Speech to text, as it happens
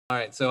All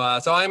right, so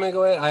I'm gonna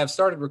go ahead. I have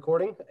started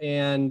recording,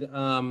 and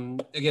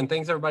again,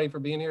 thanks everybody for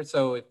being here.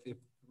 So if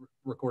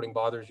recording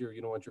bothers you, or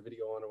you don't want your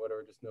video on or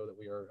whatever, just know that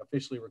we are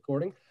officially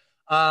recording.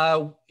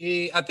 I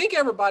think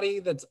everybody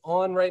that's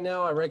on right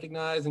now, I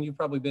recognize, and you've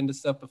probably been to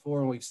stuff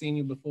before, and we've seen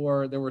you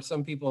before. There were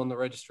some people on the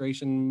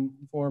registration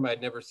form I'd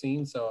never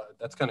seen, so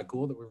that's kind of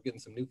cool that we were getting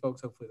some new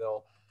folks. Hopefully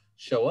they'll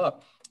show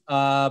up.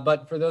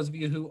 But for those of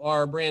you who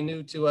are brand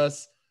new to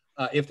us,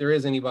 if there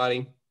is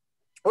anybody,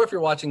 or if you're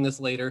watching this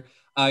later,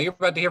 you're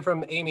about to hear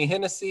from Amy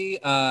Hennesy,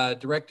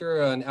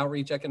 Director of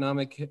Outreach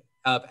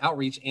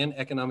and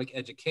Economic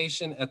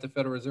Education at the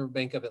Federal Reserve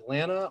Bank of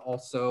Atlanta,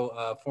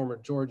 also former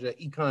Georgia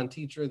Econ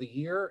Teacher of the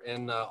Year,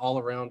 and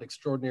all-around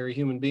extraordinary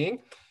human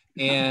being.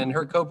 And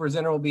her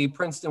co-presenter will be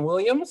Princeton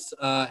Williams,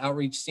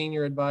 Outreach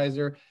Senior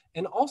Advisor,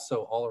 and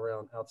also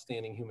all-around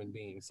outstanding human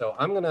being. So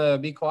I'm gonna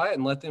be quiet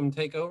and let them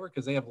take over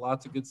because they have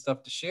lots of good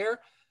stuff to share.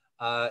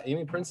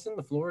 Amy, Princeton,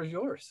 the floor is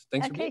yours.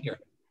 Thanks for being here.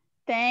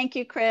 Thank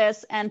you,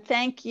 Chris. And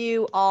thank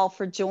you all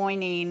for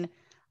joining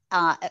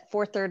at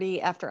 4:30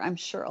 after, I'm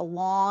sure, a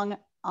long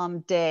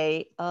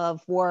day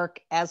of work,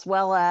 as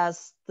well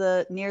as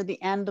near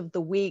the end of the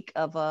week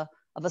of a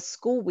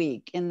school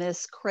week in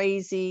this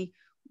crazy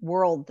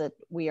world that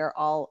we are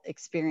all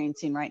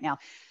experiencing right now.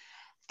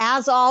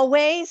 As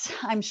always,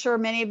 I'm sure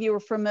many of you are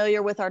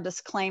familiar with our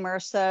disclaimer.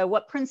 So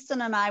what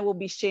Princeton and I will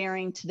be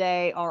sharing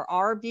today are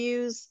our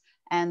views,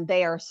 and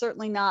they are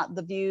certainly not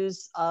the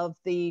views of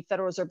the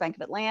Federal Reserve Bank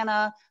of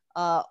Atlanta,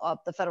 of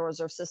the Federal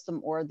Reserve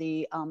System, or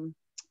the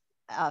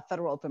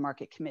Federal Open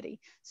Market Committee.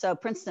 So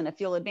Princeton,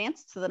 if you'll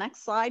advance to the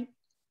next slide.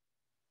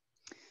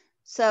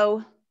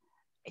 So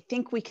I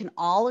think we can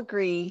all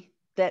agree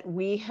that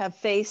we have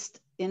faced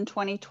in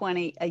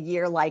 2020 a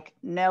year like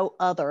no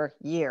other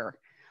year.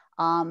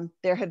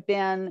 There have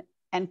been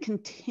and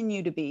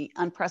continue to be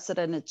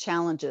unprecedented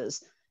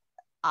challenges.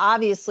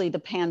 Obviously, the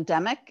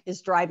pandemic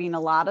is driving a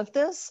lot of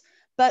this,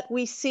 but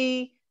we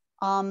see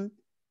the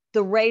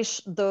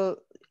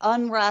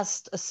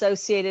unrest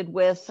associated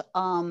with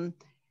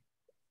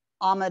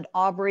Ahmaud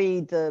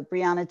Arbery, the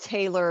Breonna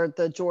Taylor,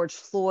 the George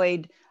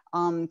Floyd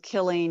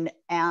killing,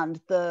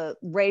 and the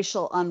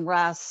racial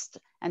unrest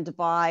and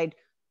divide,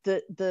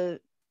 the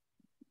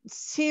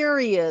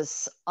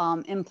serious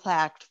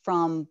impact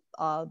from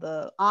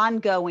the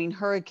ongoing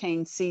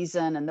hurricane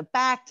season and the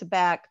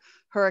back-to-back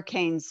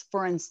hurricanes,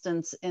 for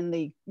instance, in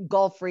the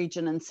Gulf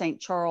region in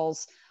St.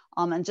 Charles,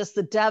 and just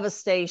the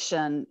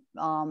devastation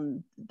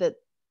that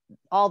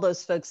all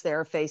those folks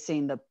there are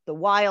facing, the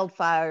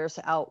wildfires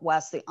out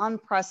west, the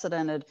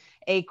unprecedented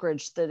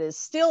acreage that is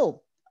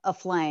still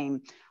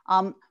aflame.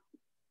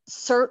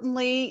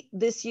 Certainly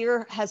this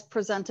year has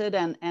presented,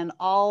 and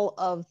all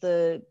of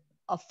the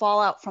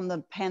fallout from the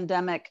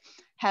pandemic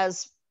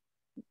has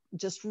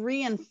just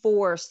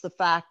reinforced the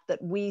fact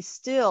that we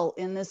still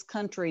in this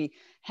country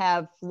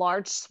have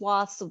large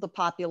swaths of the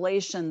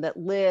population that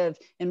live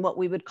in what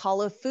we would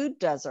call a food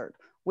desert,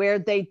 where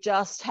they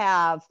just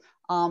have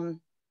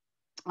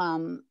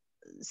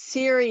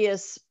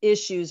serious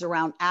issues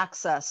around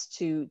access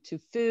to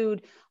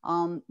food.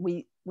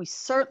 We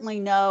certainly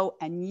know,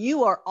 and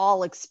you are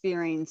all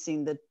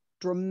experiencing the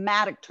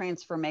dramatic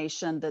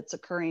transformation that's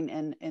occurring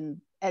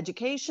in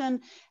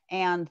education,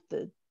 and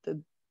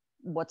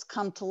what's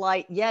come to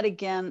light yet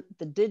again,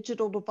 the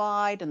digital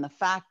divide, and the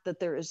fact that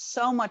there is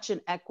so much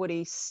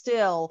inequity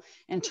still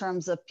in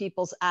terms of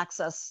people's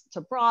access to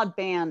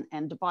broadband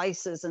and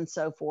devices and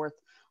so forth.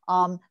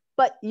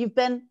 But you've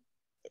been,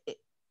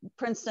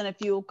 Princeton, if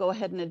you'll go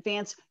ahead and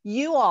advance,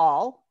 you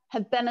all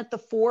have been at the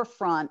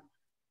forefront.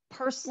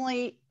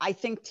 Personally, I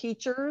think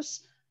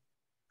teachers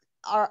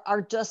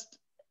are just,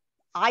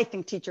 I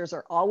think teachers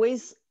are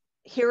always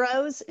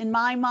heroes in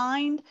my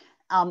mind,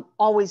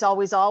 always,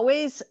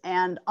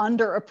 and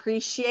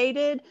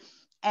underappreciated.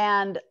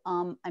 And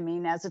I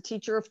mean, as a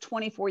teacher of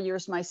 24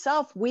 years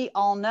myself, we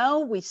all know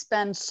we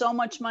spend so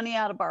much money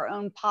out of our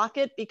own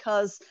pocket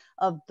because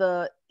of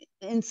the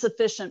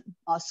insufficient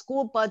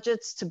school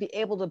budgets to be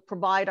able to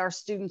provide our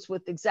students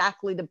with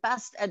exactly the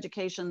best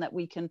education that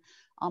we can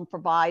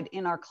provide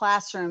in our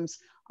classrooms.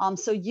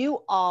 So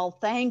you all,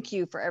 thank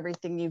you for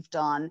everything you've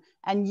done.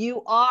 And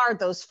you are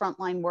those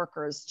frontline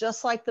workers,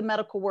 just like the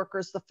medical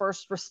workers, the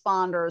first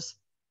responders,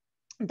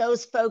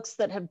 those folks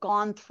that have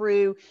gone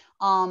through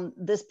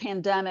this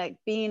pandemic,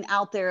 being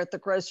out there at the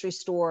grocery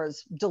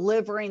stores,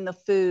 delivering the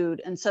food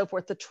and so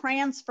forth. The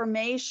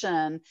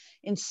transformation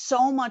in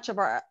so much of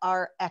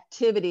our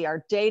activity,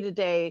 our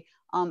day-to-day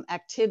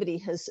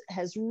activity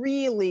has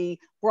really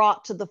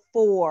brought to the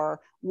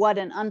fore what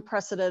an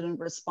unprecedented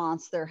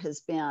response there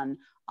has been.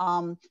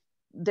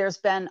 There's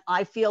been,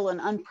 I feel, an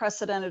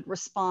unprecedented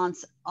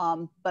response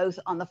both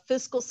on the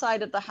fiscal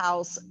side of the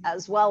house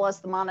as well as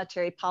the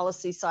monetary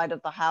policy side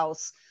of the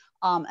house.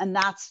 And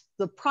that's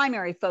the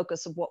primary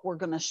focus of what we're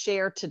going to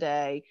share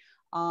today.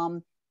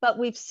 But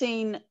we've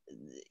seen,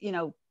 you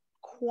know,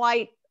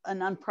 quite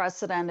an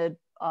unprecedented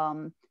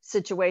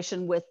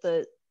situation with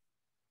the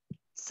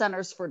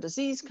Centers for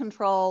Disease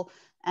Control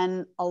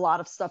and a lot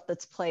of stuff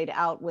that's played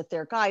out with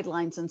their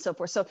guidelines and so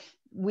forth. So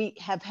we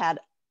have had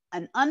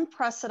an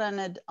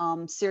unprecedented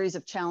series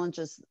of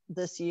challenges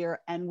this year,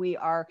 and we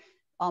are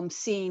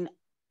seeing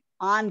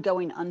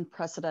ongoing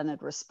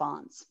unprecedented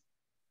response.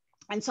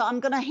 And so I'm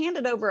going to hand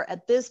it over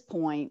at this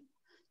point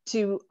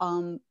to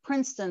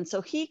Princeton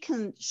so he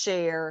can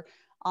share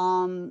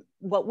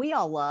what we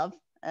all love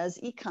as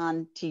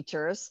econ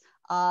teachers,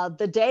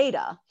 the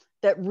data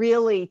that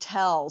really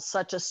tells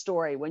such a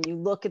story. When you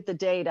look at the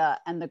data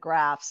and the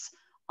graphs,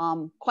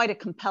 quite a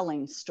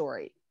compelling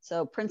story.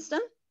 So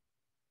Princeton?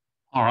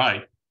 All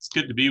right, it's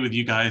good to be with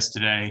you guys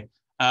today.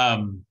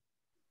 You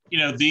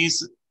know,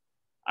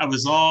 I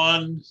was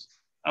on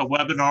a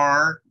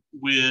webinar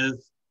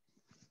with,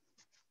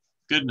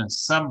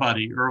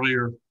 somebody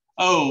earlier.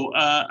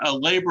 A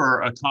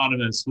labor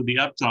economist with the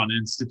Upjohn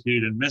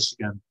Institute in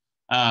Michigan.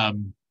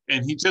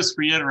 And he just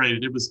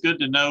reiterated, it was good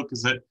to know,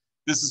 because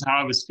this is how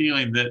I was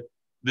feeling,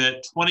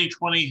 that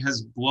 2020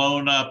 has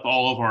blown up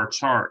all of our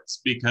charts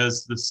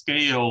because the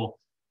scale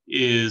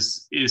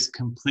is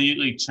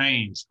completely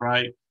changed,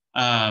 right?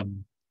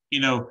 You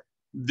know,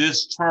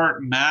 this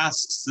chart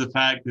masks the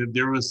fact that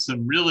there was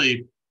some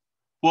really,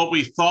 what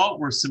we thought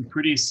were some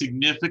pretty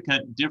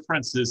significant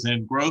differences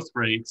in growth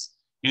rates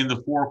in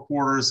the 4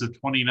 quarters of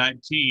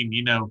 2019,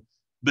 you know,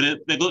 but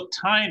they look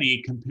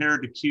tiny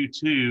compared to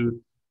Q2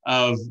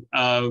 of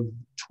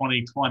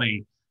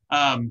 2020.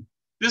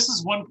 This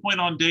is one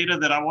point on data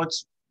that I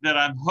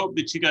hope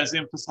that you guys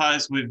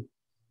emphasize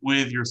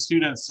with your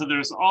students. So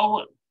there's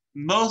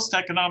most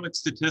economic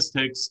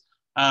statistics,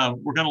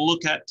 we're going to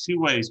look at 2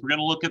 ways. We're going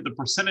to look at the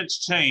percentage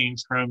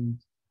change from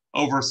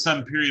over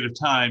some period of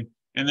time,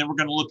 and then we're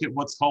going to look at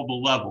what's called the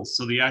levels,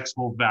 so the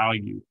actual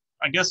value.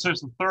 I guess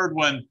there's a third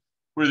one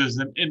where there's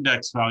an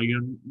index value,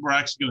 and we're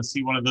actually going to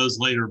see one of those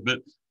later, but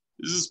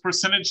this is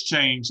percentage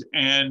change.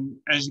 And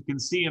as you can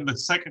see in the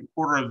 2nd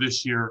quarter of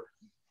this year,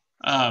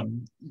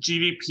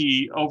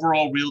 GDP,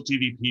 overall real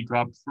GDP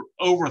dropped for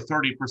over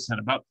 30%,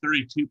 about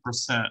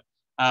 32%.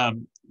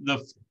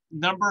 The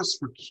numbers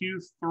for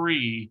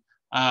Q3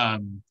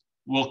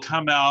 will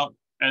come out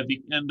at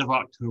the end of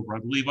October, I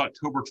believe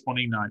October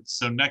 29th.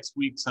 So next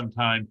week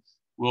sometime,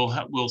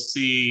 we'll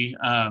see,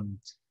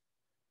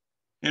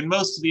 and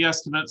most of the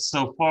estimates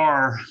so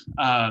far,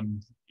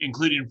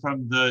 including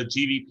from the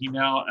GDP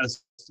Now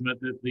estimate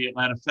that the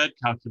Atlanta Fed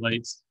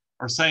calculates,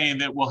 are saying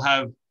that we'll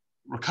have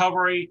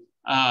recovery,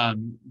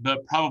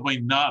 but probably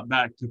not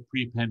back to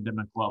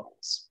pre-pandemic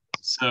levels.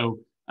 So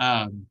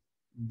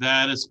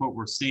that is what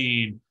we're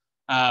seeing.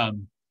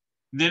 Then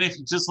if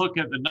you just look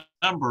at the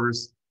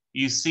numbers,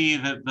 you see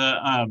that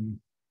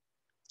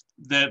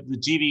the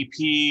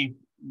GDP,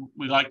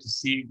 we like to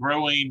see it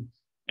growing,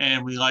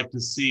 and we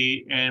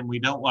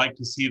don't like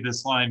to see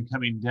this line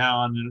coming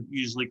down. It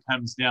usually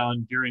comes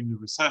down during the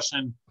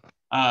recession.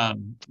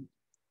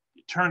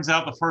 It turns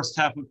out the first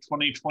half of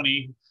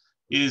 2020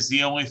 is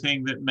the only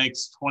thing that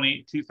makes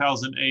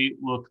 2008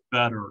 look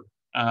better.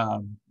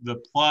 The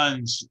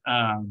plunge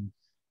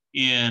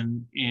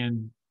in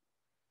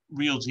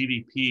real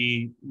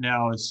GDP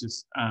now is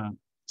just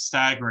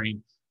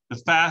staggering. The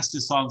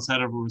fastest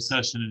onset of a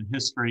recession in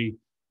history,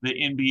 the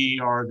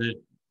NBER, that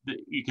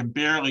you can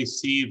barely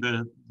see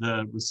the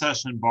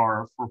recession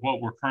bar for what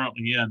we're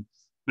currently in,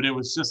 but it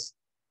was just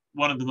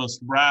one of the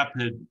most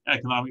rapid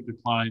economic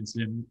declines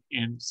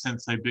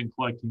since they've been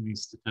collecting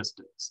these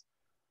statistics.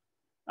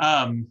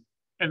 And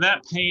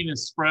that pain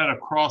is spread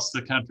across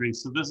the country.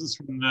 So this is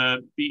from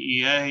the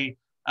BEA.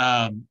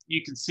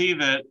 You can see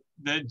that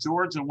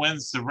Georgia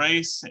wins the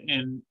race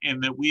in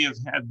that we have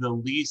had the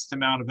least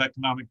amount of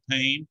economic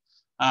pain.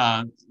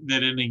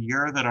 That in a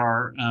year that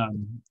our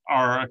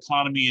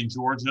economy in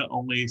Georgia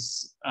only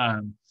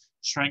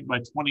shrank by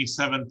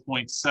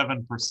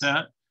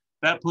 27.7%.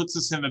 That puts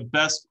us in the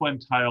best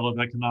quintile of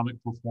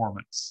economic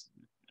performance.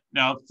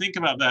 Now think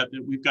about that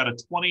we've got a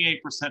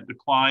 28%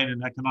 decline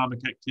in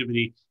economic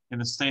activity in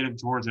the state of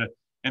Georgia,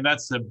 and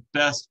that's the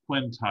best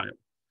quintile.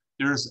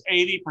 There's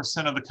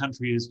 80% of the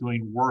country is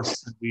doing worse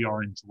than we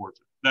are in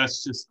Georgia.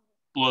 That's just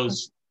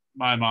blows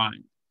my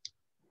mind.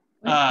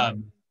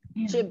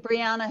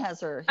 Brianna has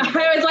her.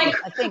 I was like,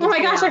 oh my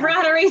gosh, I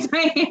forgot to raise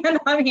my hand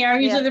on here. I'm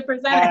usually the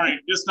presenter.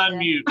 Sorry, just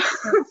unmute.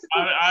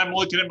 I'm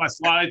looking at my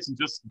slides and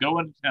just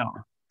going to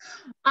town.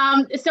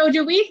 So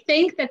do we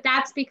think that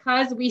that's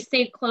because we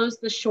stayed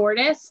closed the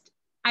shortest?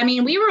 I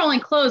mean, we were only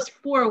closed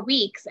 4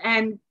 weeks,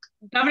 and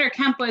Governor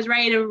Kemp was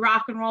ready to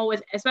rock and roll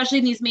with, especially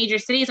in these major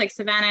cities like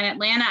Savannah and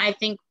Atlanta. I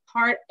think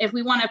if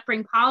we want to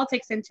bring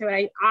politics into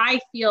it,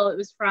 I feel it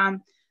was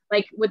from,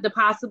 like, with the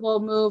possible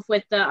move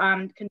with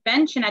the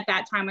convention at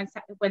that time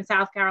when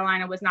South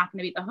Carolina was not going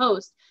to be the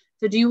host.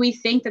 So do we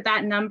think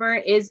that number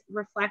is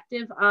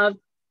reflective of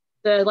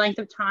the length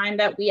of time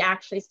that we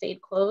actually stayed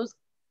closed?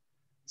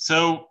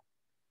 So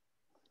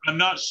I'm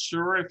not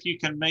sure if you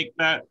can make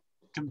that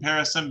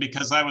comparison,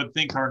 because I would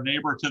think our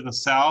neighbor to the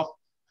south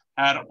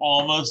had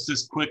almost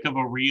as quick of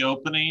a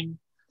reopening,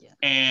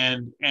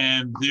 and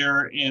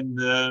they're in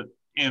the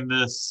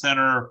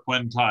center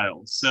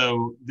quintile.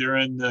 So they're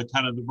in the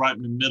kind of right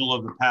in the middle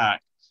of the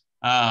pack.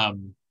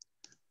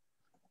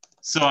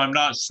 So I'm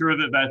not sure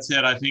that that's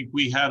it. I think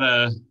we had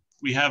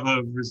we have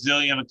a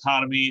resilient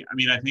economy. I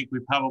mean, I think we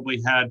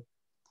probably had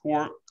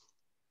poor,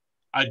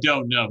 I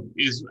don't know,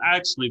 is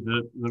actually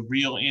the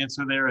real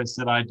answer there is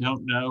that I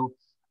don't know.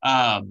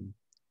 I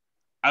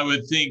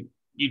would think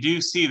you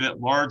do see that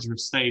larger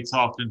states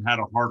often had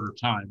a harder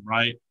time,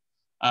 right?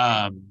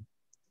 And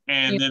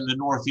then the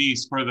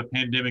Northeast, where the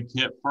pandemic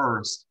hit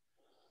first.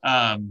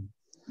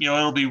 You know,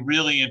 it'll be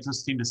really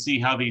interesting to see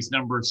how these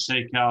numbers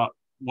shake out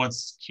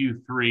once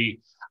Q3.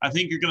 I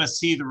think you're going to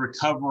see the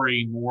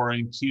recovery more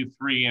in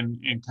Q3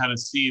 and kind of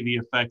see the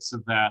effects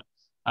of that.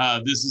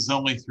 This is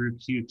only through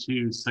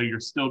Q2, so you're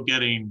still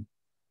getting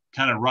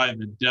kind of right in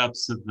the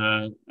depths of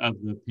the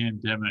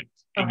pandemic.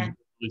 Okay. And we haven't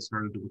really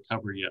started to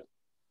recover yet.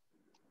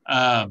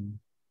 Of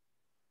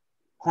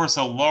course,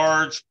 a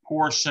large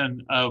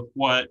portion of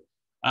what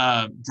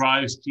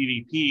drives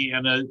GDP,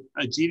 and a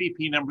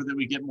GDP number that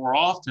we get more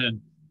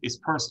often is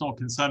personal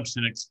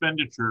consumption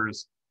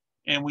expenditures.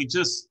 And we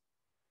just,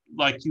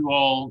 like you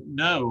all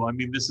know, I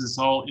mean, this is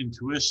all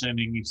intuition,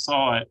 and you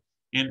saw it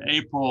in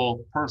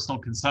April, personal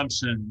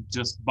consumption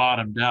just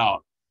bottomed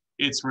out.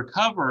 It's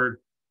recovered,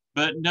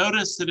 but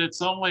notice that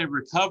it's only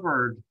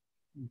recovered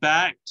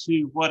back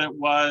to what it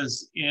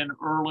was in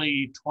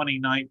early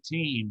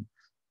 2019.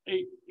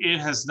 It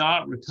has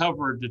not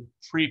recovered to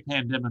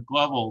pre-pandemic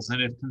levels.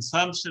 And if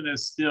consumption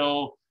is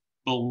still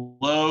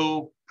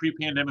below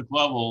pre-pandemic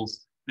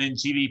levels, then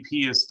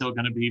GDP is still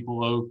going to be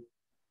below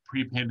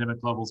pre-pandemic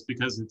levels,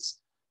 because it's,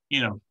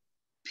 you know,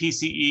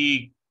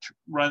 PCE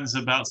runs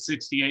about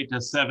 68 to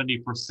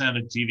 70%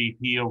 of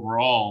GDP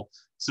overall.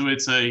 So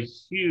it's a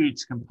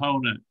huge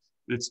component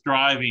that's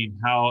driving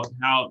how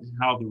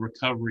the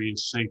recovery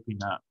is shaping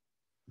up.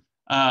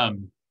 Of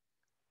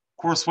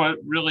course, what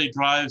really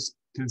drives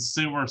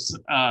consumer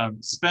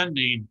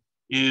spending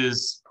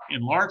is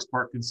in large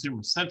part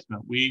consumer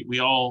sentiment. We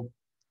all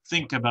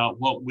think about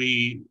what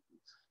we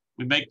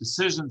make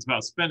decisions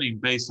about spending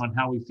based on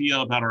how we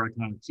feel about our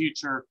economic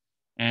future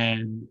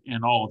and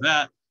all of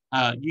that.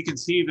 You can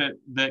see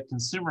that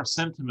consumer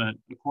sentiment,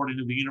 according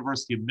to the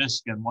University of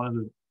Michigan, one of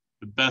the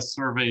best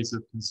surveys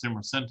of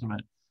consumer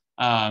sentiment,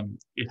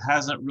 it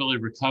hasn't really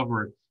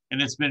recovered,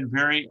 and it's been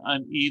very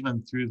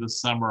uneven through the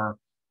summer.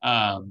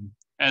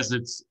 As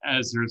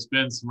there's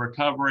been some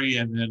recovery,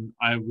 and then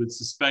I would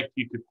suspect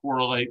you could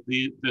correlate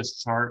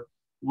this chart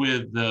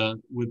with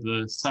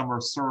the summer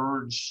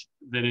surge.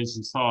 That is,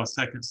 you saw a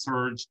second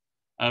surge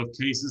of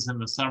cases in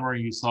the summer.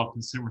 You saw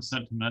consumer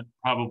sentiment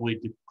probably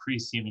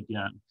decreasing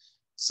again.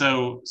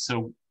 So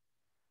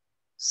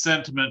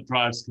sentiment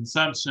drives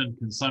consumption,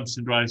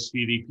 consumption drives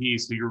GDP.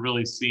 So you're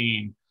really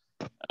seeing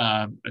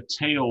a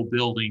tail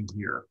building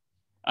here.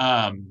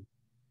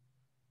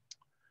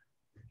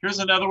 Here's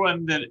another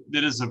one that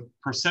is a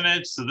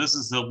percentage. So this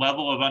is the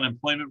level of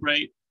unemployment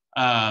rate.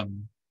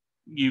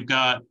 You've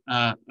got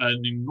an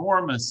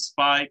enormous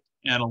spike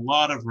and a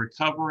lot of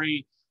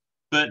recovery,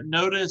 but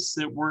notice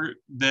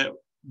that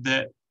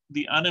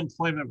the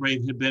unemployment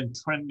rate had been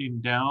trending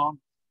down,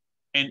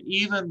 and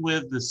even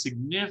with the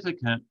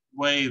significant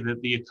way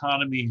that the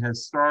economy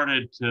has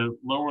started to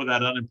lower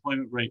that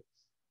unemployment rate,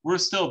 we're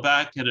still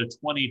back at a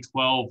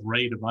 2012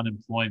 rate of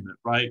unemployment,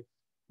 right?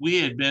 We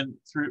had been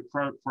through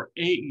for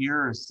 8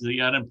 years,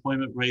 the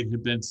unemployment rate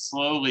had been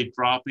slowly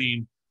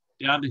dropping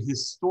down to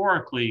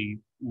historically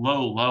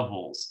low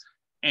levels.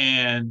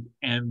 And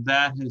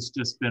that has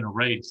just been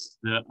erased.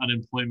 The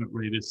unemployment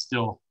rate is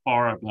still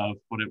far above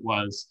what it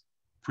was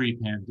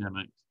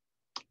pre-pandemic.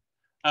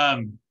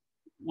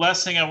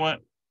 Last thing I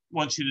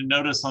want you to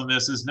notice on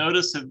this is,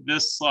 notice that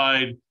this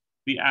slide,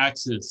 the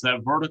axis, that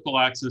vertical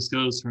axis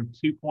goes from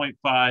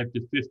 2.5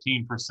 to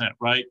 15%,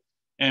 right?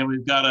 And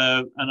we've got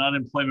an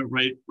unemployment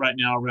rate right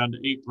now around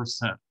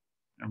 8%.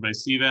 Everybody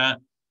see that?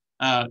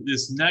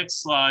 This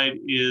next slide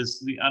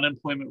is the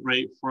unemployment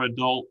rate for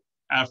adult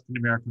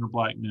African-American or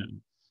Black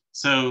men.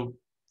 So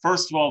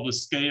first of all, the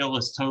scale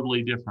is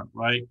totally different,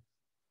 right?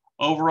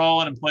 Overall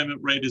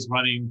unemployment rate is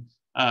running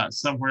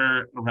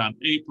somewhere around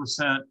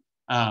 8%.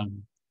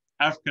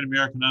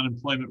 African-American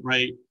unemployment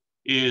rate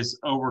is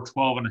over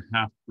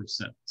 12.5%.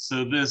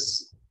 So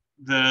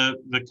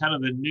the kind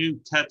of the new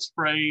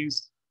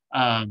catchphrase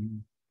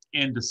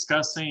in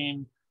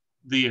discussing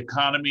the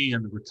economy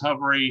and the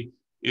recovery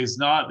is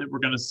not that we're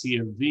going to see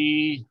a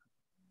V.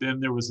 Then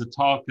there was a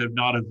talk of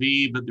not a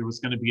V, but there was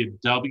going to be a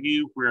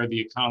W, where the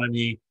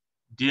economy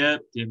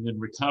dipped and then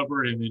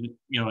recovered, and then,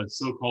 you know, a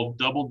so-called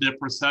double dip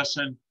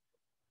recession.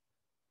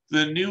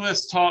 The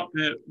newest talk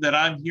that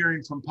I'm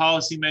hearing from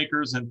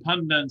policymakers and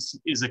pundits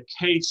is a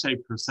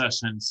K-shaped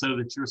recession, so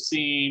that you're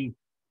seeing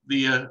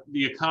the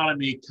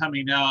economy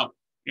coming out,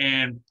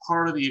 and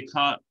part of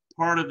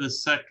the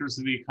sectors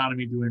of the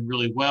economy doing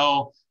really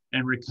well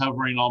and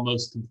recovering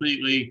almost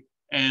completely,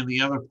 and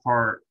the other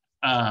part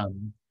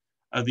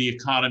of the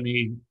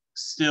economy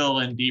still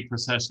in deep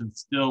recession,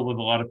 still with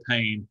a lot of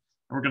pain.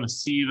 And we're going to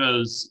see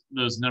those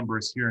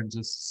numbers here in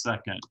just a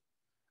second.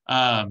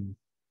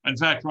 In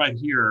fact, right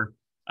here,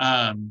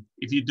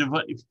 if you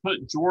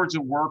put Georgia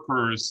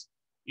workers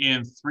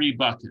in 3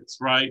 buckets,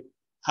 right?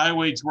 High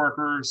wage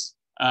workers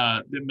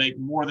that make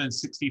more than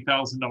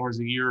 $60,000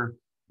 a year,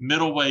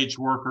 middle wage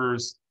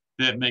workers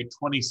that make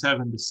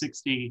 27 to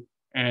 60,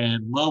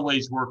 and low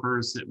wage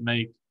workers that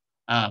make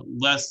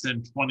less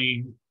than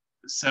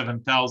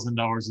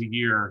 $27,000 a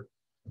year.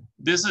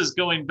 This is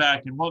going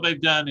back, and what they've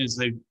done is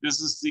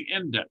this is the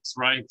index,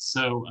 right?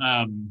 So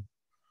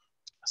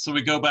so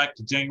we go back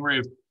to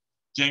January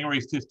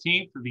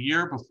 15th of the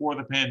year before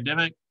the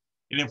pandemic,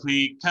 and if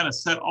we kind of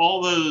set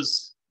all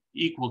those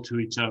equal to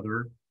each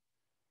other,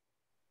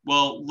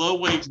 well, low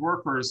wage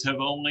workers have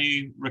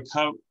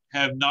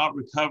not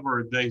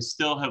recovered. They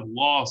still have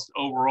lost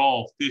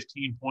overall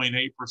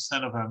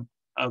 15.8%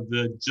 of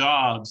the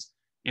jobs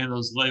in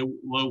those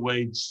low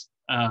wage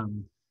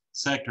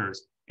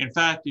sectors. In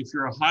fact, if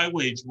you're a high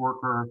wage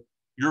worker,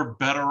 you're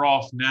better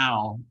off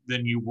now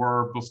than you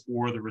were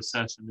before the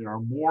recession. There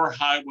are more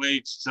high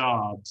wage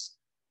jobs,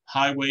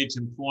 high wage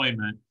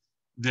employment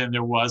than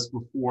there was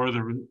before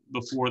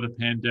the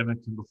pandemic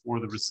and before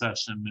the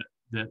recession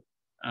that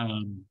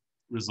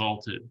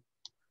resulted.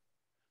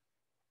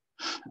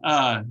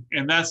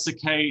 And that's the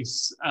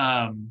case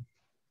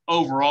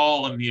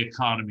overall in the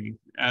economy.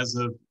 As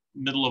of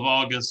middle of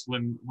August,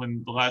 when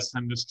the last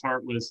time this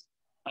chart was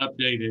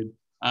updated,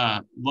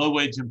 low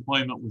wage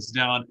employment was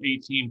down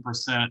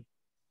 18%,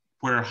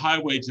 where high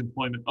wage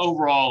employment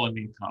overall in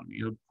the economy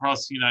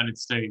across the United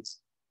States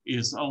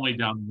is only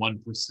down 1%.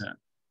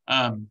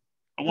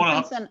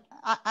 Princeton,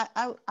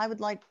 I would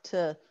like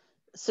to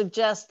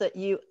suggest that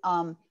you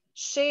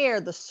share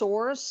the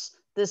source,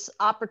 this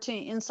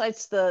Opportunity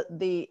Insights,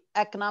 the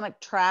economic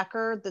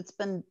tracker that's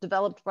been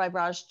developed by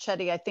Raj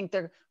Chetty. I think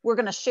we're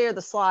going to share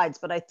the slides,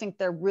 but I think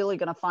they're really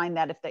going to find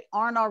that if they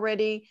aren't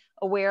already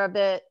aware of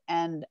it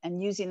and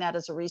using that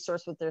as a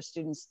resource with their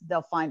students,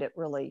 they'll find it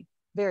really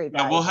very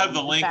valuable. We'll have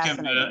the link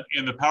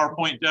in the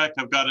PowerPoint deck.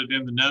 I've got it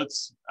in the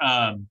notes.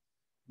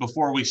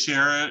 Before we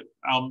share it,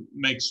 I'll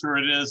make sure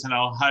it is, and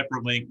I'll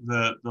hyperlink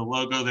the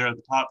logo there at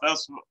the top.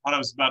 That's what I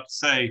was about to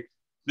say.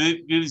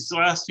 These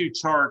last two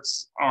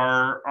charts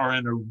are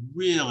in a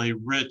really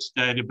rich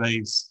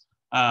database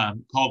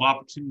called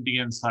Opportunity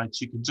Insights.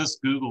 You can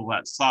just Google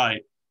that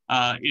site.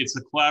 It's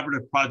a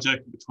collaborative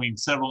project between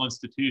several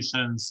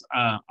institutions,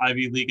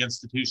 Ivy League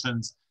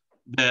institutions,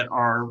 that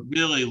are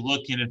really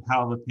looking at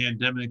how the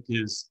pandemic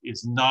is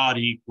not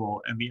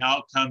equal, and the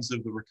outcomes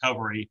of the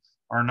recovery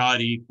are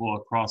not equal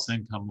across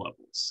income levels.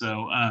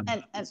 So,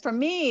 and for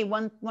me,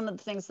 one of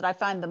the things that I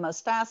find the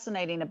most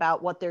fascinating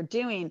about what they're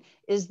doing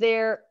is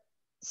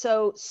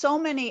so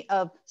many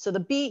of the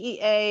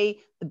BEA,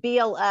 the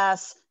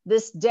BLS,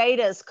 this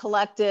data is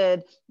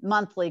collected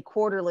monthly,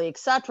 quarterly, et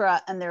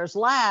cetera, and there's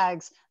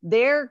lags.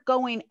 They're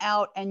going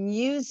out and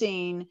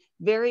using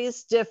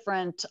various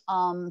different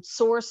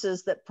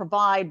sources that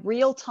provide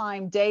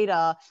real-time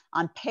data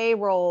on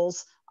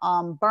payrolls,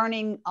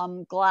 burning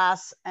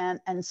glass,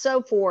 and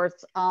so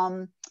forth,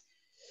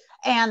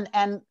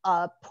 and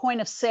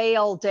point of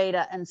sale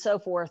data and so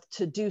forth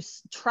to do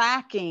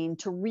tracking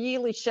to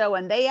really show,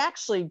 and they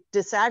actually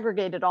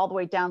disaggregated all the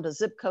way down to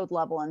zip code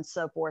level and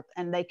so forth.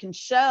 And they can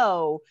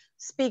show,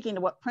 speaking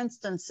to what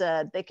Princeton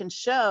said, they can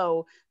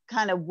show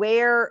kind of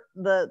where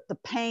the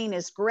pain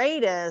is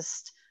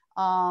greatest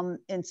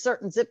in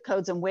certain zip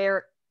codes and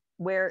where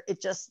you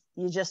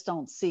just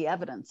don't see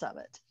evidence of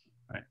it.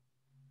 Right.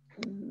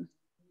 Mm-hmm.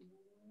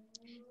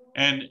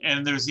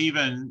 And there's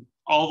even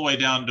all the way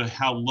down to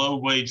how low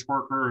wage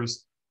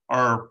workers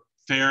are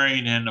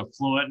faring in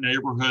affluent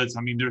neighborhoods.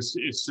 I mean,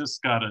 it's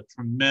just got a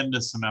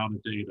tremendous amount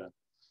of data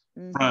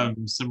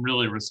from some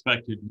really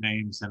respected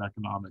names in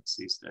economics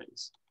these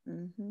days.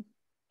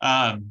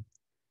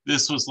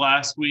 This was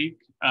last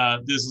week.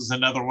 This is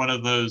another one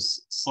of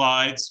those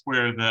slides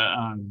where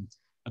I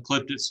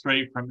clipped it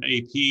straight from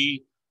AP.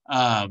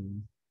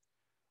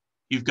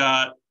 You've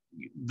got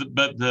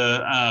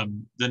the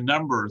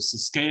numbers, the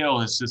scale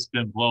has just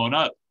been blown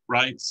up,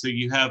 right? So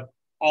you have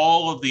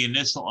all of the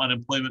initial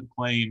unemployment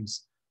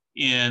claims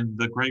in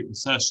the Great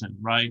Recession,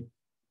 right?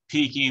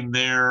 Peaking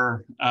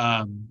there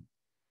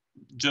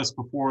just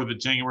before the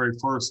January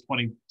 1st,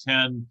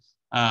 2010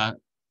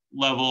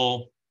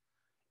 level,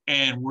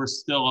 and we're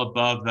still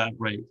above that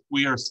rate.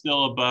 We are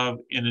still above,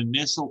 in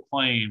initial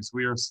claims,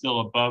 we are still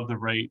above the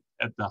rate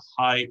at the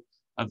height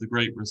of the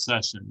Great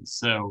Recession.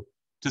 So,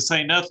 to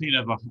say nothing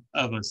of a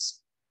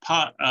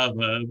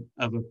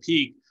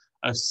peak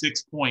of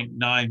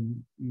 6.9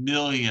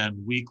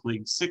 million weekly,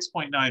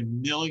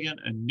 6.9 million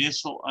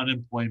initial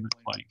unemployment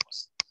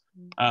claims.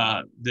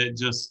 That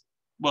just,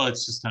 well,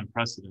 it's just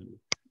unprecedented.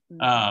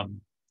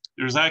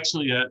 There's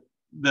actually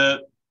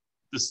the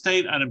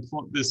state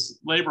unemployment, this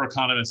labor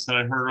economist that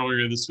I heard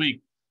earlier this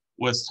week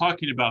was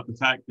talking about the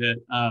fact that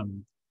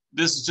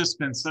this has just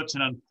been such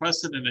an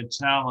unprecedented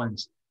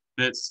challenge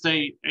that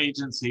state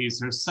agencies,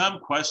 there's some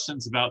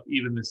questions about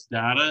even this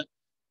data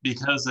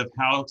because of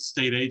how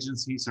state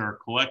agencies are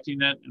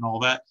collecting it and all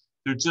that.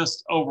 They're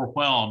just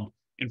overwhelmed.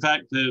 In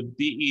fact, the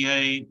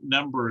BEA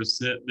numbers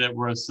that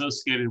were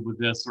associated with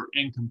this are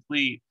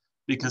incomplete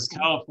because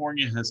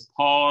California has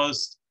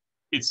paused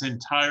its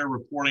entire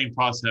reporting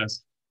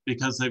process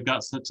because they've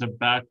got such a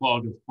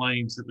backlog of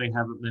claims that they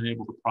haven't been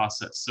able to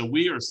process. So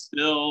we are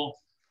still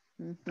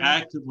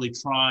actively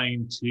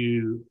trying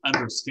to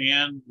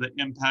understand the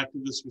impact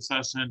of this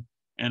recession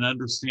and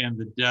understand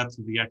the depth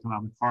of the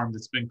economic harm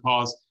that's been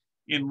caused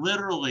in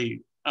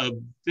literally a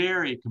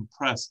very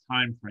compressed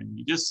time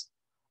frame.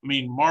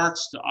 March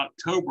to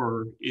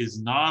October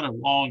is not a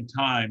long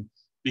time,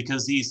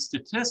 because these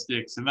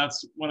statistics, and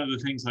that's one of the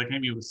things like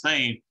Amy was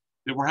saying,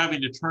 that we're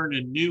having to turn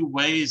to new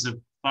ways of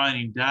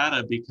finding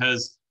data,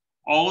 because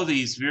all of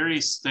these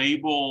very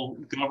stable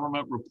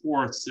government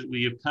reports that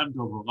we have come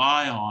to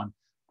rely on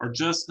are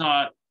just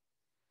not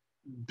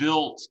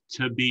built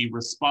to be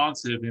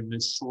responsive in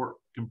this short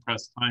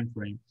compressed time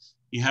frame.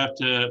 You have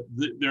to,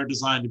 they're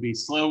designed to be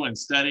slow and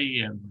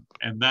steady,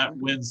 and that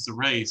wins the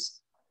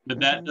race. But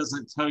that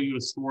doesn't tell you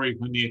a story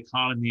when the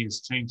economy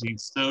is changing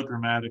so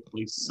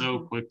dramatically, so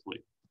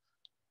quickly.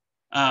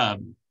 Well,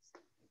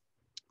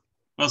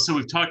 so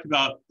we've talked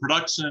about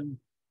production,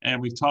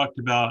 and we've talked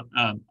about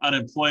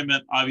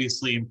unemployment,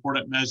 obviously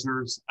important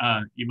measures.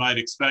 You might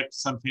expect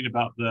something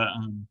about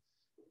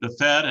the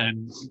Fed,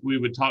 and we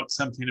would talk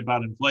something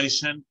about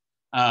inflation.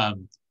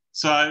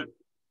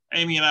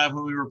 Amy and I,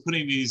 when we were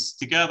putting these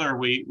together,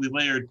 we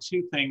layered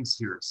two things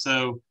here.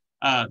 So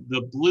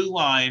the blue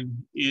line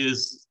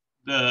is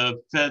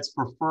the Fed's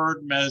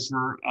preferred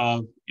measure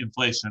of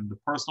inflation, the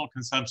Personal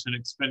Consumption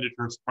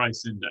Expenditures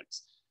Price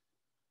Index.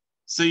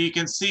 So you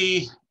can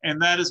see,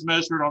 and that is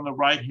measured on the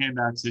right-hand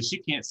axis.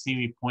 You can't see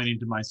me pointing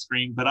to my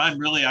screen, but I'm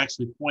really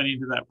actually pointing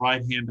to that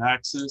right-hand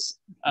axis.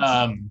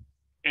 And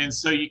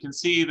so you can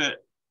see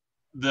that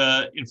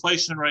the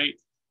inflation rate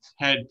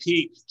had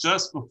peaked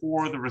just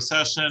before the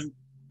recession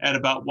at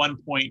about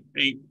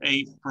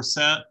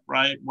 1.88%,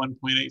 right?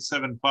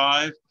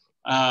 1.875,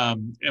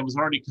 and was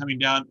already coming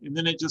down. And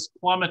then it just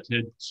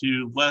plummeted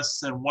to less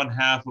than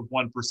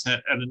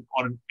 0.5%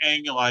 on an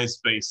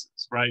annualized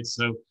basis, right?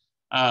 So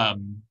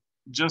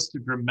just a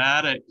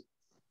dramatic,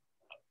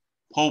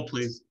 poll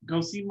please,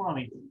 go see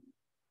mommy.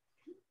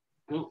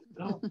 Go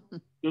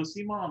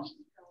see mom.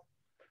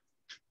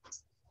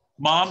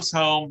 Mom's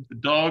home. The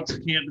dogs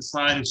can't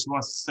decide if she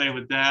wants to stay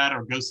with dad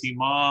or go see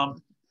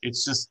mom.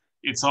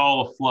 It's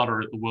all a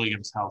flutter at the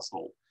Williams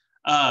household.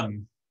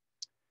 And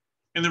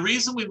the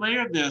reason we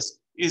layered this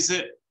is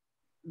that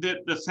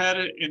the Fed,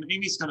 and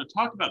Amy's going to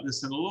talk about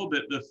this in a little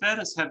bit, the Fed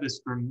has had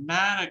this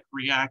dramatic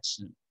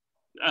reaction,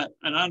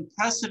 an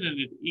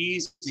unprecedented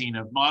easing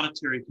of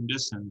monetary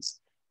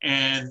conditions.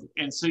 And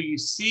so you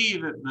see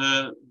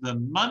that the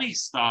money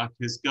stock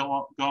has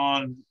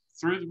gone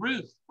through the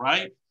roof,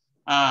 right?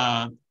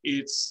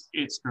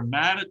 It's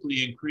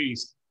dramatically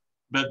increased,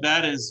 but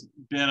that has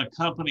been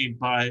accompanied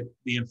by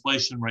the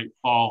inflation rate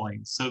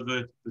falling. So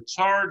the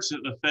charge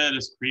that the Fed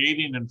is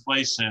creating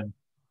inflation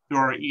through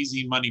our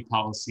easy money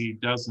policy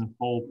doesn't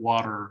hold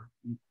water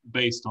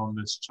based on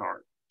this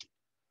chart.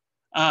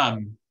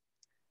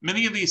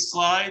 Many of these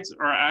slides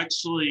are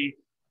actually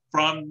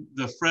from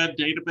the Fred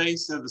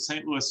database of the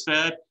St. Louis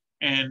Fed,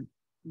 and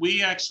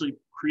we actually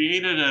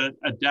created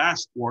a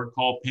dashboard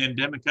called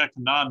Pandemic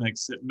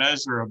Economics that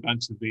measure a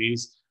bunch of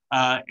these,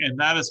 and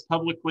that is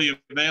publicly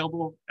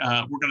available.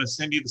 We're going to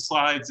send you the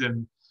slides,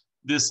 and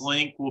this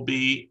link will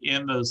be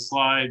in those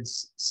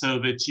slides so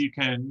that you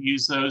can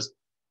use those.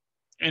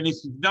 And if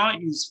you've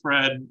not used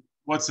Fred,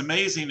 what's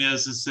amazing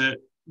is that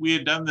we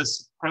had done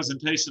this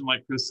presentation,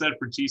 like Chris said,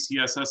 for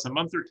GCSS a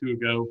month or two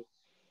ago.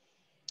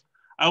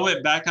 I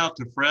went back out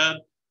to Fred.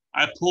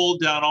 I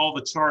pulled down all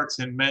the charts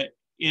and met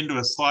into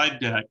a slide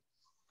deck,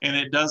 and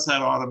it does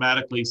that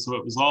automatically. So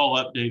it was all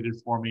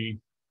updated for me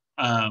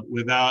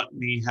without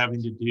me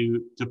having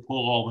to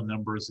pull all the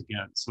numbers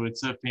again. So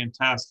it's a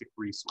fantastic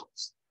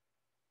resource.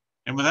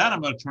 And with that,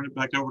 I'm going to turn it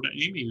back over to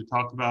Amy to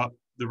talk about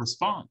the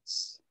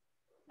response.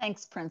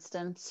 Thanks,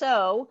 Princeton.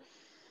 So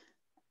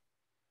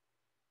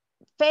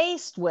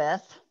faced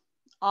with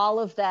all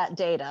of that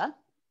data,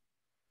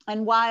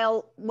 and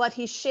while what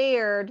he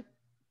shared,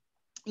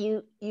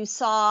 you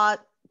saw,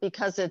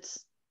 because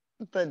it's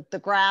the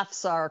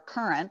graphs are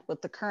current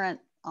with the current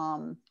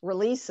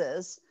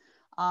releases,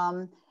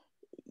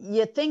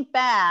 you think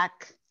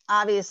back,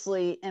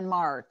 obviously, in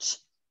March,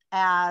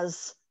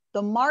 as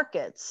the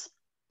markets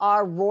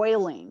are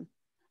roiling,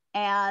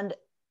 and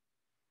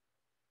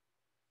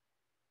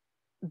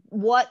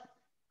what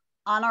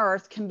on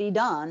earth can be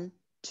done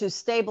to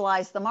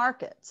stabilize the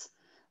markets.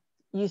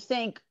 You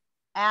think,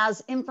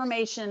 as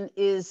information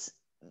is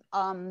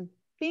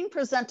being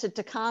presented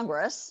to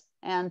Congress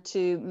and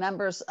to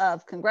members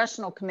of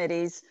congressional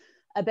committees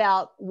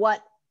about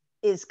what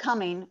is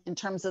coming in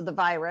terms of the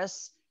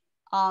virus,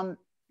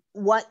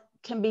 what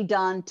can be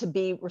done to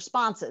be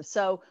responsive.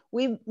 So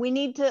we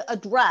need to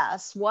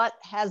address what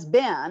has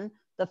been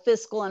the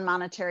fiscal and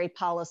monetary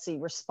policy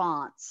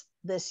response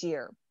this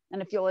year.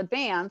 And if you'll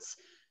advance,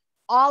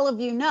 all of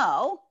you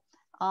know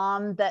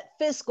that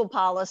fiscal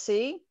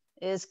policy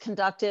is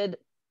conducted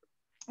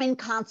in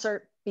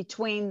concert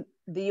between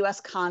the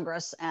US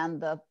Congress and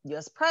the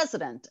US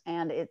President,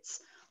 and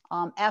its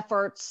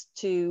efforts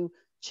to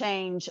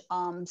change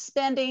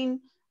spending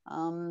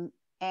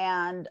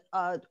and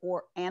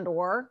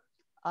or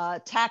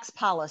tax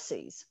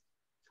policies.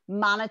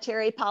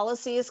 Monetary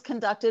policy is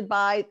conducted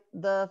by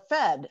the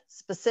Fed,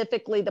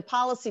 specifically the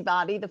policy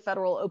body, the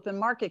Federal Open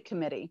Market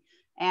Committee.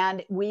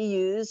 And we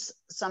use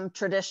some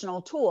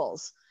traditional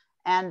tools.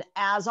 And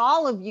as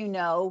all of you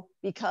know,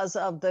 because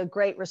of the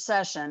Great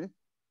Recession,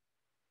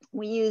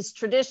 we use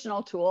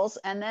traditional tools,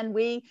 and then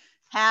we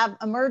have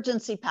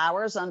emergency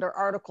powers under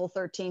Article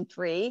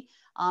 13.3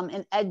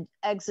 in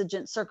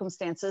exigent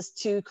circumstances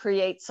to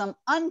create some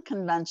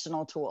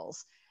unconventional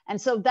tools. And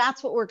so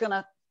that's what we're going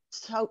to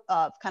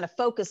kind of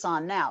focus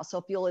on now. So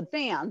if you'll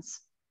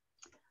advance.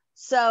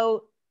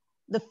 So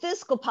the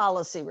fiscal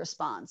policy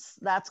response,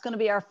 that's going to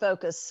be our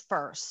focus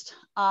first.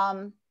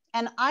 And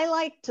I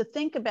like to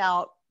think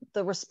about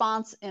the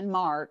response in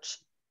March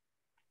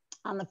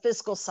on the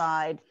fiscal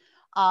side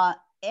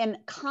in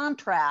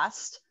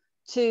contrast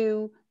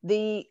to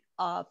the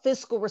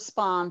fiscal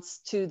response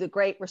to the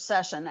Great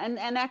Recession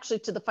and actually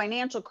to the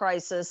financial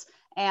crisis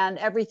and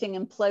everything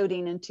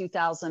imploding in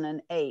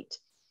 2008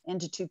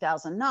 into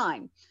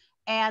 2009.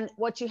 And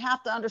what you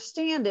have to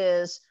understand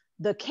is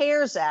the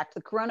CARES Act,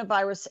 the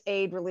Coronavirus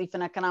Aid, Relief,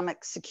 and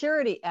Economic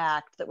Security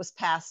Act that was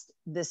passed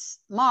this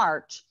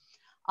March,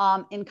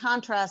 in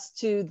contrast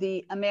to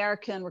the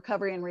American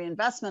Recovery and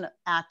Reinvestment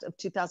Act of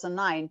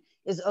 2009,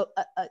 is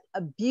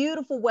a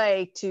beautiful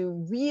way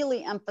to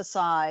really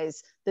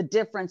emphasize the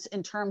difference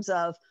in terms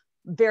of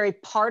very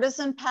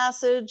partisan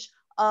passage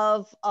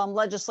of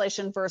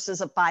legislation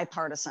versus a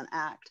bipartisan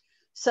act.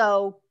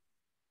 So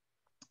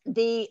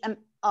the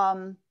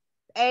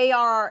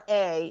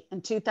ARA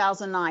in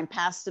 2009,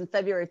 passed in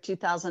February of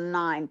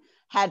 2009,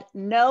 had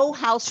no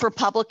House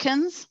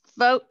Republicans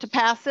vote to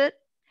pass it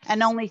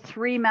and only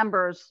three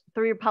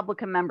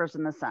Republican members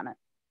in the Senate.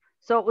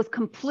 So it was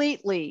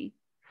completely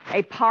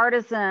a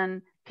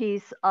partisan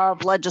piece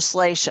of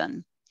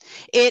legislation.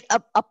 It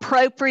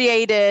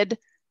appropriated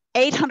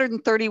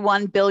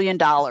 $831 billion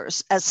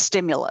as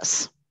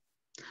stimulus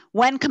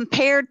when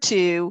compared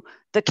to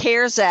the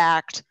CARES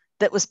Act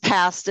that was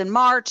passed in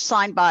March,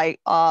 signed by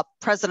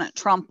President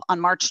Trump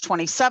on March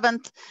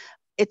 27th.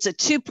 It's a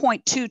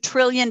 $2.2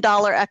 trillion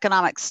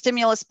economic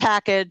stimulus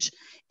package.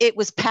 It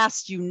was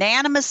passed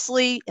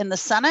unanimously in the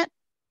Senate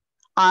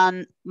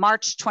on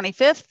March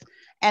 25th,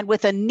 and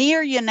with a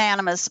near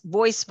unanimous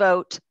voice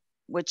vote,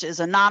 which is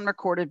a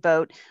non-recorded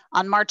vote,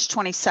 on March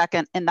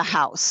 22nd in the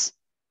House.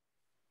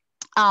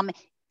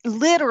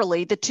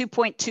 Literally, the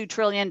 $2.2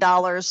 trillion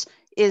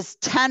is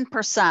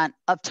 10%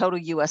 of total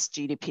US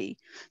GDP.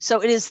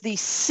 So it is the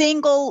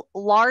single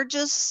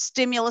largest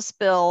stimulus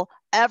bill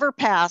ever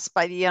passed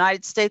by the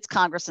United States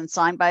Congress and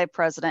signed by a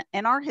president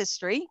in our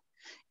history,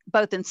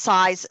 both in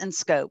size and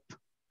scope.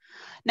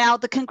 Now,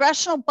 the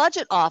Congressional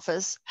Budget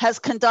Office has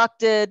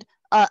conducted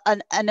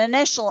an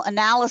initial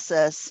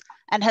analysis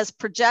and has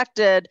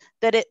projected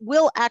that it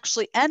will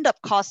actually end up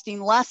costing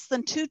less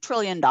than $2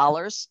 trillion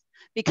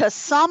because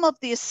some of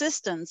the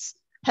assistance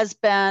has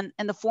been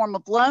in the form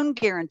of loan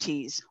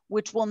guarantees,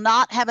 which will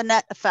not have a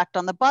net effect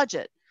on the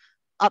budget.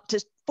 Up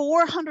to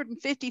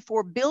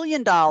 $454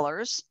 billion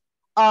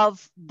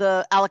of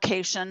the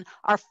allocation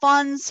are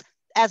funds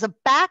as a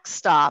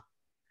backstop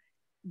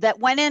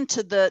that went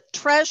into the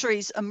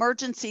Treasury's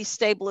Emergency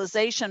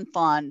Stabilization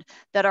Fund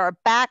that are a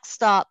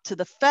backstop to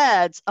the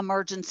Fed's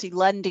emergency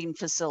lending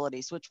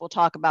facilities, which we'll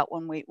talk about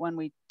when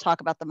we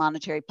talk about the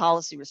monetary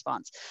policy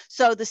response.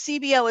 So the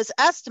CBO is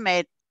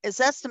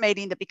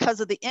estimating that because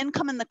of the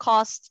income and the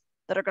costs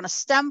that are going to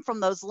stem from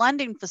those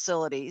lending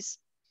facilities,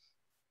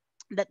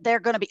 that they're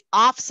going to be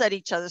offset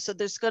each other. So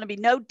there's going to be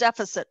no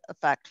deficit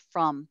effect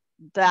from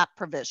that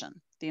provision,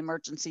 the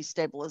Emergency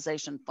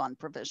Stabilization Fund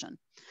provision.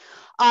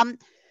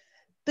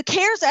 The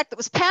CARES Act that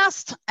was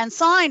passed and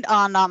signed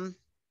on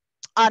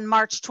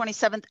March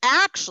 27th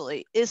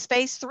actually is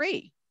phase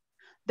 3.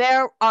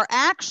 There are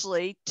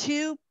actually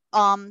two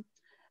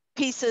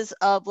pieces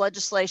of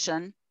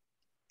legislation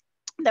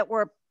that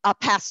were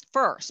passed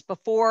first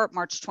before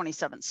March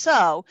 27th.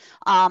 So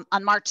on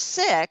March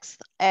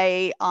 6th,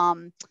 a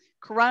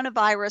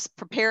Coronavirus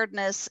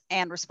Preparedness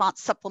and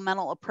Response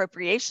Supplemental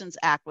Appropriations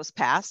Act was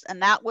passed,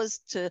 and that was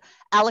to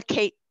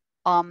allocate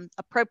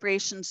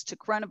appropriations to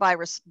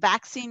coronavirus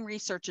vaccine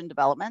research and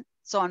development.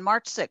 So on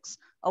March 6th,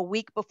 a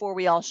week before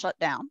we all shut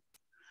down,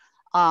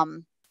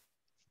 kind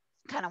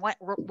of went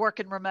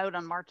working remote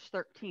on March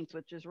 13th,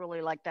 which is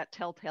really like that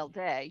telltale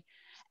day.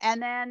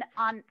 And then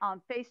on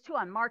phase 2,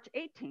 on March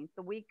 18th,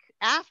 the week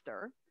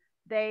after,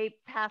 they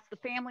passed the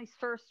Families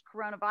First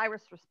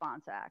Coronavirus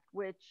Response Act,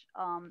 which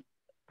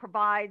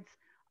provides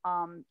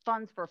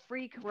funds for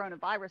free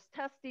coronavirus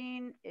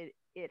testing.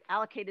 It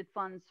allocated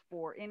funds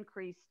for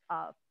increased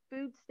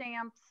food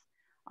stamps,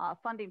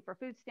 funding for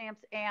food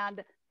stamps,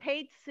 and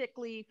paid sick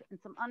leave and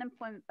some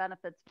unemployment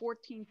benefits,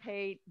 14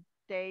 paid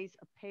days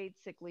of paid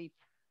sick leave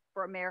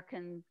for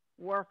American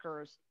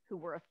workers who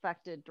were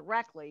affected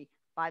directly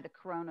by the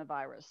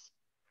coronavirus.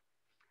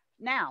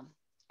 Now,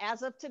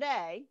 as of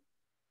today,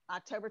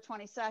 October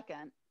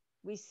 22nd,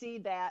 we see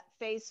that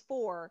phase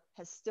 4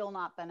 has still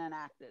not been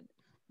enacted.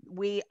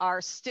 We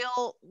are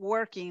still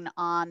working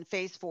on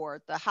phase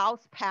 4. The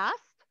House passed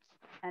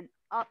an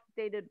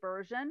updated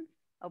version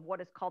of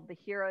what is called the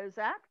HEROES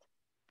Act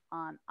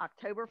on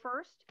October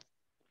 1st.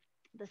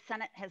 The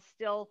Senate has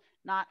still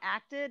not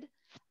acted.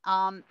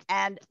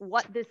 And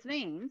what this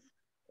means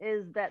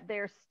is that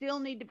there still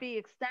need to be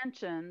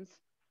extensions,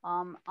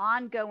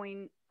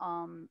 ongoing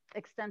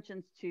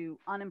extensions to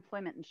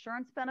unemployment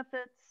insurance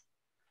benefits.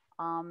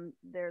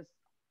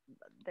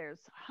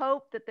 There's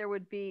hope that there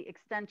would be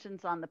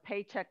extensions on the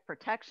Paycheck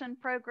Protection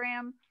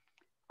Program,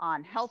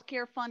 on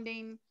healthcare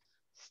funding,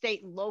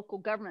 state and local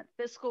government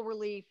fiscal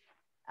relief,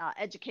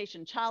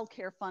 education,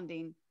 childcare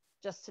funding,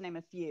 just to name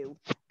a few,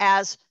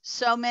 as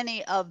so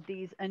many of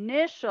these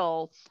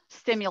initial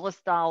stimulus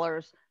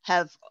dollars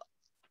have,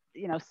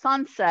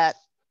 sunset,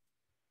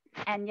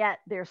 and yet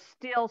there's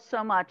still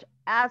so much,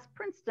 as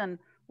Princeton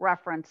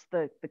referenced,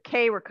 the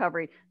K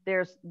recovery,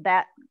 there's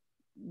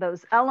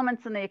those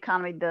elements in the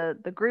economy,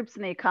 the groups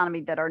in the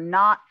economy that are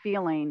not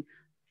feeling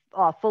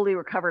fully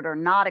recovered or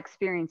not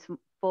experiencing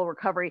full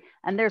recovery,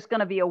 and there's going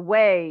to be a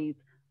wave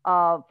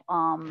of,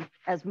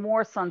 as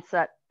more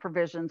sunset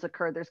provisions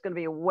occur, there's going to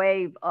be a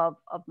wave of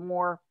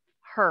more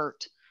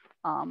hurt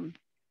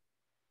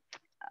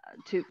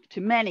to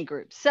many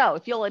groups. So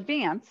if you'll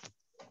advance,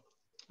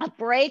 a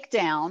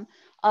breakdown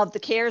of the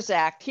CARES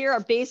Act, here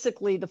are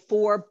basically the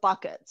 4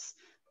 buckets.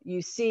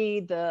 You see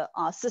the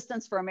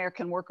assistance for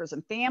American workers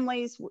and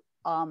families,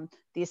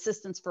 the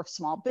assistance for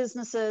small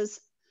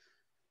businesses,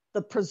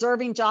 the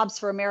preserving jobs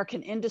for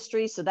American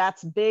industry, so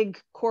that's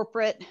big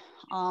corporate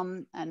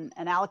and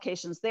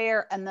allocations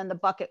there, and then the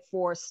bucket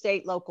for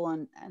state, local,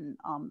 and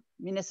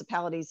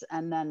municipalities,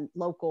 and then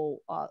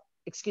local,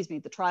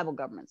 the tribal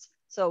governments.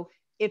 So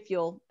if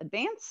you'll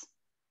advance.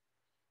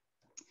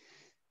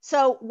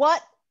 So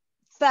what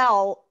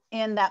fell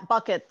in that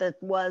bucket that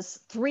was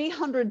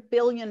 $300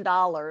 billion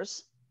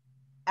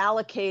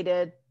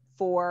allocated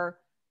for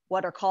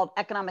what are called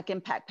economic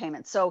impact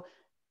payments. So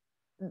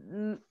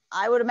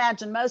I would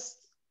imagine most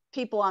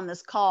people on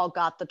this call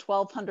got the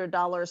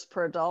 $1,200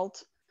 per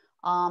adult.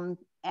 And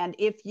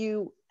if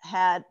you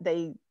had,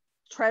 the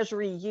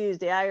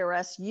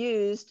IRS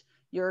used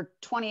your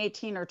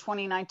 2018 or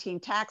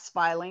 2019 tax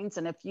filings,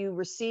 and if you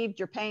received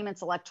your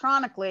payments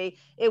electronically,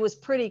 it was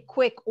pretty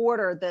quick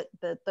order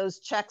that those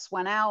checks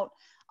went out.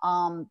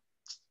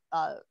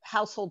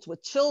 Households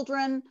with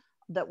children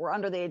that were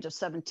under the age of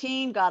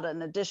 17 got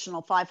an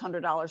additional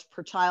 $500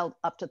 per child,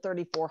 up to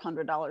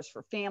 $3,400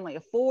 for family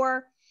of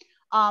 4.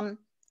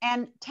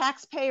 And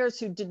taxpayers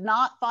who did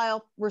not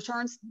file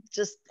returns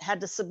just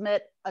had to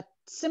submit a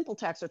simple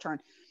tax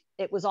return.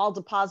 It was all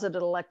deposited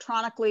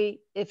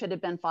electronically if it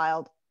had been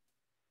filed,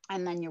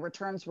 and then your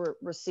returns were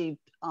received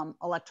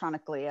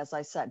electronically, as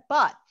I said.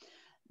 But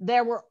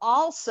there were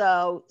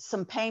also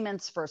some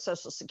payments for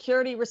Social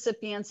Security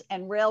recipients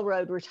and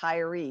railroad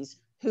retirees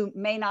who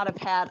may not have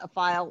had a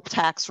filed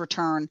tax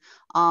return,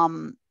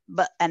 and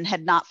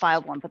had not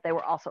filed one, but they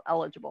were also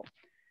eligible.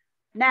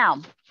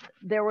 Now,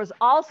 there was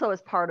also,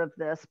 as part of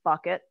this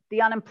bucket,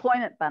 the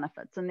unemployment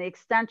benefits, and the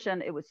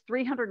extension. It was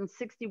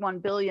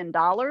 $361 billion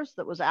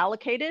that was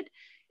allocated.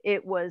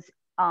 It was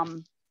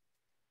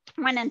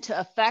went into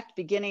effect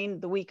beginning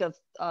the week of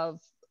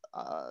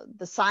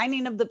the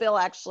signing of the bill,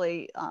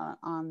 actually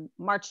on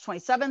March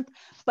 27th,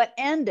 but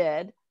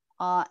ended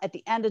at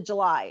the end of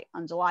July,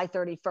 on July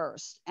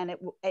 31st. And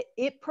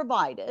it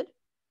provided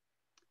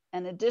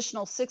an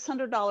additional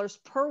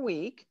 $600 per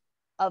week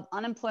of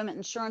unemployment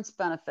insurance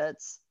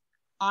benefits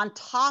on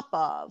top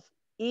of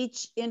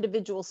each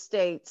individual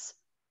state's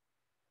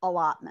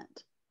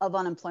allotment of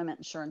unemployment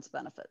insurance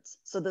benefits.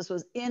 So this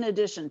was in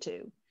addition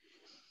to.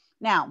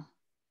 Now,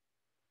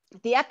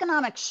 the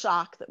economic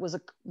shock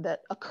that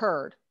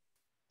occurred,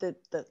 the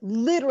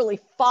literally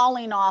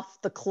falling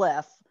off the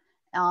cliff,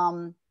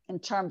 in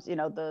terms,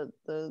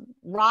 the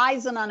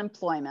rise in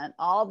unemployment,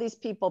 all these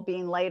people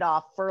being laid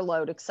off,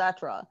 furloughed, et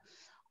cetera,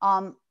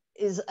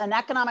 is an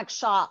economic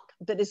shock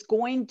that is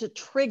going to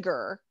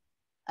trigger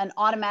an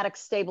automatic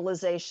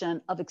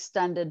stabilization of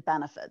extended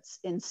benefits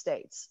in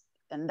states.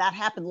 And that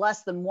happened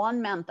less than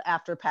 1 month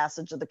after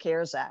passage of the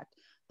CARES Act.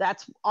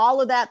 That's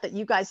all of that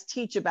you guys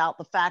teach about,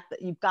 the fact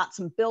that you've got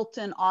some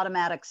built-in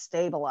automatic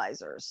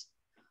stabilizers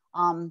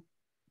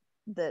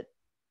that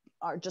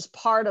are just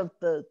part of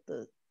the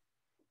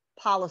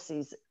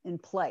policies in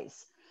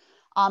place.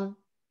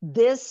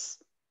 This,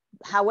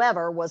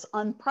 however, was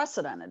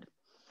unprecedented.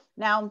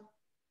 Now,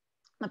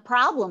 the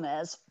problem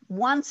is,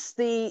 once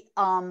the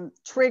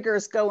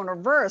triggers go in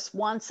reverse,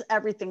 once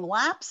everything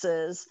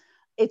lapses,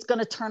 it's going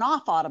to turn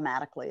off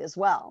automatically as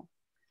well.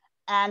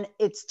 And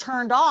it's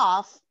turned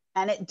off,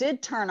 and it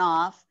did turn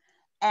off,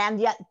 and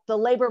yet the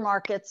labor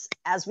markets,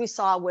 as we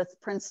saw with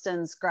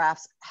Princeton's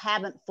graphs,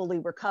 haven't fully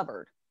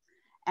recovered.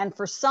 And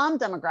for some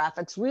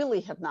demographics,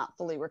 really have not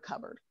fully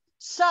recovered.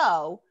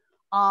 So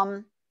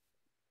on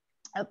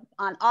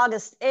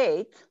August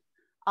 8th,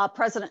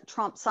 President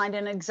Trump signed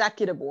an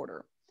executive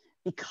order.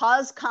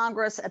 Because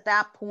Congress at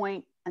that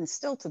point, and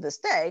still to this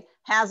day,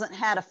 hasn't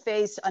had to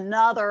face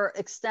another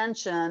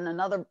extension,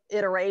 another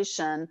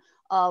iteration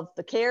of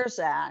the CARES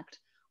Act,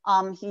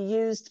 he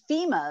used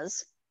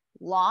FEMA's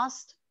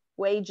Lost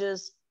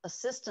Wages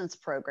Assistance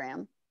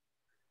Program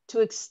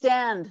to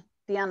extend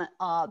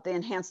the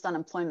enhanced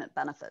unemployment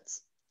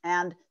benefits.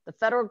 And the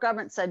federal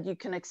government said you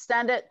can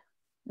extend it,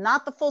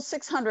 not the full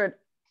 600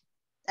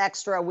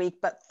 extra a week,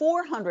 but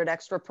 400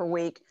 extra per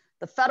week.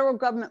 The federal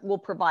government will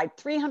provide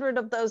 300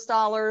 of those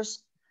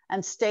dollars,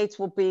 and states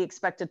will be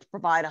expected to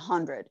provide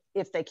 100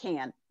 if they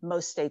can.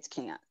 Most states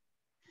can't.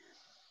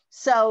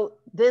 So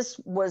this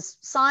was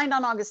signed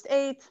on August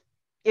 8th.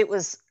 It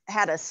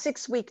had a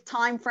 6-week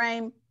time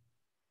frame.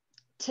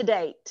 To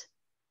date,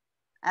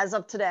 as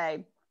of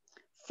today,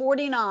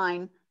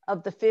 49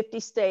 of the 50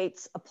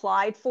 states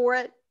applied for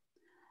it.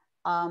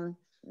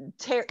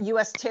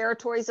 U.S.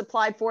 territories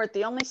applied for it.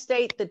 The only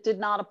state that did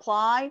not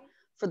apply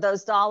for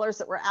those dollars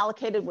that were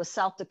allocated was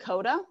South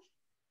Dakota.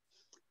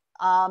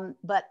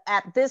 But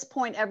at this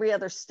point, every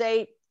other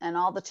state and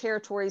all the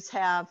territories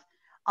have.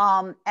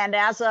 And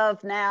as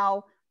of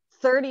now,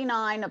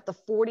 39 of the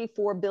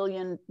 $44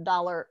 billion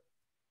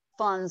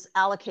funds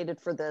allocated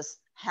for this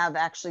have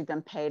actually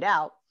been paid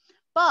out.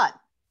 But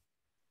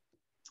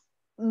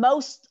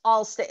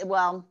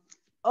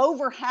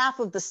over half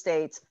of the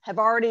states have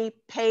already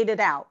paid it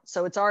out.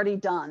 So it's already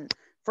done.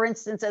 For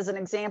instance, as an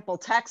example,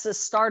 Texas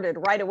started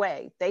right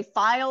away. They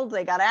filed,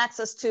 they got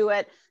access to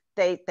it.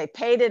 They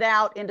paid it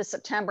out into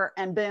September,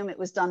 and boom, it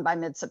was done by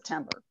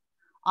mid-September.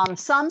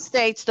 Some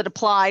states that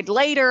applied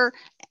later,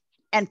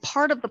 and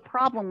part of the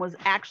problem was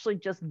actually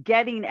just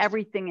getting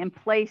everything in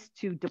place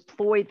to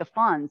deploy the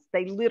funds.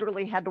 They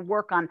literally had to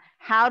work on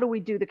how do we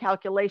do the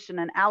calculation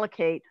and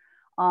allocate,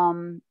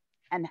 and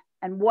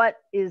what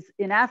is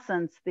in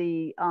essence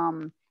the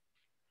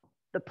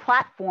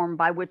platform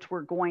by which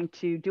we're going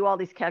to do all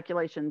these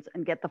calculations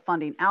and get the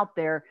funding out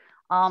there.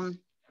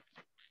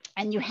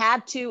 And you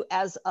had to,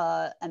 as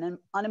an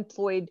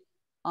unemployed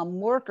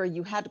worker,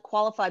 you had to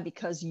qualify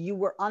because you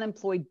were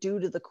unemployed due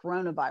to the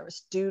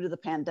coronavirus, due to the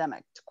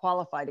pandemic, to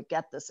qualify to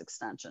get this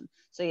extension.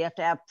 So you have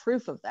to have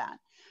proof of that.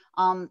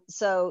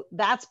 So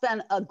that's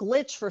been a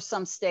glitch for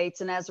some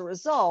states. And as a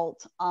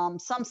result,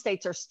 some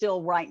states are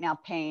still right now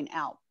paying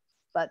out,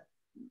 but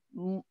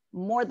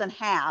more than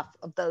half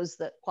of those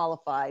that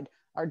qualified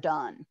are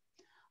done.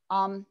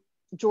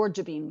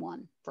 Georgia being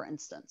one, for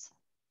instance.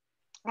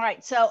 All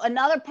right, so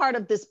another part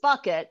of this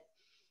bucket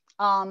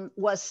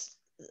was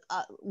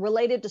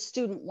related to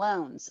student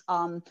loans.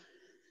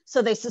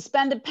 So they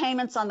suspended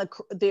payments on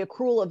the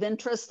accrual of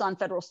interest on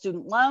federal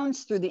student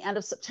loans through the end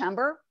of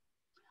September.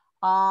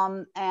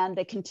 And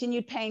they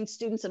continued paying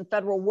students in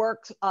federal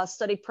work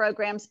study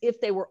programs if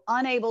they were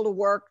unable to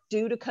work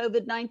due to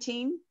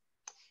COVID-19.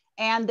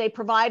 And they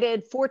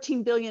provided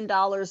 $14 billion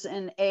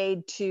in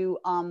aid to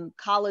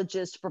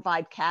colleges to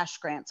provide cash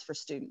grants for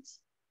students.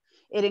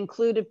 It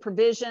included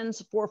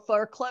provisions for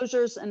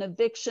foreclosures and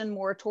eviction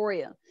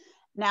moratoria.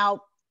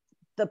 Now,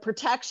 the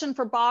protection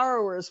for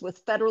borrowers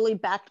with federally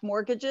backed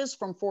mortgages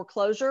from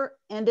foreclosure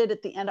ended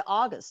at the end of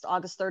August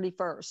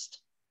 31st.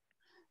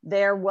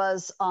 There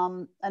was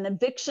an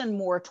eviction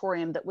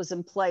moratorium that was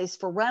in place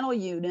for rental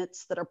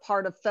units that are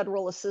part of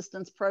federal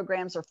assistance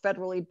programs or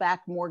federally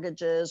backed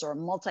mortgages or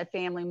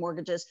multifamily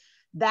mortgages.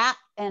 That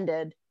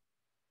ended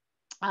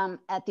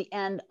at the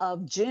end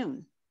of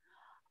June.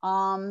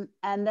 And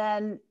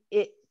then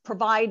it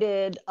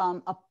provided,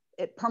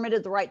 it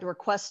permitted the right to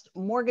request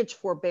mortgage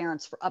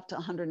forbearance for up to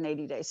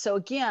 180 days. So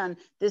again,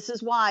 this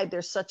is why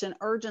there's such an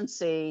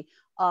urgency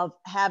of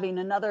having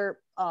another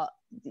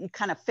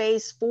kind of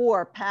phase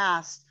 4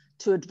 passed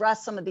to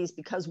address some of these,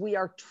 because we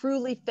are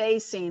truly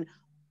facing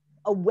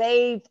a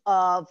wave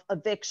of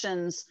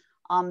evictions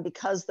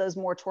because those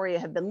moratoria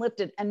have been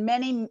lifted, and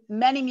many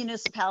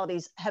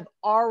municipalities have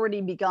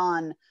already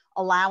begun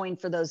allowing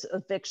for those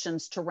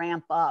evictions to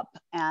ramp up.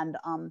 And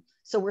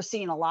so we're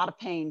seeing a lot of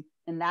pain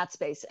in that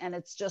space, and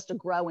it's just a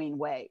growing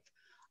wave.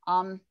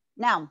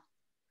 Now,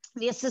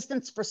 the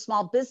assistance for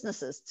small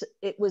businesses,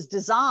 it was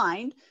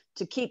designed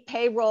to keep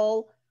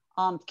payroll,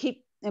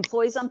 keep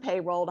employees on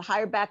payroll, to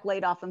hire back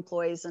laid off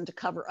employees, and to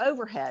cover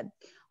overhead.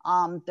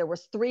 There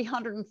was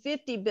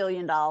 $350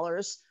 billion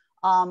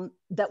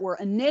that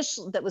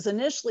was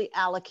initially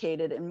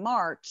allocated in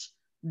March.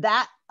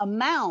 That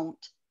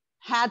amount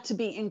had to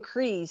be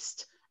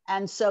increased.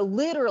 And so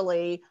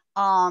literally,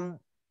 there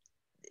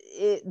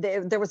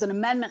was an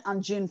amendment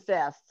on June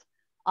 5th,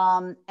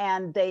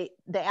 and they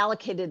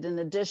allocated an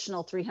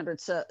additional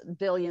 $300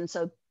 billion.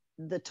 So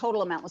the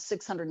total amount was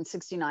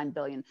 $669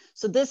 billion.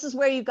 So this is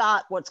where you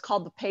got what's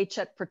called the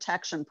Paycheck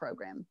Protection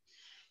Program.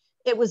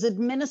 It was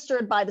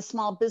administered by the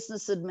Small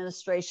Business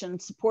Administration,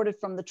 supported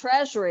from the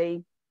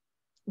Treasury,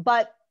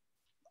 but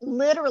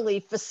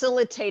literally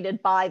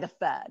facilitated by the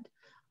Fed,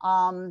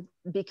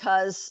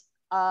 because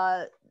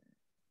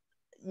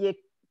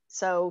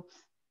so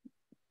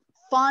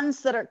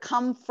funds that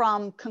come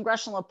from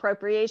congressional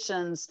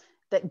appropriations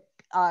that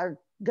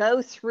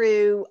go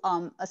through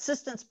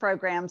assistance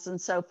programs and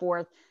so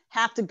forth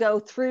have to go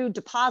through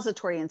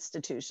depository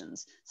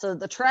institutions. So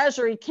the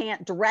Treasury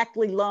can't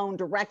directly loan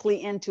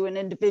directly into an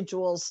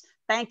individual's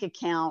bank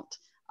account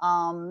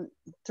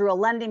through a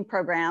lending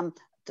program.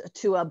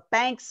 to a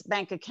bank's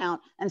bank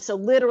account. And so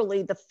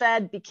literally the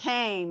Fed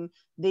became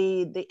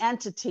the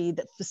entity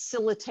that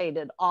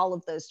facilitated all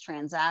of those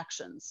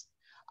transactions.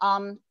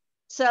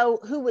 So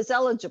who was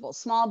eligible?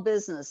 Small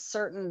business,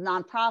 certain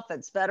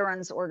nonprofits,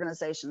 veterans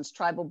organizations,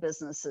 tribal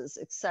businesses,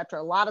 et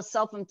cetera. A lot of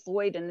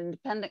self-employed and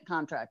independent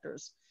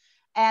contractors.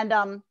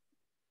 And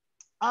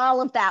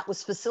all of that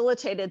was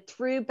facilitated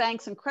through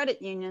banks and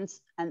credit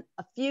unions and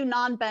a few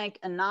non-bank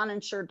and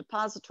non-insured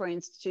depository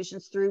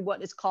institutions through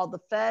what is called the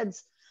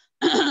Fed's,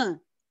 another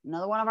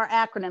one of our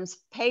acronyms,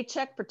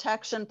 Paycheck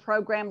Protection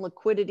Program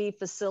Liquidity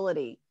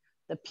Facility,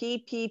 the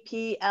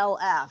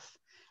PPPLF.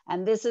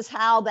 And this is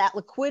how that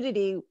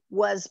liquidity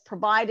was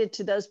provided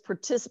to those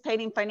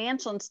participating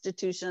financial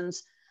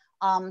institutions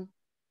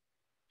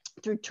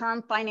through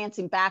term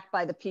financing backed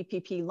by the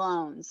PPP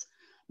loans.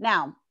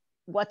 Now,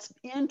 what's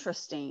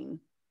interesting,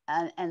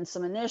 and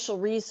some initial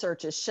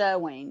research is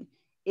showing,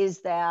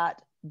 is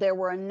that there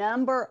were a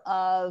number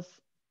of,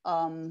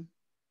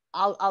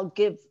 I'll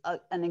give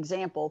an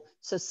example.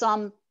 So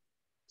some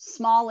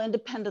small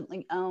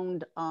independently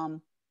owned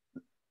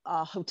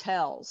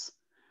hotels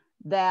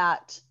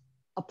that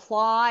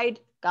applied,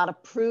 got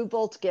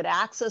approval to get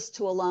access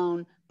to a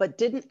loan, but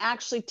didn't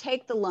actually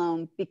take the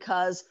loan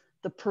because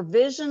the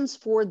provisions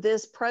for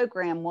this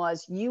program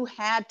was you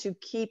had to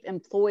keep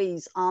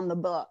employees on the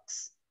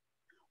books,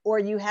 or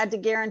you had to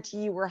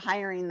guarantee you were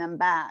hiring them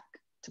back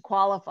to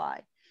qualify.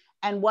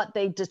 And what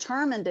they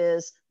determined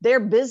is their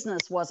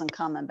business wasn't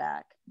coming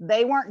back.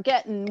 They weren't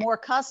getting more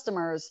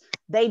customers.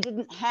 They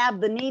didn't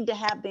have the need to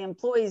have the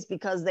employees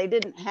because they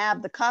didn't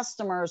have the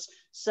customers,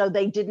 so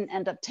they didn't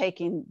end up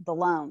taking the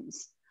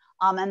loans.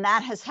 And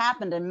that has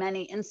happened in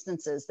many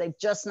instances. They've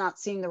just not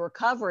seen the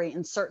recovery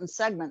in certain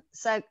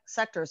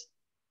sectors,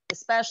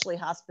 especially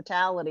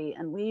hospitality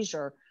and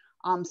leisure.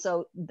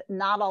 So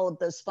not all of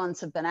those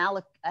funds have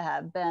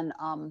been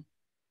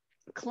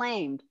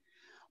claimed.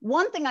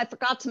 One thing I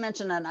forgot to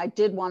mention, and I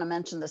did want to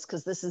mention this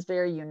because this is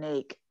very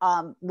unique,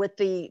 with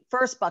the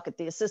first bucket,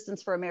 the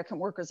Assistance for American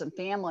Workers and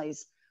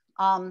Families,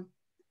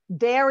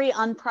 very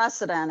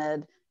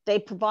unprecedented. They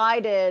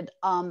provided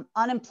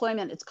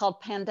unemployment, it's called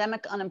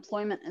pandemic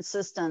unemployment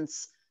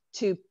assistance,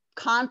 to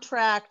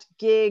contract,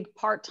 gig,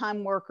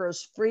 part-time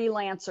workers,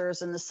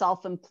 freelancers, and the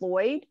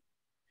self-employed.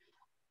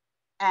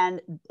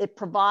 And it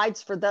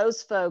provides for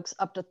those folks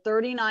up to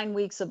 39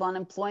 weeks of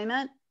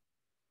unemployment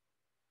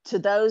to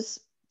those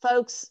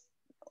folks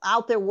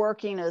out there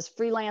working as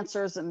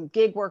freelancers and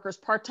gig workers,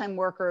 part-time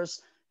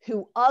workers,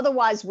 who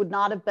otherwise would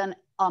not have been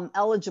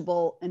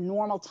eligible in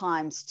normal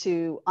times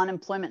to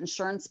unemployment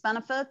insurance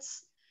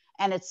benefits.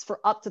 And it's for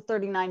up to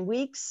 39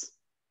 weeks.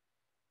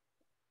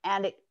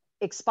 And it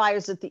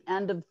expires at the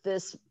end of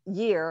this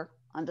year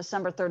on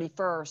December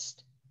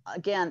 31st.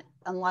 Again,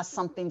 unless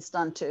something's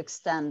done to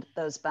extend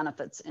those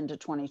benefits into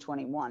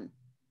 2021.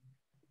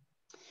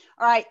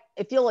 All right,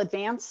 if you'll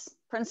advance,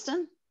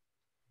 Princeton.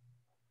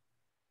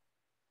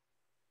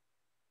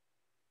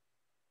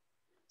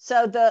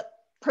 So the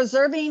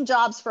Preserving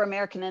Jobs for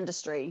American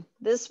Industry,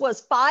 this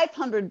was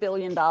 $500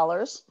 billion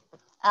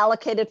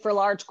allocated for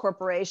large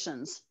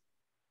corporations.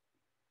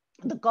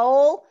 The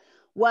goal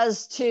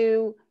was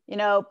to,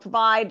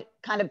 provide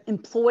kind of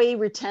employee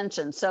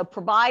retention. So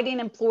providing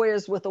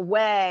employers with a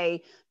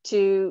way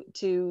to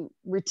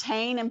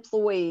retain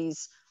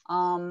employees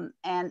and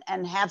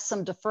have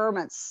some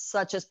deferments,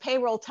 such as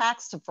payroll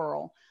tax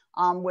deferral,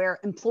 where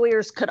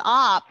employers could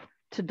opt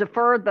to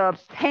defer the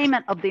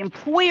payment of the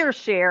employer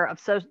share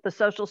of the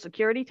Social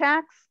Security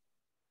tax.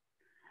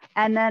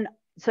 And then,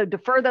 so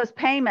defer those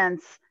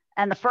payments,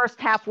 and the first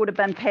half would have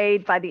been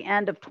paid by the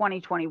end of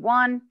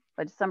 2021,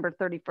 by December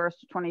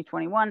 31st of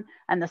 2021,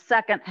 and the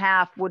second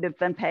half would have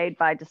been paid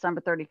by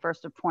December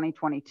 31st of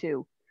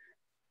 2022.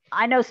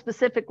 I know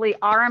specifically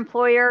our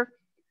employer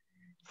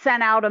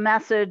sent out a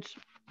message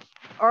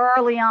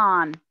early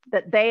on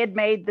that they had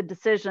made the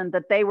decision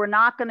that they were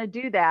not going to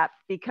do that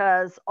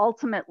because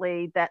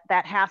ultimately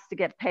that has to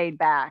get paid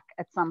back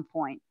at some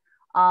point.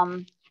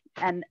 And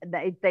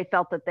they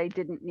felt that they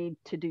didn't need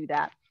to do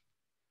that.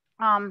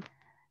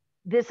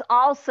 This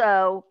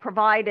also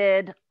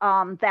provided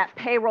that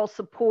payroll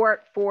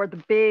support for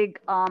the big,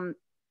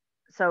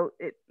 so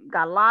it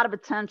got a lot of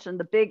attention,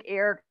 the big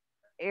air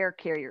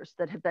carriers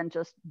that have been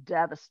just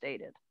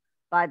devastated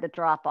by the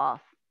drop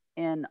off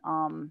in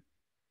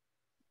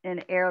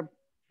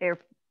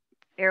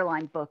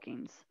airline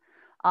bookings.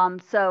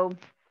 So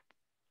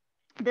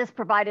this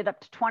provided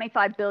up to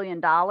 $25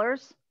 billion,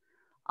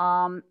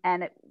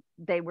 and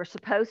they were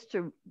supposed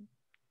to,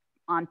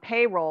 on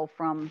payroll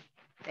from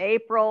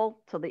April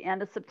till the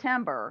end of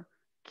September,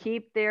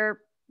 keep their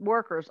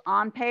workers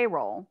on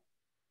payroll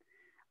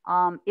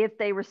if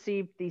they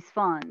received these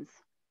funds.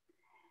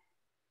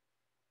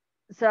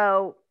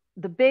 So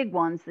the big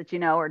ones that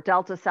are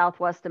Delta,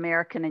 Southwest,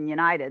 American, and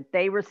United.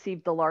 They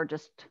received the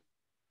largest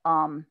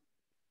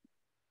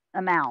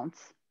amounts.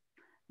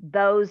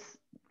 Those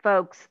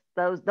folks,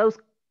 those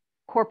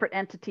corporate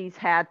entities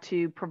had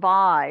to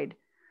provide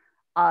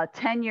a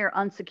 10-year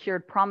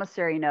unsecured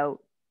promissory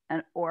note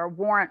or a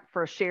warrant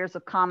for shares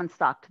of common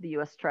stock to the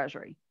U.S.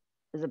 Treasury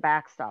as a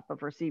backstop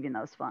of receiving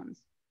those funds.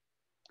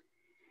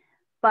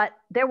 But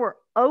there were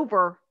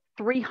over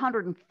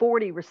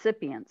 340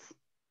 recipients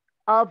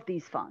of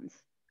these funds,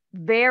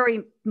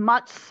 very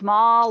much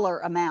smaller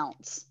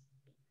amounts.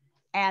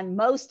 And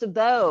most of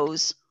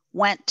those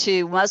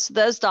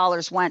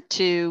dollars went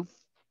to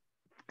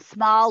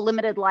small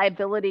limited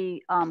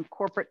liability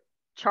corporate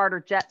charter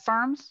jet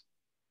firms.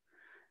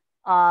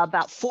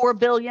 About $4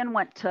 billion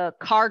went to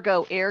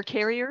cargo air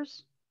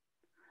carriers.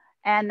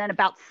 And then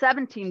about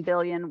 $17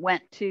 billion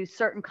went to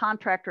certain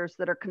contractors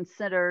that are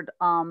considered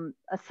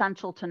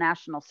essential to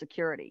national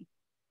security.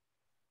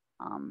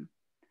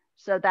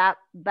 So that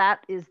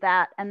is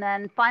that. And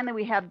then finally,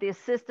 we have the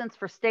assistance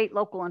for state,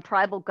 local, and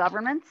tribal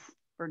governments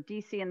for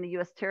DC and the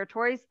US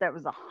territories. That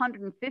was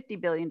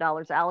 $150 billion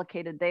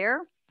allocated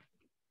there.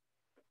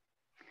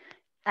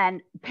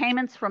 And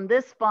payments from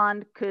this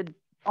fund could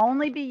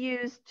only be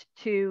used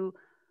to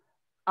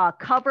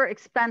cover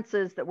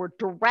expenses that were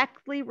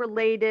directly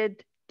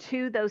related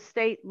to those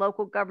state,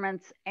 local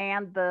governments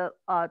and the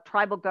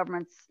tribal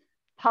governments'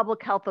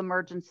 public health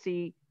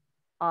emergency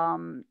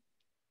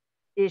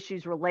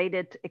issues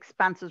related to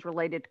expenses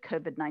related to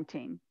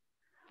COVID-19.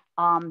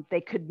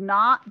 They could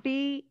not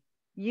be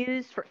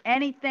used for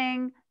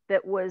anything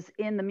that was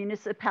in the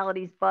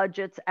municipalities'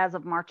 budgets as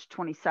of March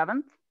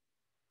 27th.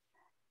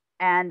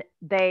 And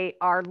they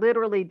are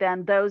literally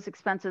then those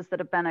expenses that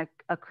have been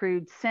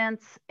accrued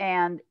since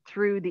and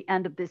through the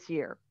end of this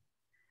year.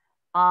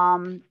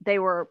 They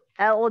were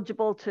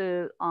eligible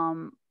to,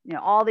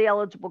 all the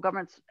eligible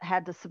governments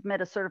had to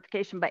submit a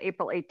certification by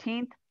April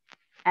 18th.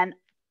 And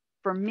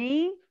for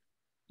me,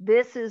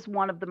 this is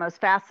one of the most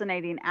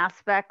fascinating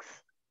aspects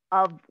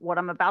of what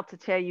I'm about to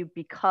tell you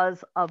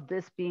because of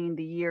this being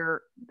the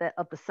year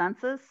of the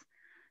census.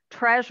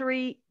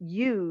 Treasury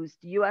used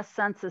US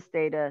Census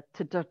data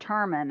to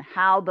determine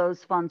how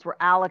those funds were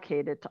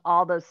allocated to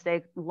all those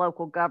state and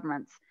local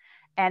governments.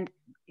 And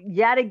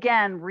yet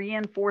again,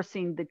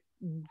 reinforcing the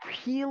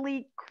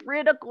really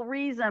critical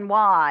reason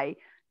why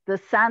the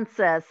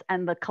census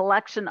and the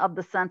collection of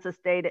the census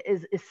data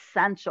is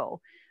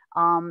essential.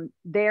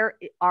 There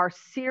are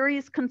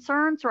serious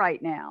concerns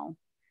right now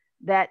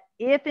that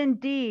if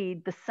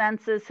indeed the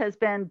census has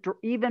been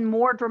even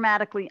more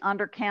dramatically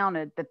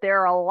undercounted, that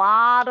there are a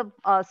lot of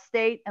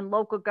state and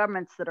local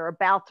governments that are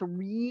about to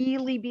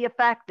really be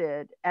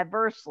affected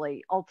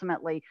adversely,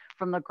 ultimately,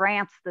 from the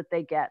grants that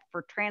they get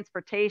for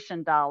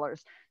transportation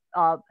dollars.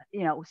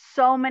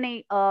 So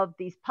many of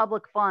these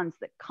public funds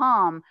that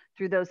come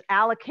through those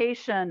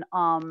allocation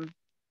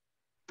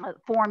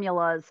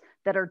formulas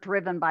that are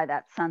driven by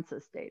that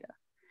census data.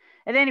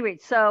 At any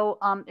rate, so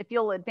if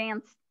you'll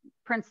advance,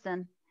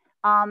 Princeton,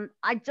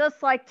 I'd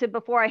just like to,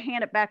 before I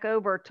hand it back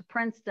over to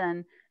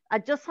Princeton,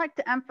 I'd just like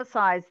to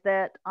emphasize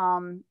that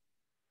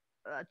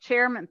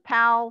Chairman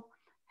Powell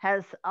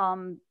has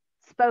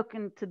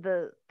spoken to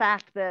the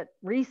fact that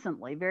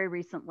very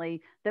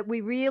recently, that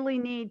we really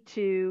need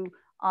to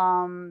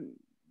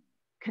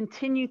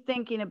continue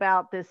thinking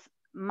about this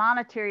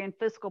monetary and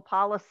fiscal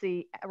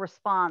policy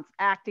response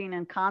acting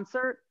in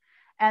concert.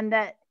 And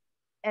that,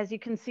 as you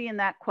can see in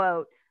that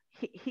quote,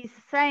 he's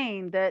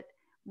saying that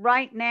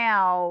right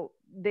now,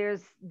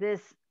 there's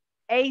this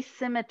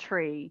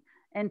asymmetry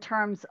in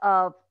terms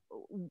of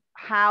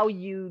how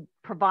you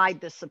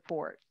provide the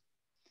support.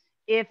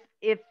 If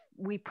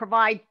we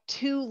provide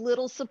too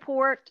little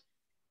support,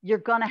 you're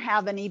going to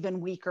have an even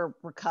weaker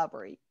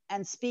recovery.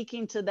 And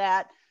speaking to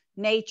that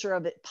nature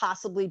of it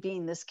possibly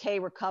being this K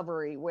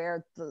recovery,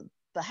 where the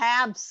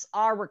haves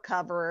are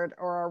recovered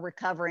or are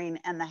recovering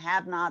and the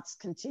have-nots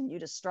continue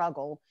to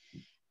struggle,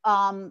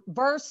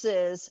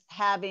 versus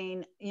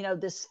having,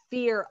 this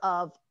fear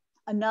of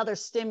another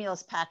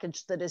stimulus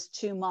package that is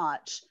too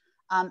much.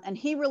 And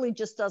he really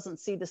just doesn't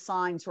see the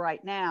signs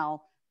right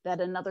now that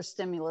another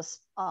stimulus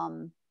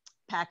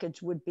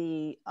package would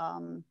be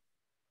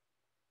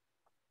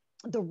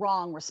the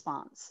wrong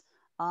response.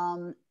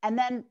 And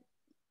then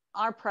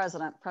our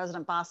President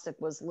Bostic,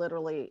 was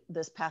literally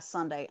this past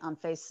Sunday on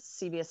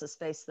CBS's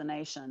Face the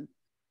Nation.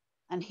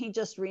 And he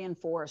just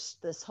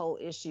reinforced this whole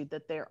issue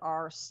that there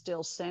are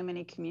still so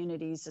many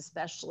communities,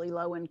 especially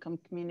low-income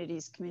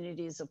communities,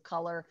 communities of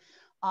color,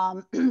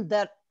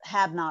 that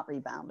have not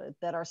rebounded,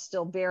 that are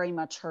still very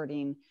much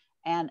hurting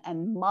and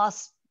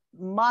must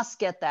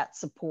get that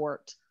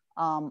support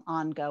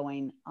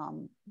ongoing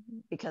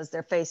because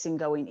they're facing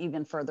going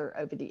even further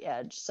over the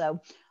edge.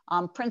 So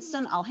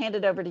Princeton, I'll hand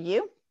it over to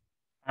you.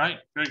 All right,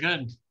 very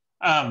good.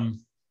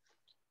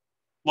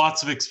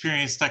 Lots of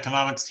experienced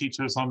economics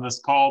teachers on this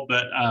call,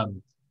 but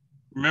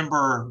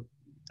remember,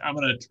 I'm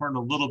going to turn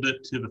a little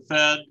bit to the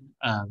Fed.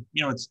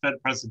 It's Fed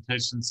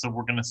presentation, so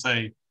we're going to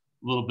say a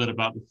little bit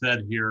about the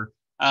Fed here.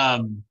 As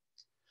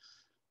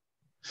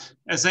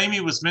Amy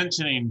was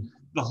mentioning,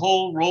 the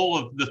whole role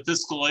of the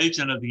fiscal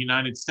agent of the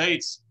United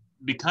States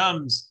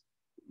becomes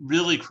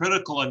really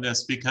critical in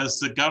this because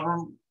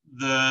the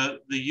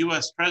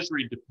U.S.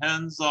 Treasury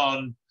depends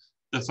on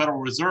the Federal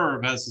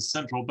Reserve as the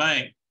central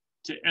bank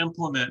to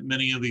implement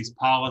many of these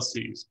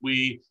policies.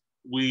 We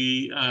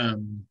We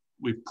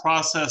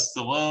process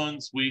the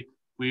loans. We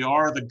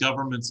are the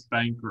government's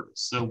bankers.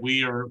 So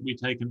we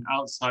take an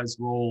outsized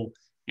role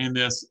in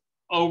this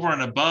over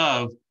and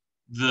above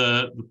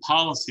the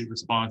policy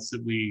response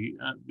that we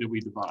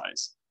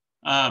devise.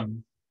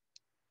 The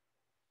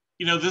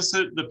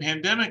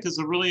pandemic is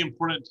a really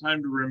important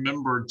time to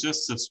remember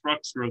just the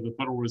structure of the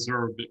Federal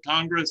Reserve. That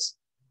Congress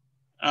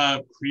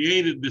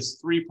created this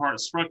three-part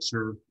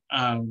structure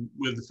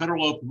with the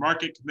Federal Open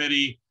Market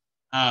Committee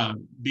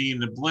being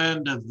the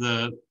blend of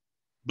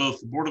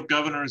both the Board of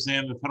Governors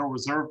and the Federal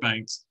Reserve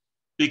Banks,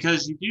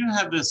 because you do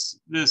have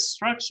this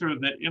structure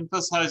that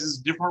emphasizes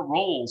different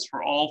roles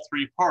for all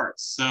three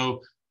parts.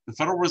 So the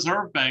Federal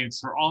Reserve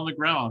Banks are on the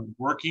ground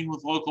working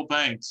with local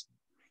banks,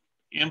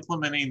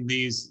 implementing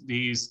these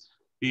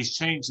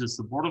changes.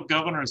 The Board of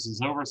Governors is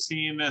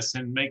overseeing this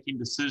and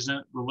making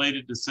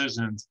related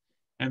decisions.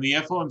 And the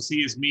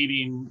FOMC is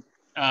meeting,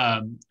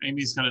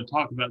 Amy's going to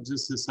talk about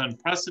just this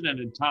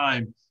unprecedented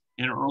time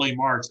in early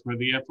March where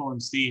the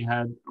FOMC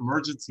had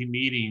emergency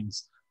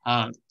meetings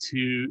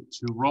to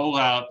roll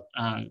out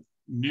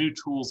new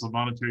tools of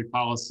monetary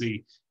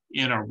policy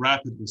in a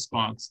rapid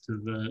response to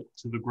the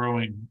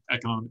growing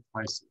economic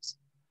crisis.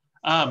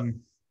 I've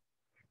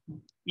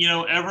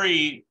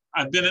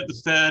been at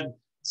the Fed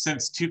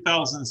since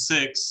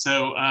 2006.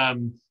 So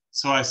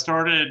I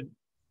started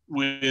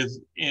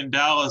in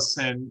Dallas,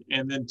 and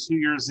then 2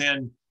 years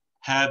in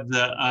had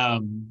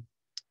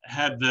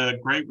the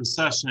Great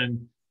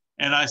Recession.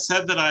 And I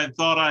said that I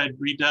thought I had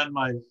redone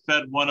my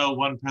Fed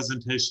 101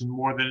 presentation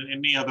more than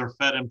any other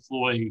Fed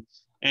employee.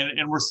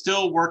 And we're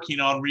still working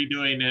on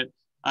redoing it.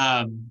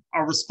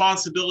 Our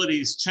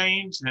responsibilities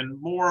change and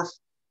morph,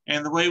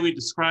 and the way we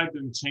describe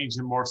them change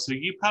and morph. So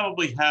you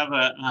probably have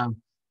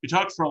we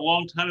talked for a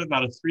long time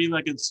about a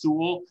three-legged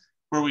stool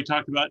where we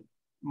talked about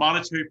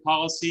monetary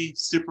policy,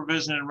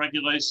 supervision and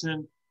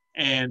regulation,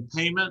 and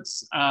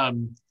payments.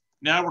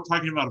 Now we're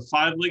talking about a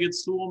five-legged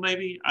stool,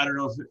 maybe. I don't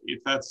know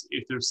if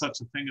there's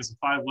such a thing as a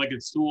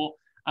five-legged stool,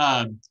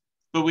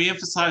 but we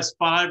emphasize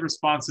 5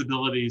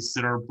 responsibilities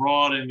that are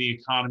broad in the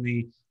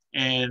economy,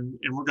 and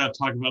we're going to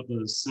talk about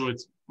those. So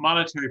it's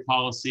monetary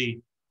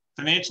policy,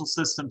 financial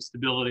system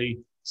stability,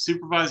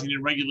 supervising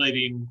and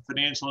regulating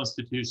financial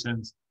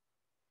institutions,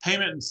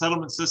 payment and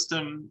settlement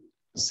system,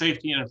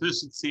 safety and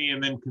efficiency,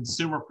 and then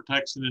consumer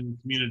protection and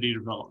community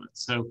development.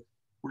 So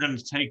we're going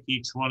to take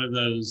each one of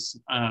those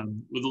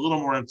with a little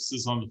more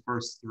emphasis on the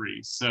first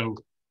 3. So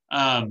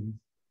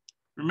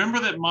remember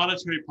that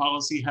monetary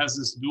policy has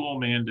this dual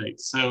mandate.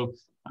 So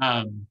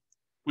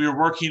we are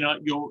working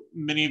on,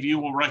 many of you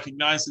will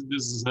recognize that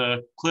this is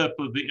a clip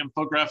of the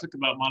infographic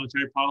about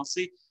monetary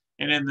policy.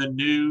 And in the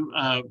new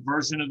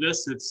version of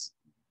this, it's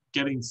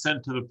getting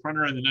sent to the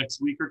printer in the next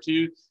week or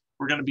 2.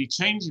 We're going to be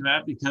changing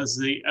that because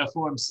the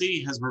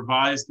FOMC has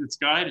revised its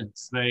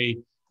guidance. They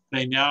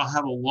now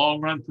have a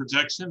long-run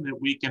projection that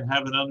we can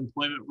have an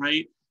unemployment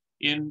rate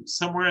in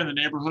somewhere in the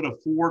neighborhood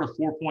of 4 to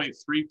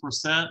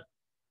 4.3%.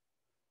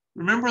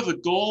 Remember, the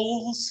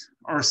goals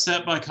are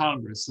set by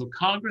Congress. So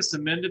Congress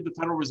amended the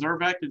Federal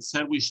Reserve Act and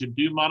said we should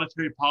do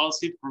monetary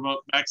policy to promote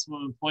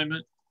maximum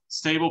employment,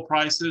 stable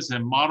prices,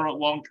 and moderate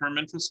long-term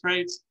interest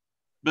rates.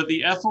 But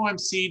the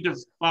FOMC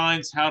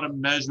defines how to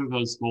measure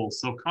those goals.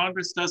 So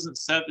Congress doesn't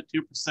set the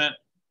 2%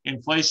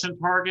 inflation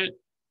target.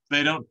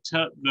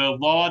 The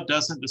law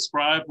doesn't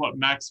describe what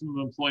maximum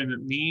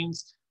employment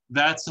means.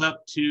 That's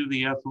up to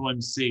the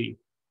FOMC.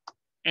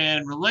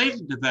 And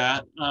related to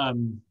that,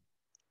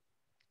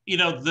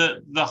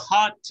 the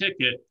hot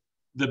ticket,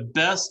 the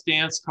best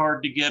dance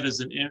card to get is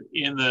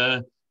in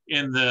the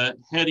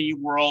heady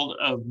world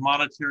of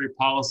monetary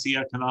policy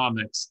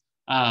economics,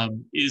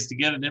 is to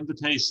get an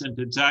invitation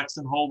to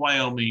Jackson Hole,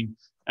 Wyoming,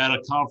 at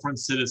a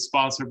conference that is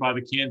sponsored by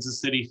the Kansas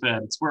City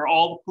Fed. It's where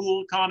all the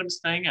cool economists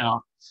hang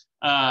out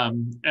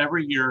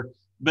every year.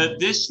 But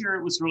this year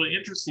it was really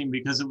interesting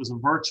because it was a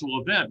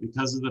virtual event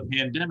because of the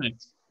pandemic.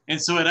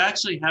 And so it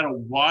actually had a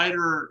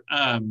wider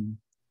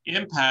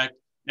impact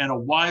and a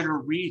wider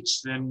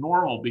reach than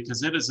normal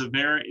because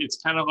it's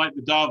kind of like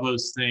the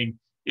Davos thing.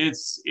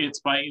 It's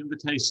by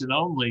invitation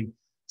only.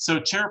 So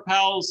Chair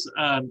Powell's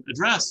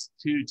address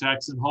to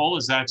Jackson Hole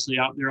is actually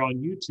out there on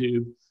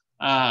YouTube.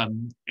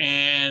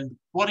 And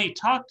what he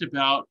talked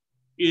about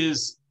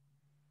is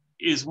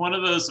one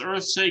of those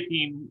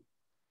earth-shaking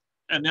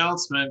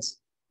announcements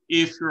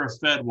if you're a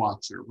Fed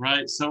watcher,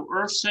 right? So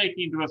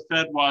earth-shaking to a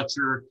Fed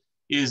watcher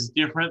is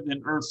different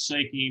than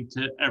earth-shaking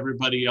to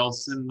everybody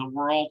else in the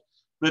world.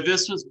 But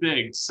this was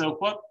big. So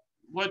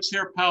what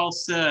Chair Powell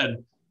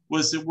said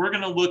was that we're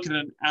going to look at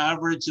an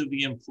average of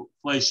the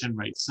inflation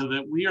rate, so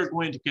that we are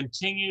going to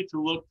continue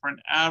to look for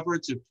an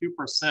average of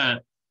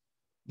 2%,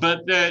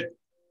 but that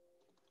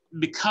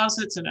because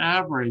it's an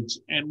average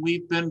and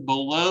we've been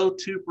below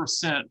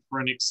 2% for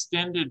an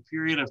extended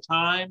period of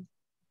time,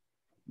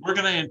 we're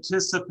going to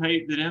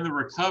anticipate that in the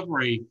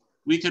recovery,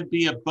 we could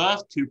be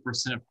above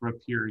 2% for a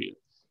period.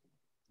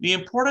 The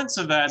importance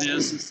of that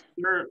is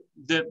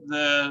that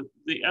the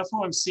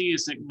FOMC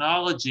is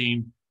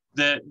acknowledging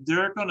that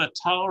they're going to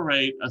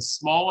tolerate a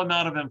small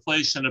amount of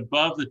inflation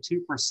above the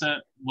 2%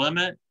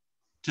 limit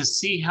to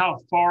see how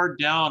far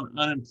down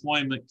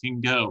unemployment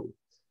can go.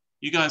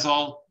 You guys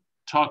all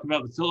talk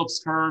about the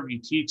Phillips curve, you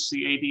teach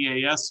the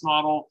ADAS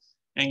model,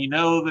 and you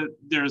know that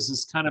there's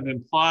this kind of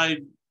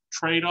implied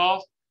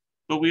trade-off.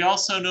 But we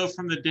also know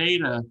from the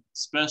data,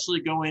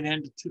 especially going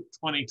into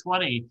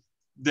 2020,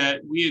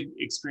 that we had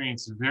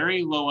experienced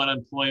very low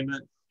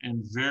unemployment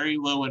and very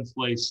low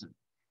inflation.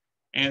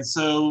 And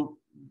so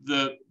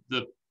the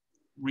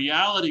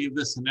reality of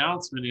this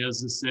announcement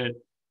is that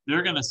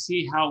they're going to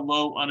see how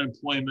low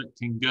unemployment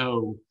can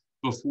go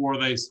before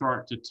they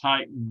start to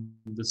tighten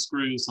the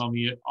screws on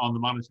the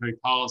monetary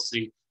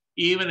policy,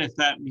 even if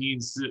that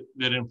means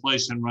that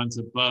inflation runs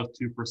above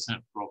 2%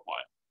 for a while.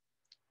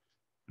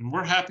 And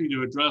we're happy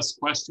to address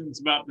questions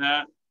about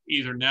that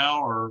either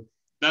now, or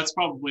that's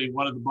probably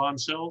one of the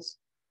bombshells.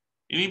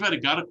 Anybody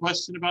got a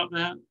question about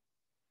that?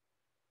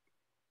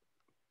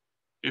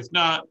 If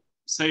not,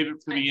 save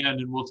it for the end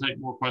and we'll take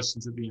more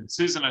questions at the end.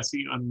 Susan, I see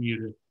you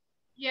unmuted.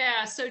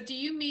 Yeah, so do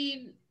you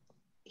mean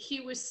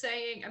he was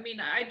saying, I mean,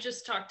 I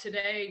just talked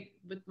today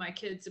with my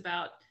kids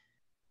about,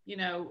 you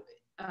know,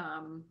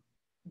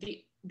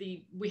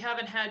 we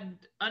haven't had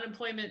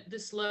unemployment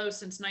this low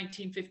since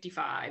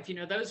 1955. You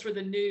know, those were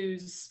the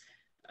news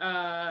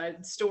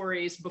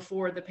stories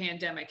before the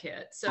pandemic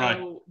hit. So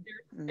right.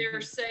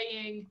 they're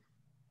saying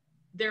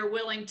they're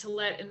willing to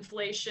let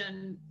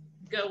inflation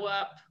go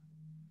up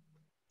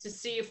to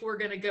see if we're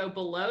going to go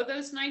below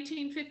those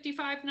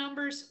 1955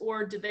 numbers,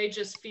 or do they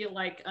just feel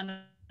like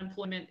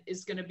unemployment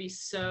is going to be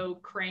so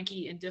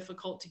cranky and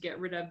difficult to get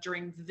rid of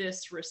during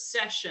this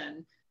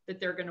recession that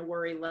they're going to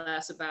worry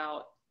less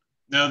about?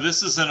 No,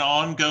 this is an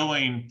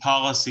ongoing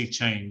policy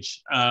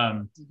change.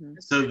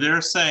 So they're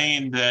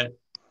saying that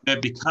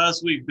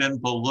because we've been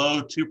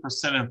below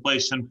 2%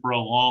 inflation for a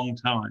long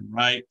time,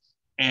 right?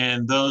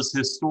 And those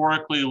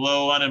historically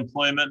low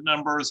unemployment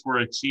numbers were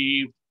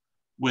achieved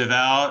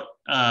without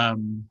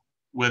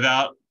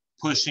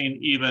pushing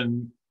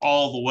even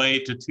all the way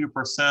to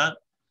 2%,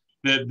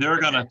 that they're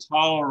going to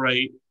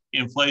tolerate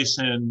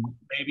inflation,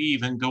 maybe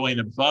even going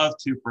above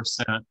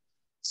 2%,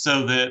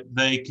 so that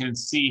they can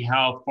see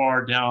how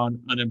far down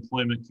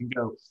unemployment can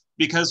go.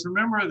 Because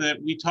remember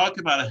that we talk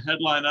about a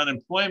headline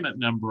unemployment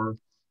number,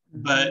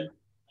 but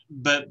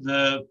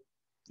the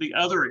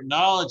other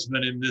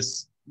acknowledgement in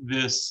this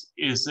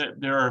is that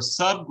there are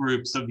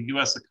subgroups of the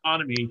U.S.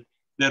 economy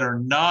that are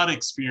not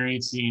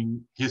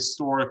experiencing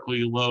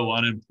historically low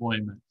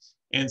unemployment.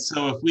 And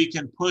so if we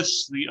can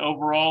push the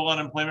overall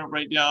unemployment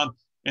rate down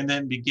and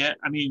then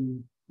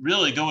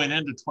really going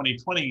into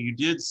 2020, you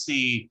did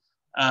see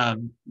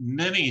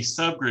many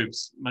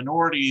subgroups,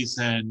 minorities,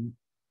 and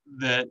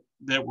that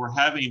were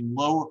having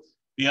low,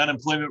 the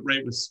unemployment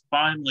rate was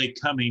finally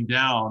coming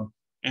down,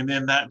 and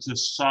then that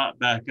just shot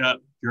back up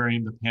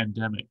during the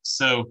pandemic.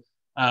 So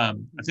I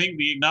think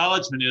the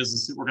acknowledgement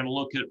is that we're going to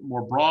look at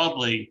more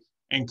broadly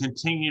and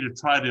continue to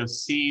try to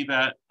see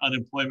that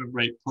unemployment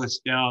rate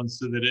pushed down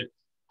so that it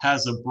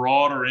has a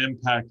broader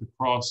impact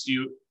across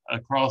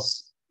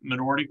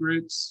minority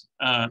groups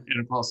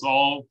and across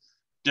all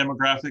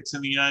demographics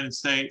in the United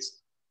States.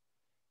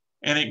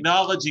 And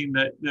acknowledging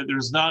that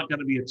there's not going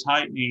to be a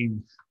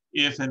tightening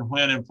if and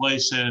when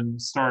inflation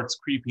starts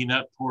creeping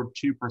up toward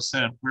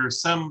 2%, where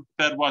some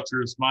Fed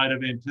watchers might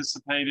have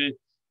anticipated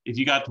if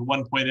you got to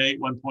 1.8,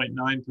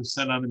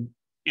 1.9% on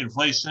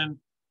inflation,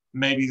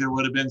 maybe there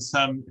would have been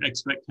some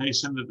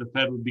expectation that the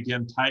Fed would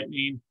begin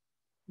tightening.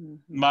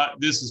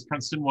 This is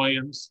Princeton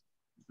Williams.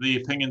 The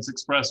opinions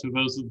expressed are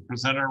those of the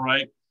presenter,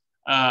 right?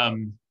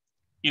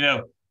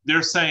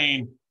 They're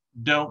saying,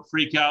 don't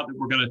freak out that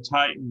we're going to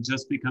tighten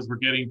just because we're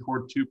getting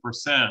toward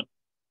 2%.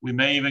 We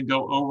may even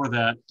go over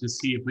that to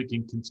see if we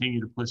can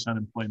continue to push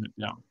unemployment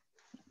down.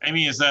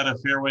 Amy, is that a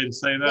fair way to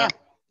say that?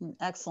 Yeah,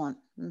 excellent.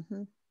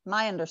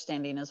 My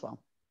understanding as well.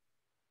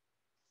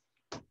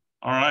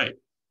 All right.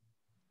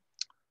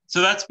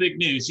 So that's big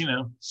news,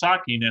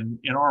 shocking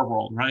in our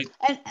world, right?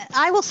 And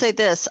I will say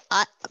this,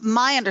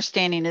 my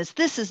understanding is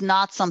this is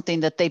not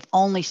something that they've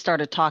only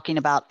started talking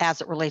about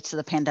as it relates to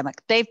the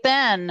pandemic.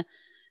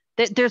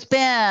 There's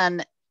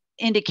been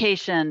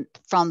indication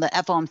from the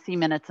FOMC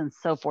minutes and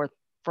so forth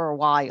for a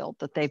while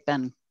that they've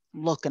been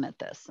looking at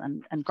this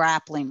and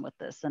grappling with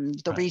this, and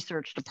the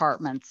research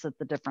departments at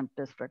the different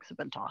districts have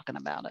been talking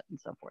about it and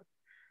so forth.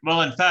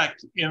 Well, in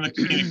fact, in the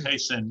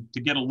communication,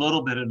 to get a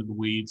little bit into the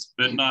weeds,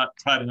 but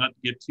try not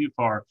to get too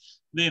far,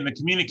 in the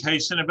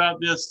communication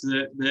about this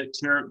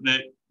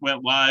that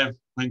went live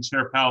when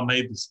Chair Powell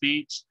made the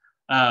speech,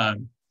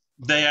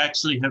 they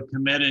actually have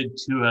committed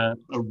to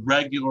a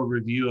regular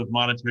review of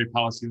monetary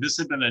policy. This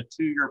had been a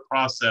 2-year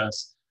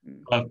process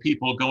of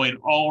people going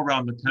all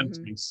around the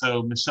country.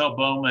 So Michelle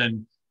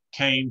Bowman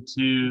came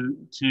to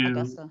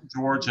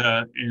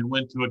Georgia and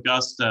went to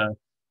Augusta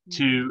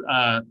to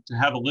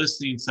have a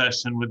listening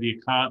session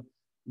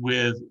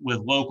with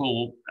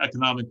local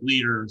economic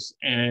leaders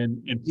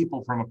and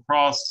people from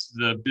across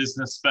the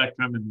business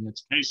spectrum and the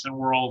education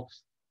world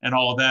and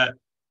all of that.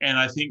 And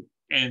I think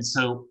And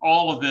so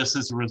all of this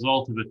is a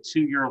result of a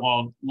 2-year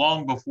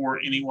long before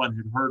anyone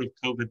had heard of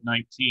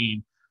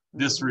COVID-19.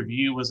 This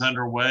review was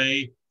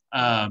underway,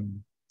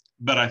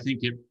 but I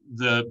think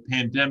the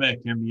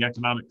pandemic and the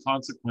economic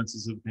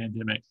consequences of the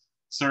pandemic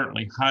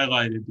certainly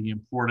highlighted the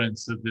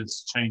importance of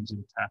this change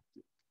in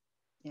tactic.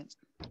 Yep.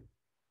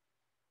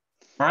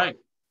 All right,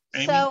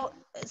 Amy.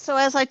 So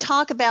as I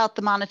talk about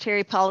the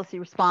monetary policy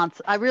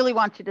response, I really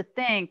want you to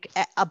think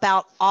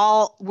about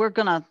we're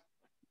going to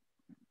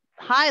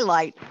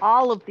highlight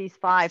all of these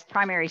 5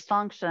 primary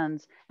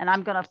functions, and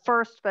I'm going to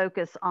first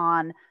focus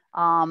on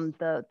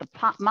the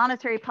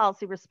monetary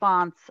policy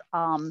response,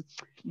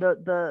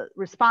 the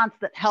response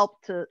that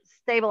helped to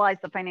stabilize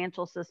the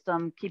financial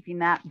system, keeping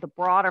the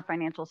broader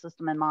financial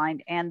system in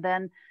mind, and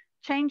then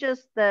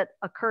changes that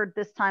occurred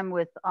this time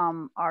with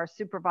our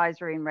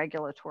supervisory and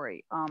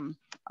regulatory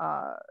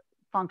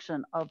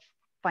function of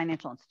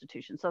financial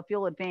institutions. So if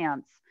you'll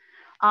advance.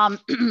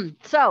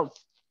 So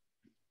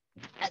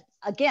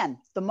again,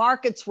 the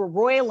markets were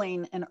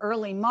roiling in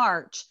early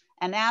March,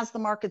 and as the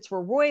markets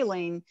were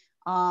roiling,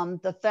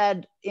 the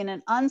Fed, in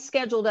an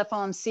unscheduled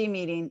FOMC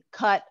meeting,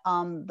 cut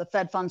the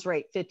Fed funds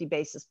rate 50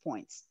 basis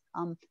points.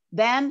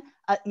 Then,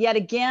 yet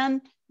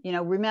again,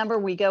 remember,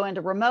 we go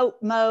into remote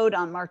mode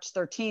on March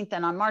 13th,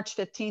 and on March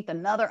 15th,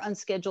 another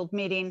unscheduled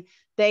meeting.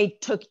 They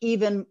took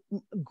even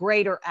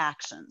greater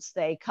actions.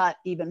 They cut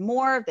even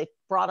more. They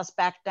brought us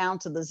back down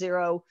to the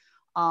zero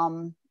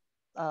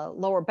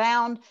lower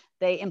bound.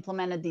 They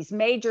implemented these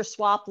major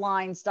swap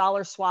lines,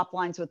 dollar swap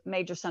lines with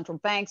major central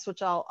banks,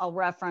 which I'll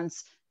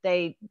reference.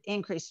 They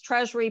increased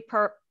treasury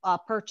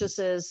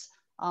purchases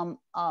of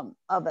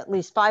at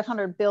least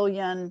 $500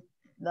 billion,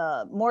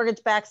 the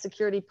mortgage-backed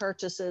security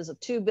purchases of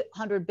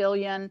 $200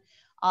 billion,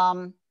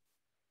 and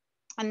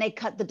they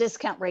cut the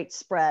discount rate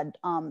spread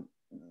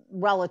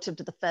relative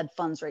to the Fed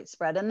funds rate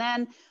spread. And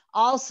then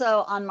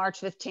also on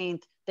March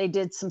 15th, they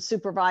did some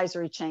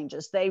supervisory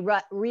changes. They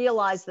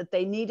realized that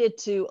they needed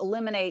to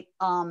eliminate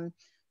some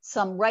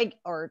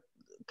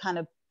kind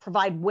of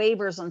provide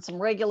waivers on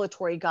some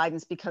regulatory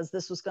guidance, because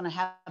this was going to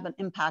have an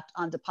impact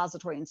on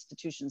depository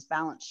institutions'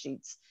 balance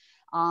sheets,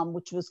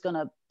 which was going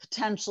to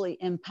potentially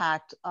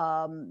impact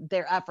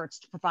their efforts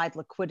to provide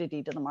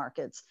liquidity to the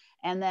markets.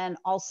 And then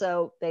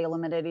also they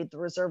eliminated the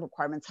reserve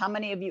requirements. How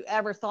many of you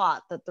ever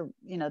thought that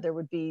there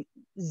would be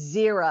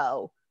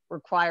 0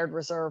 required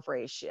reserve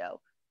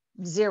ratio?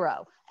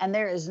 0. And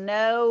there is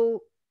no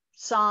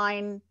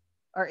sign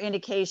or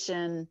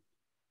indication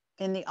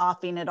in the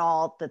offing at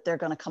all that they're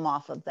going to come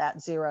off of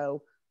that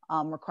 0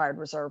 required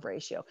reserve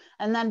ratio.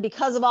 And then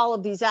because of all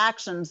of these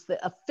actions, the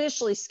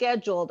officially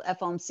scheduled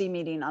FOMC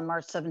meeting on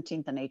March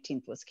 17th and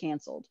 18th was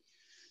canceled.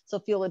 So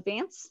if you'll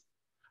advance.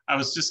 I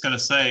was just going to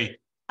say,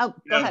 oh,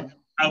 go ahead.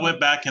 I went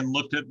back and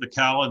looked at the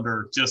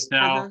calendar just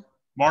now.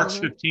 March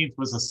 15th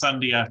was a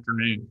Sunday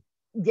afternoon.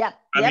 Yep.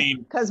 I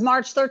mean, because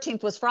March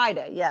 13th was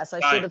Friday. Yes, I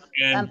should have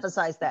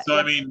emphasized that. So,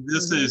 I mean,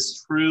 this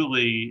is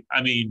truly,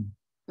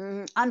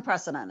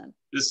 unprecedented.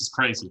 This is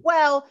crazy.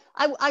 Well,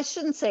 I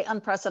shouldn't say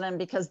unprecedented,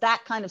 because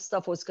that kind of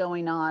stuff was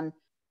going on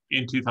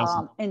in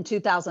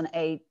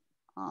 2008.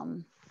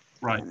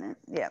 Right.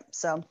 Yeah.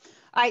 So, all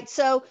right.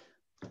 So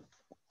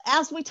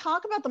as we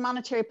talk about the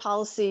monetary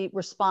policy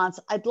response,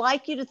 I'd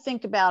like you to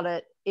think about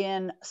it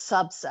in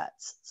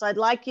subsets. So I'd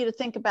like you to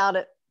think about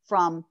it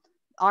from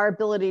our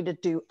ability to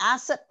do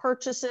asset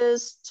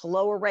purchases to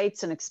lower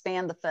rates and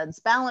expand the Fed's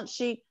balance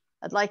sheet.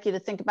 I'd like you to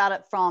think about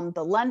it from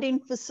the lending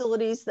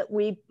facilities that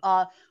we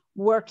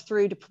worked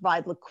through to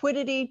provide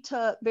liquidity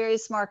to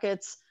various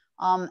markets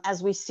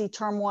as we see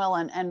turmoil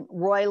and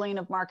roiling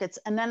of markets.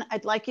 And then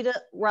I'd like you to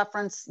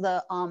reference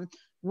the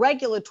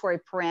regulatory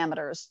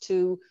parameters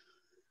to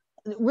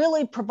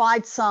really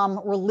provide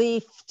some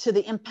relief to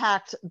the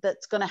impact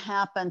that's going to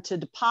happen to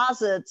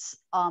deposits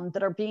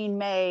that are being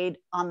made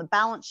on the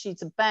balance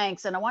sheets of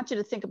banks. And I want you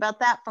to think about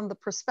that from the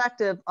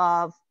perspective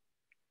of,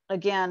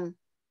 again,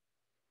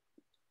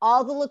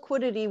 all the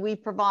liquidity we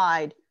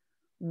provide,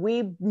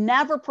 we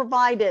never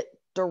provide it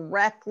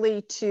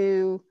directly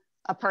to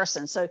a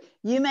person. So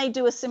you may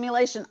do a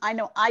simulation. I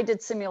know I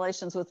did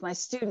simulations with my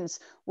students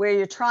where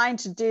you're trying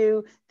to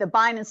do the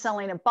buying and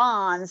selling of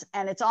bonds,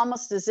 and it's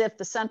almost as if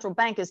the central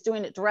bank is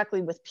doing it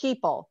directly with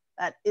people.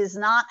 That is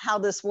not how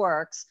this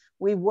works.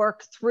 We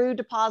work through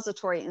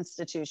depository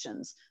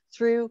institutions,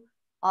 through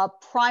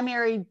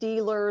primary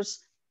dealers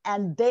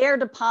and their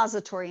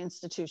depository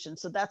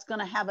institutions. So that's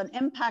going to have an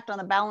impact on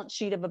the balance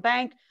sheet of a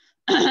bank,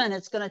 and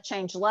it's going to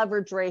change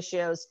leverage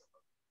ratios.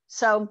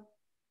 So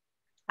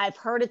I've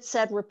heard it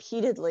said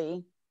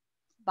repeatedly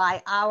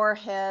by our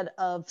head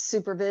of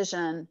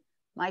supervision,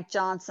 Mike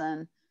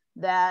Johnson,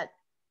 that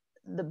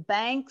the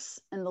banks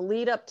in the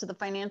lead up to the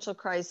financial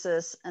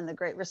crisis and the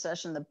Great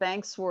Recession, the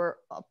banks were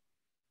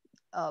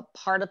a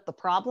part of the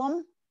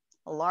problem,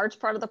 a large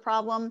part of the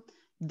problem.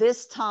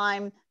 This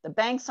time, the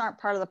banks aren't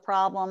part of the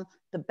problem.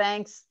 The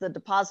banks, the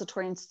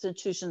depository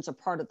institutions, are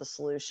part of the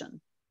solution.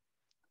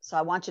 So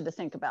I want you to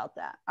think about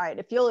that. All right,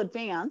 if you'll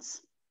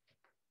advance.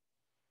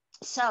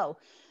 So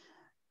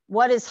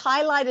what is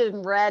highlighted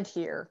in red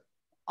here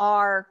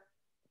are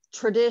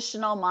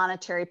traditional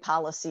monetary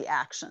policy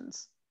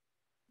actions.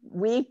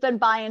 We've been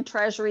buying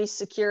treasury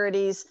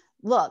securities.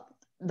 Look,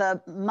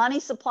 the money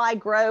supply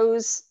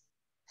grows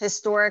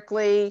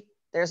historically.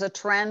 There's a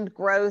trend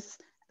growth.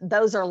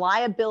 Those are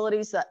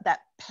liabilities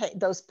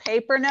those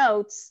paper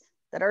notes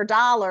that are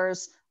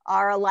dollars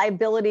are a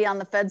liability on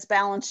the Fed's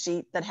balance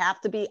sheet that have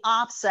to be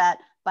offset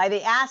by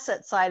the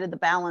asset side of the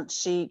balance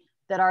sheet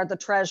that are the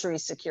treasury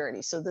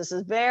securities. So this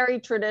is very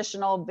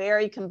traditional,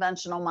 very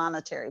conventional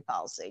monetary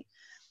policy.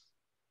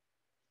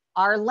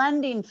 Our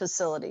lending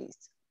facilities,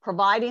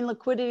 providing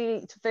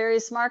liquidity to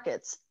various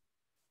markets.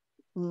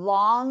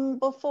 Long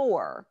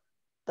before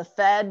the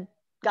Fed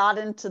got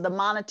into the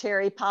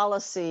monetary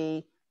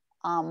policy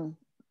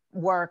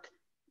work,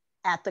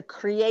 at the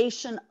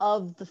creation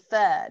of the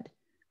Fed,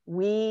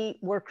 we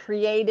were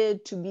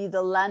created to be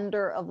the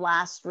lender of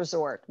last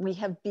resort. We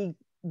have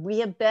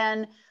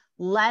been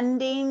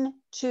lending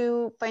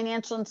to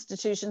financial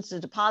institutions, to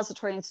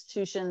depository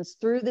institutions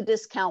through the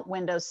discount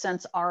window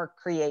since our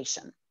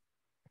creation.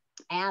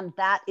 And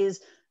that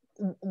is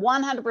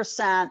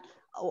 100%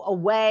 a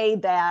way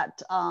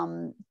that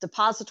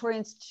depository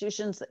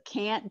institutions that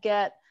can't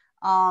get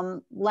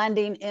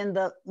lending in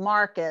the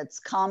markets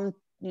come,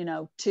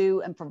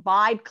 to and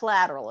provide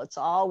collateral. It's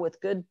all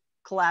with good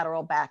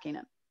collateral backing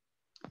it.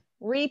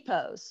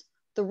 Repos,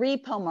 the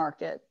repo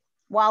market,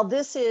 while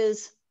this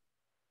is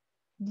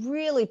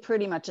really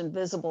pretty much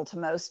invisible to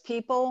most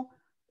people,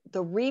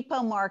 the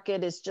repo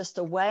market is just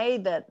a way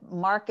that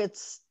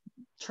markets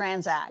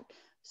transact.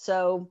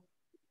 So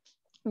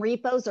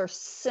repos are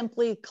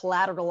simply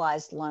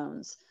collateralized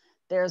loans.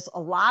 There's a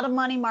lot of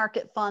money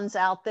market funds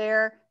out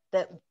there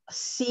that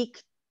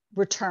seek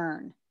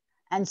return.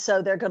 And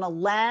so they're going to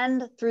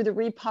lend through the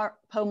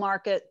repo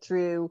market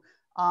through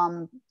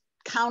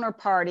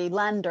counterparty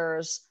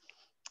lenders,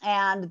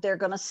 and they're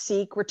going to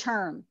seek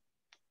return.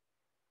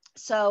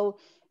 So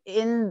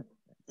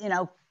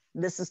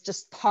this is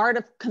just part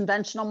of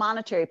conventional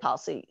monetary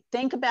policy.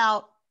 Think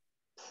about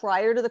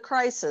prior to the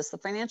crisis, the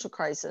financial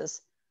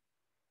crisis,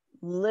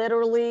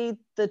 literally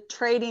the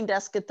trading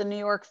desk at the New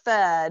York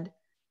Fed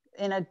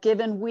in a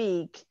given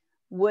week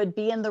would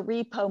be in the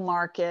repo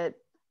market,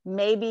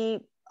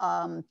 maybe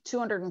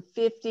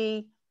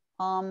 $250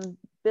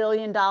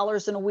 billion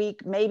in a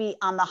week, maybe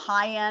on the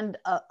high end,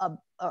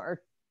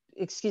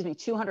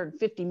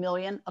 250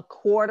 million,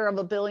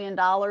 $250 million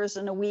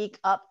in a week,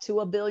 up to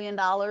 $1 billion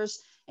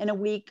in a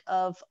week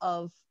of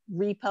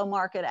repo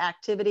market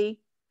activity.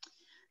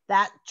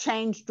 That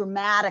changed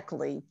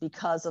dramatically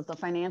because of the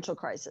financial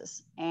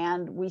crisis.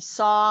 And we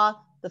saw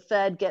the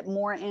Fed get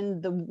more in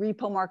the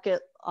repo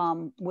market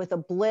with a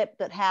blip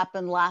that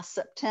happened last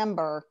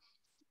September.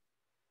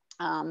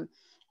 And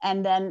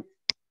then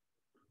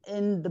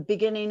in the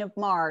beginning of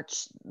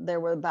March, there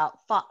were about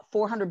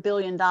 $400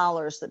 billion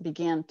that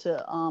began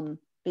to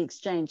be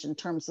exchanged in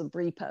terms of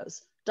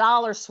repos.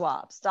 Dollar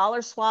swaps.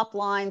 Dollar swap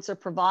lines are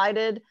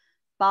provided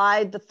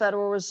by the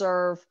Federal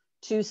Reserve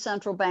to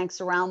central banks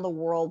around the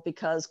world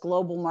because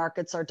global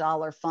markets are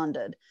dollar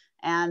funded.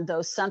 And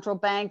those central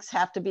banks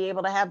have to be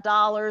able to have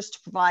dollars to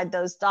provide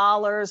those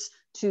dollars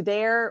to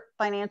their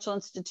financial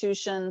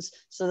institutions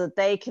so that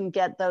they can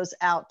get those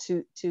out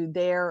to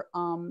their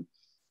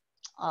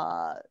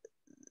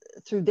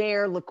through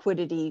their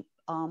liquidity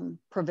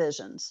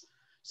provisions.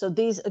 So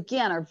these,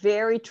 again, are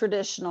very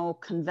traditional,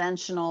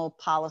 conventional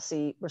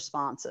policy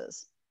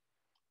responses.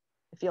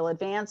 If you'll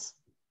advance.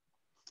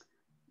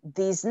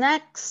 These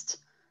next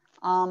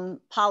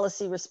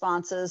policy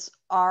responses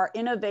are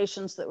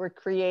innovations that were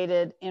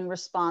created in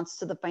response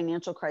to the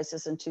financial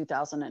crisis in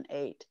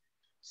 2008.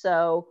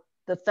 So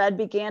the Fed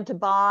began to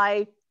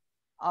buy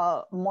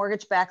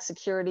mortgage-backed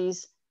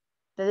securities.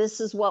 This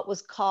is what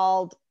was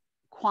called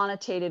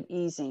quantitative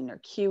easing, or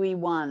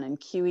QE1 and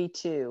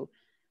QE2.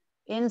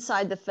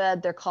 Inside the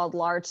Fed, they're called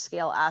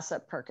large-scale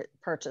asset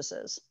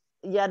purchases.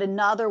 Yet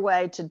another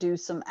way to do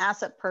some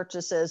asset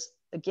purchases,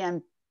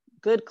 again,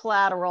 good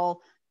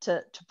collateral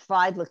to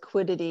provide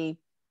liquidity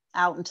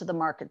out into the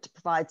market, to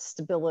provide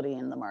stability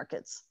in the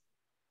markets.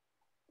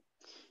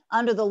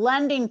 Under the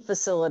lending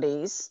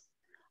facilities,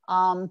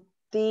 the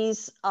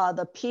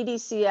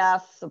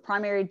PDCF, the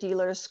primary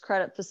dealers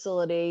credit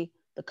facility,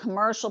 the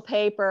commercial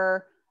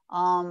paper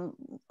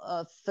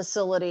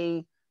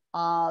facility,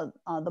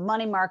 the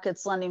money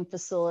markets lending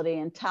facility,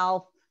 and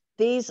TALF,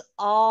 these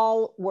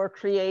all were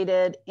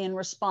created in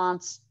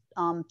response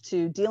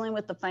to dealing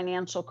with the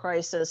financial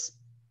crisis,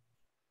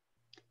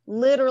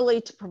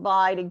 literally to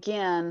provide,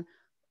 again,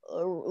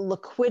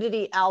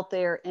 liquidity out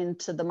there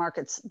into the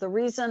markets. The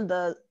reason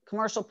the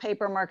commercial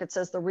paper market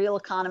says the real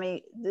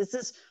economy,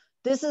 this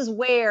is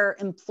where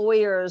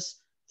employers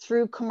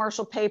through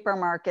commercial paper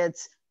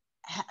markets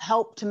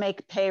help to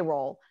make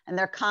payroll, and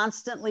they're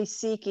constantly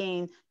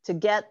seeking to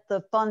get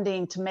the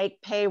funding to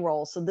make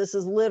payroll. So this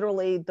is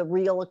literally the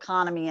real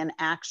economy in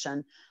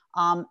action.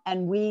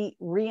 And we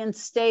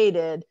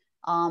reinstated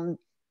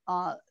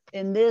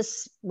in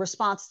this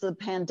response to the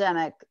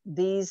pandemic,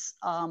 these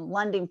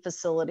lending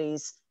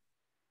facilities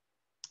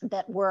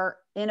that were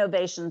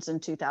innovations in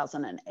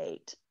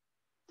 2008.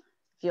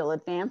 If you'll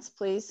advance,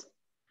 please.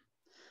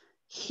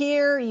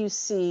 Here you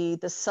see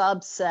the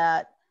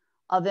subset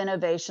of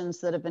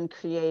innovations that have been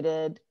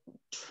created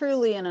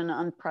truly in an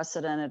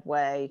unprecedented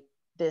way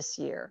this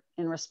year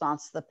in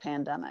response to the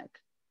pandemic.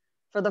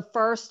 For the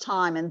first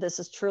time, and this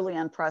is truly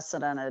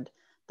unprecedented,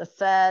 the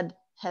Fed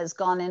has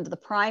gone into the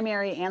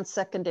primary and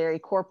secondary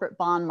corporate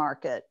bond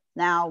market.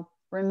 Now,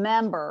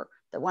 remember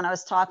that when I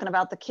was talking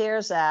about the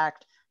CARES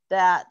Act,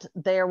 that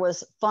there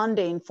was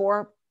funding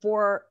for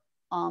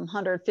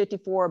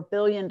 $454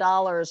 billion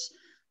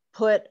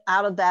put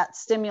out of that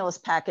stimulus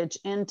package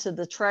into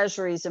the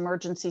Treasury's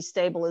Emergency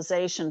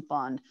Stabilization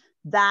Fund.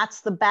 That's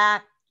the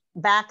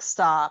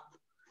backstop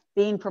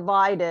being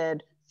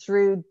provided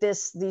through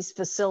these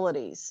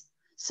facilities.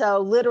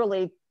 So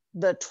literally,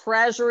 the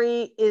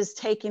Treasury is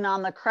taking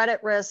on the credit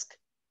risk,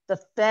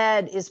 the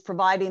Fed is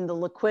providing the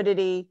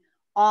liquidity,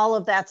 all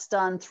of that's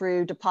done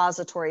through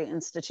depository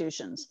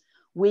institutions.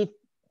 We've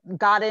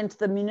got into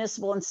the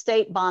municipal and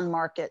state bond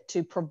market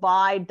to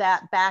provide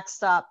that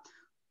backstop.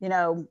 You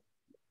know,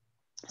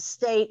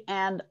 state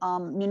and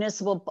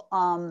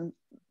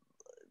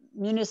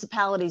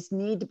municipalities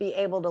need to be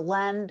able to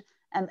lend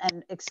and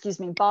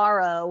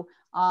borrow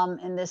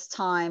in this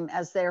time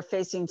as they're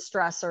facing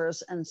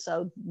stressors. And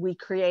so we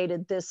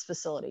created this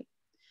facility.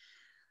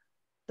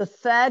 The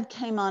Fed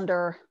came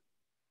under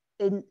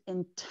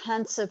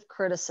intensive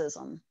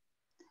criticism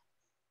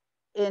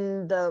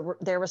in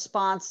their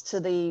response to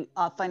the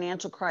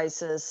financial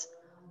crisis.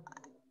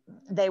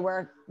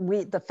 The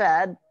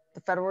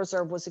Federal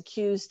Reserve was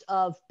accused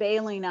of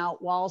bailing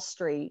out Wall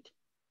Street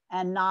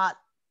and not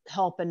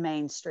helping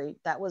Main Street.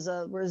 That was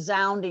a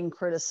resounding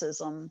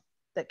criticism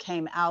that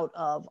came out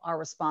of our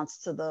response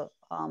to the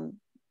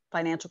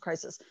financial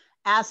crisis.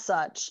 As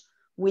such,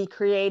 we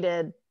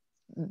created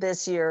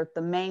this year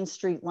the Main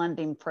Street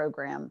Lending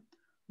Program,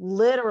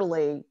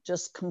 literally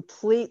just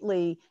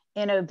completely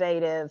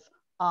innovative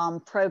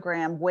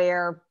program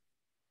where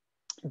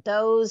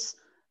those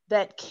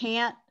that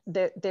can't,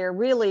 they're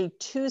really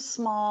too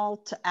small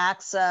to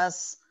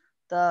access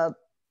the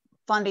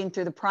funding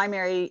through the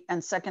primary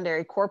and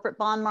secondary corporate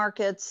bond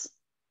markets,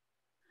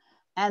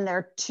 and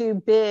they're too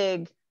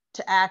big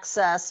to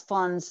access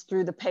funds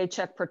through the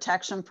Paycheck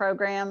Protection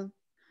Program.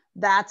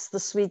 That's the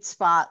sweet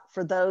spot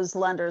for those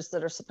lenders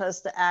that are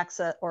supposed to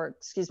access,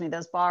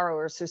 those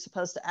borrowers who are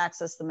supposed to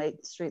access the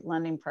Main Street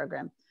Lending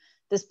Program.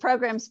 This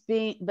program's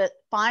but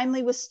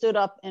finally was stood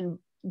up in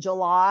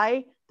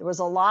July. There was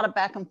a lot of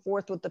back and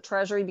forth with the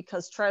Treasury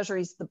because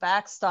Treasury's the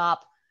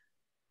backstop.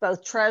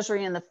 Both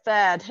Treasury and the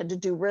Fed had to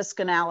do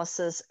risk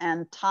analysis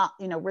and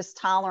risk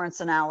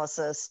tolerance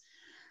analysis.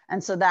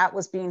 And so that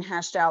was being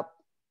hashed out.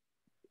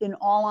 In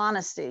all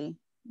honesty,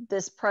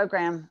 this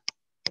program,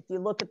 if you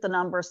look at the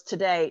numbers to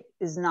date,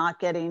 is not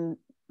getting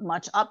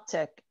much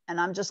uptick.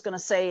 And I'm just going to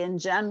say in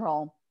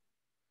general,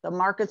 the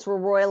markets were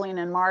roiling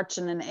in March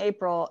and in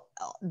April.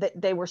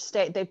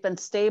 They've been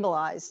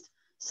stabilized.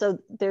 So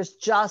there's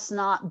just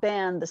not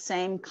been the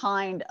same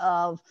kind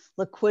of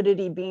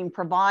liquidity being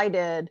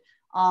provided.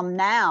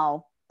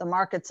 Now the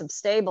markets have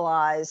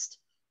stabilized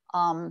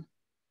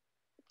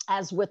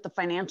as with the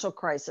financial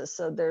crisis.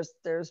 So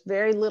there's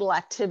very little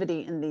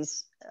activity in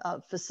these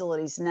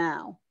facilities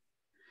now.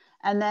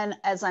 And then,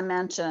 as I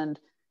mentioned,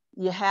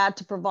 you had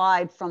to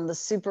provide from the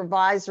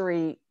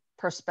supervisory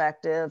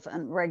perspective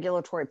and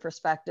regulatory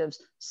perspectives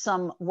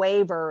some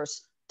waivers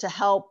to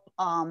help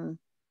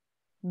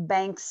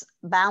banks'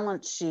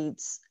 balance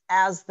sheets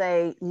as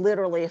they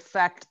literally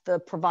affect the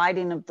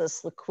providing of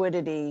this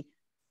liquidity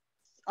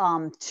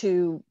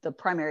to the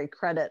primary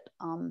credit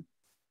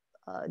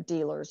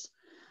dealers.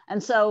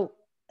 And so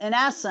in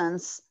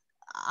essence,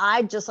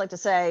 I'd just like to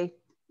say,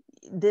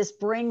 this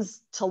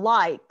brings to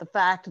light the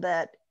fact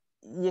that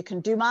you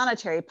can do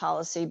monetary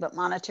policy, but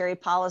monetary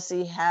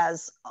policy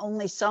has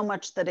only so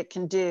much that it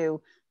can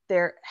do.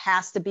 There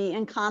has to be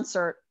in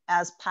concert,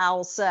 as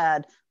Powell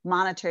said,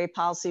 monetary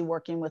policy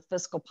working with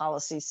fiscal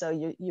policy. So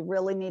you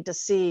really need to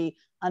see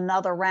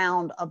another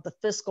round of the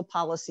fiscal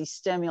policy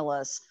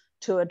stimulus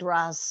to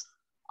address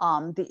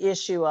the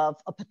issue of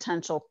a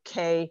potential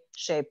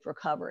K-shaped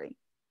recovery.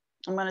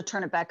 I'm going to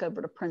turn it back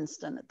over to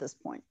Princeton at this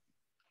point.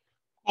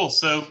 Cool.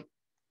 So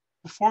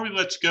before we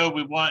let you go,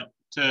 we want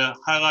to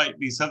highlight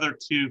these other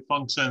two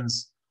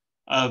functions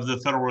of the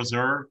Federal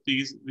Reserve.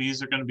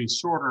 These are going to be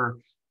shorter,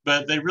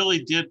 but they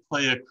really did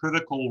play a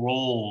critical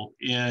role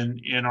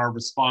in our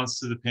response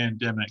to the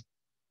pandemic.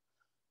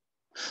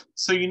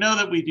 So you know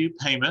that we do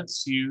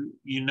payments. You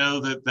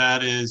know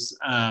that is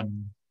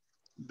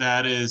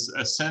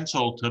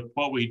essential to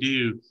what we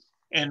do.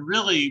 And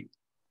really,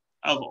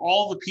 of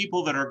all the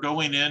people that are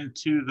going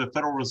into the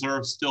Federal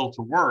Reserve still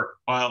to work,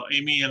 while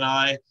Amy and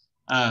I,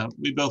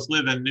 we both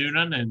live in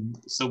Noonan, and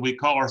so we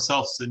call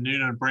ourselves the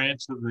Noonan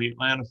branch of the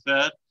Atlanta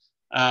Fed.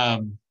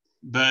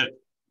 But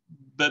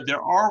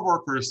there are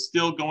workers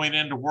still going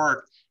into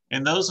work,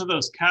 and those are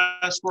those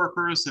cash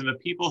workers and the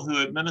people who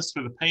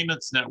administer the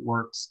payments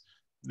networks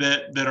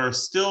that are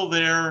still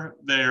there.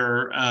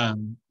 They're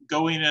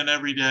going in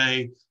every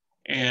day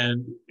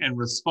and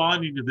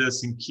responding to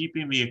this and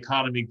keeping the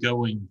economy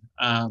going.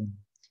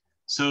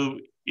 So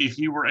if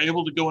you were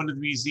able to go into the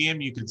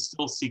museum, you could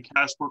still see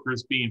cash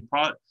workers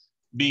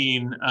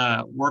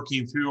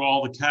working through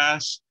all the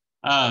cash.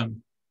 I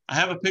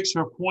have a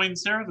picture of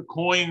coins there. The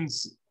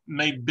coins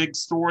made big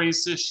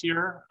stories this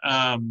year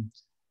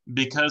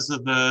because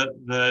of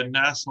the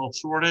national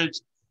shortage.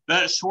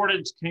 That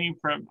shortage came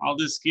from, I'll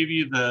just give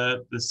you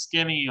the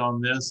skinny on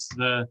this.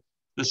 The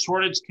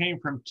shortage came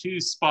from two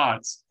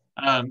spots.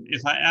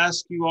 If I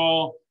ask you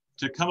all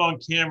to come on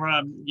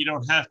camera, you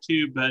don't have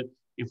to, but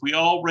if we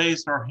all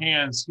raised our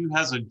hands, who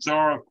has a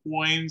jar of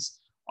coins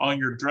on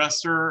your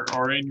dresser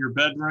or in your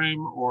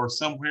bedroom or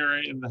somewhere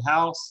in the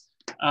house?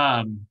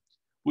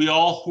 We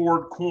all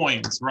hoard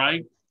coins,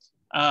 right?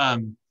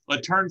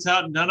 It turns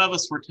out none of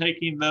us were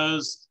taking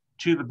those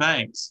to the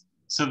banks.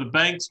 So the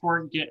banks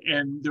weren't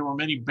and there were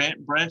many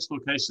branch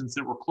locations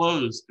that were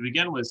closed to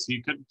begin with, so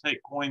you couldn't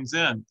take coins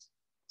in.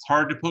 It's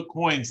hard to put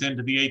coins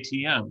into the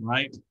ATM,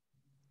 right?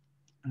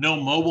 No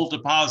mobile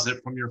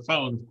deposit from your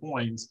phone of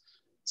coins.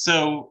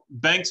 So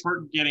banks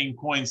weren't getting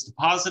coins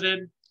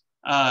deposited.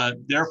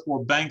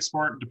 Therefore, banks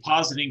weren't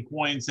depositing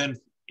coins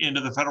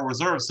into the Federal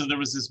Reserve. So there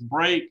was this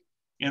break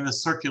in the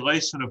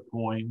circulation of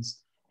coins.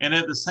 And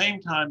at the same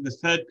time, the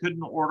Fed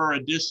couldn't order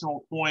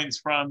additional coins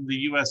from the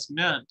US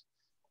Mint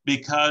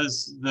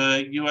because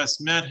the US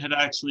Mint had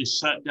actually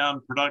shut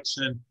down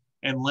production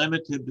and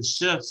limited the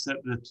shifts at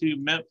the two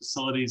mint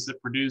facilities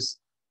that produce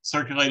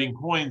circulating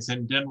coins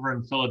in Denver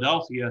and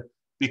Philadelphia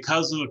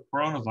because of the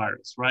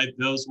coronavirus, right?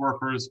 Those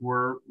workers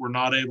were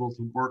not able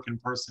to work in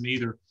person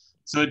either.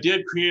 So it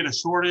did create a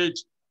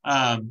shortage.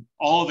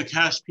 All of the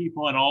cash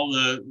people and all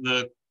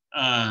the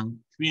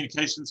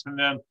communications from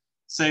them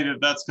say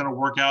that that's going to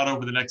work out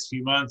over the next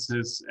few months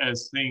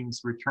as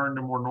things return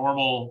to more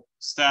normal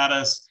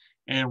status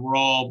and we're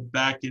all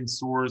back in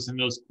stores and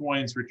those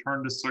coins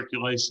return to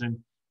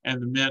circulation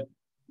and the mint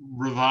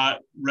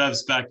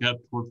revs back up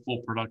toward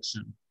full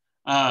production.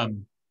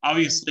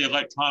 Obviously,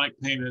 electronic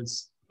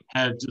payments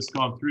had just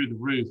gone through the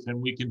roof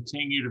and we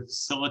continue to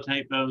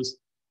facilitate those.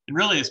 And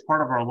really, as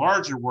part of our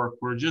larger work,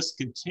 we're just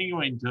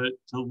continuing to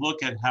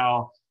look at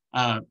how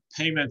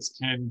payments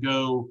can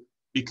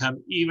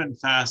become even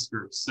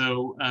faster.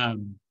 So,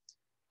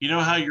 you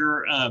know how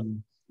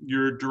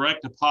your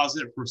direct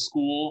deposit for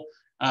school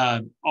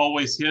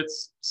always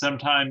hits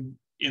sometime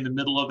in the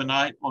middle of the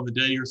night on the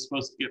day you're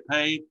supposed to get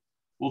paid?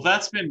 Well,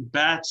 that's been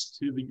batched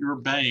to your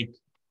bank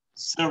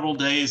several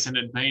days in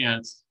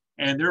advance,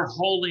 and they're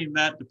holding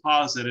that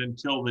deposit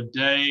until the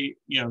day,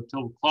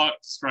 till the clock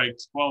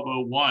strikes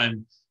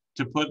 12:01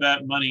 to put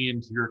that money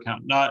into your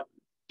account.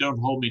 Don't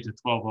hold me to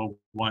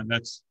 12:01,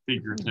 that's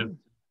figurative.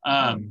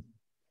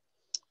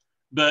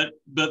 But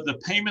the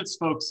payments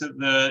folks in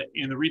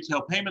the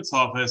retail payments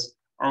office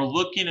are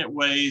looking at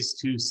ways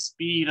to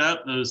speed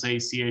up those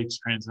ACH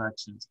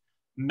transactions,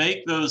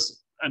 make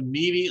those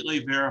immediately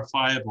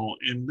verifiable,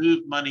 and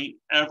move money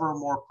ever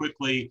more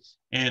quickly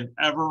and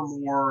ever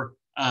more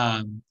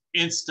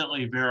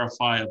instantly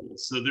verifiable.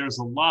 So there's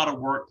a lot of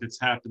work that's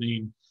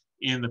happening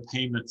in the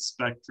payment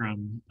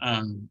spectrum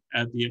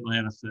at the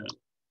Atlanta Fed.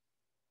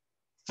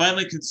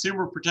 Finally,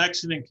 consumer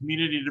protection and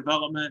community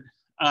development.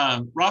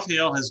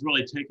 Raphael has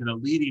really taken a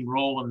leading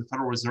role in the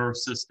Federal Reserve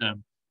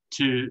System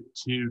to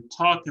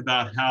talk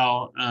about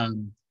how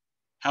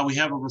we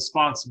have a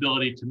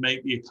responsibility to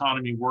make the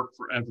economy work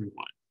for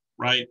everyone,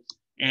 right?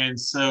 And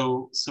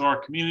so our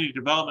community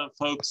development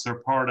folks are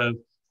part of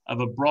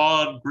a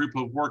broad group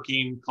of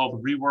working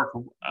called the Rework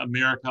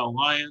America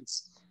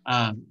Alliance.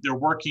 They're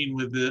working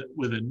with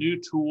a new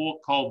tool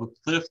called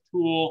the CLIF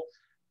tool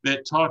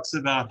that talks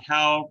about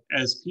how,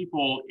 as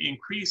people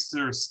increase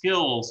their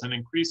skills and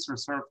increase their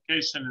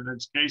certification and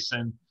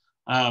education,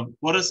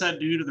 what does that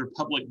do to their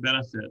public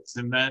benefits?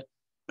 And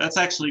that's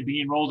actually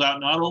being rolled out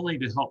not only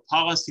to help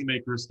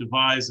policymakers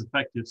devise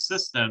effective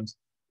systems,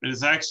 but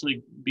is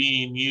actually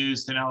being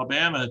used in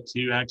Alabama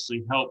to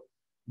actually help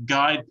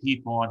guide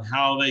people on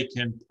how they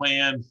can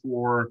plan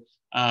for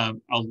a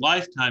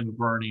lifetime of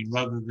earning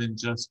rather than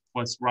just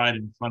what's right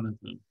in front of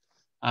them.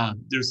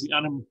 There's the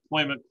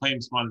unemployment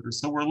claims monitor.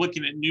 So we're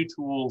looking at new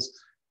tools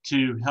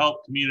to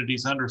help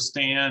communities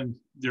understand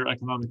their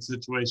economic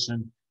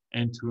situation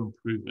and to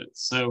improve it.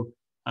 So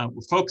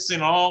we're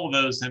focusing on all of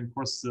those, and of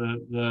course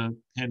the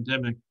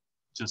pandemic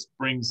just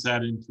brings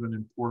that into an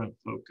important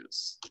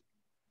focus.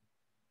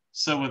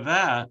 So with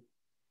that,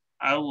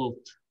 I will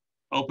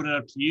open it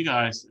up to you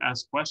guys to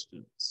ask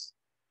questions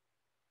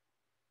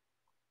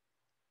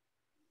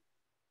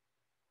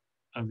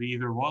of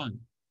either one.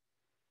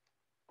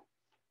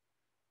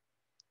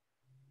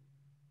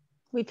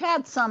 We've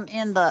had some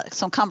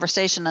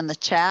conversation in the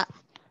chat.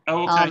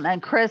 Oh, okay.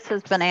 And Chris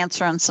has been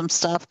answering some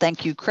stuff.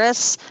 Thank you,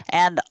 Chris.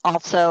 And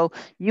also,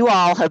 you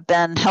all have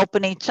been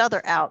helping each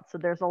other out. So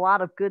there's a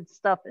lot of good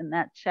stuff in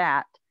that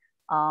chat,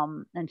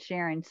 and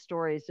sharing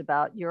stories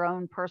about your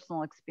own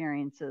personal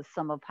experiences,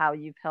 some of how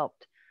you've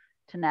helped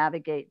to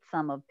navigate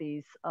some of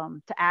these,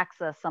 to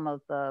access some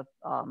of the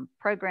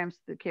programs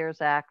through the CARES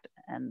Act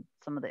and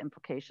some of the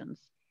implications.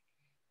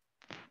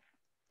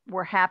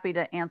 We're happy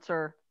to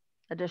answer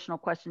additional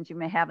questions you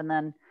may have. And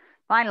then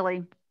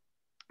finally,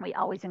 We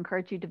always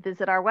encourage you to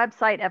visit our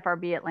website,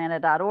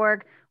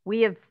 frbatlanta.org.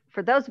 We have,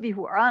 for those of you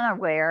who are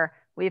unaware,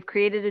 we have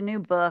created a new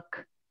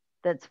book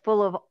that's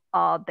full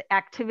of the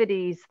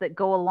activities that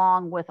go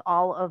along with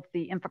all of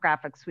the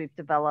infographics we've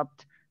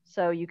developed.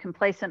 So you can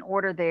place an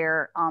order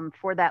there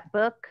for that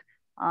book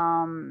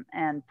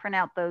and print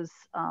out those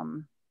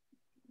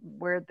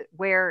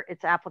where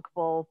it's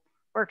applicable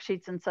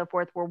worksheets and so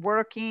forth. We're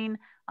working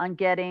on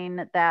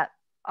getting that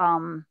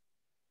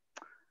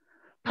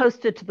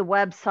posted to the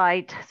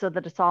website so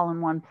that it's all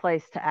in one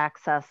place to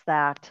access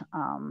that.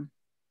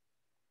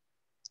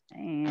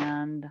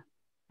 And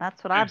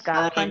that's what I've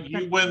got. Charlotte,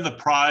 you win the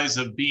prize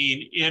of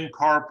being in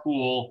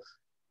carpool,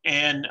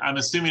 and I'm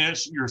assuming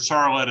you're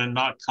Charlotte and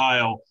not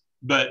Kyle,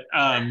 but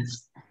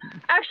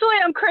actually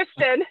I'm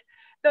Kristen.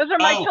 Those are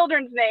my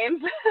children's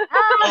names.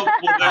 Oh,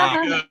 well,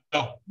 there you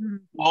go.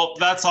 Well,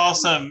 that's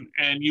awesome,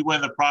 and you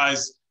win the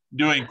prize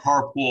doing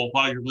carpool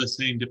while you're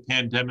listening to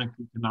Pandemic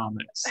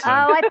Economics. So.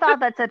 Oh, I thought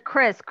that said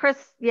Chris.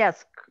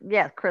 Yes,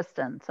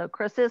 Kristen. So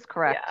Chris is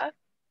correct.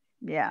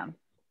 Yeah.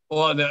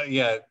 Well, no,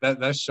 yeah,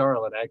 that's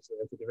Charlotte actually.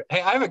 That's a different.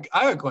 Hey, I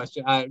have a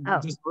question.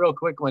 Just a real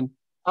quick one.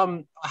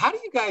 How do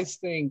you guys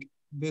think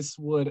this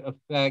would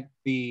affect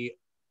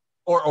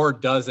or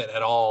does it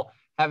at all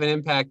have an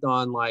impact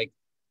on like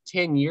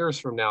 10 years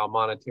from now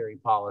monetary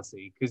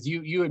policy? Because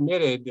you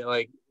admitted,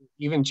 like,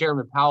 even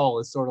Chairman Powell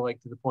is sort of like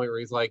to the point where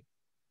he's like,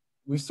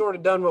 we've sort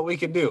of done what we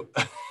can do.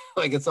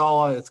 Like it's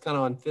kind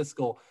of on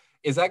fiscal.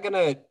 Is that going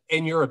to,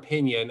 in your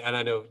opinion, and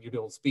I know you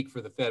don't speak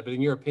for the Fed, but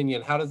in your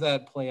opinion, how does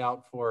that play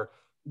out for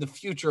the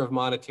future of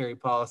monetary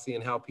policy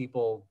and how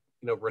people,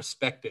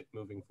 respect it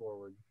moving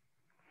forward?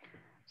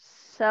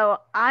 So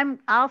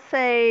I'll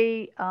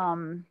say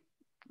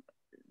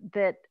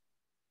that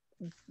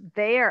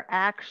they are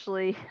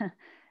actually,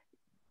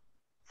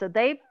 so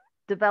they've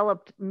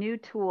developed new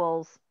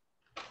tools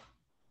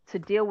to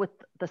deal with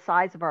the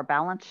size of our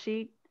balance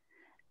sheet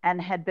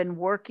and had been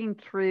working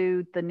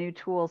through the new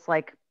tools.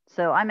 Like,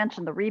 so I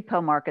mentioned the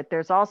repo market.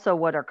 There's also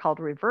what are called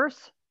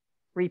reverse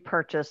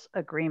repurchase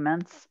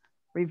agreements,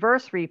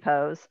 reverse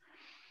repos,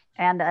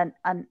 and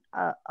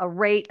a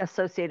rate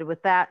associated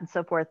with that and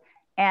so forth.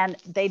 And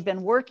they've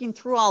been working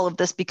through all of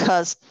this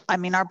because,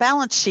 our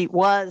balance sheet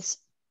was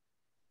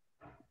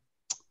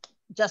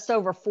just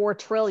over 4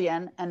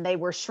 trillion and they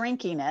were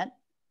shrinking it.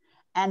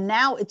 And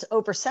now it's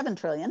over 7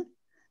 trillion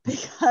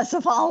because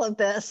of all of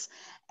this.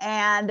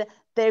 And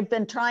they've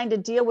been trying to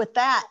deal with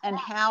that and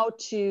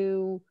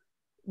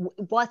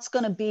what's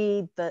going to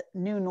be the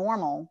new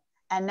normal.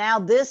 And now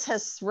this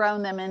has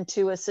thrown them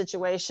into a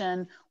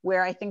situation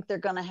where I think they're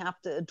going to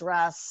have to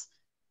address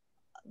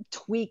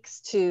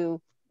tweaks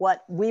to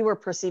what we were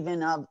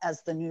perceiving of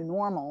as the new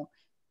normal,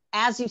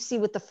 as you see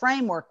with the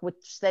framework,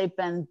 which they've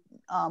been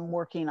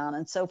working on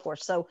and so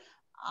forth. So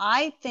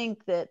I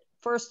think that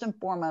first and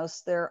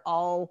foremost, they're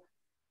all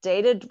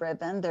data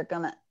driven. They're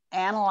going to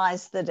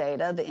analyze the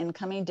data, the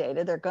incoming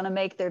data. They're going to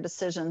make their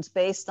decisions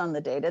based on the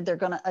data. They're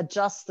going to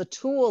adjust the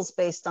tools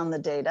based on the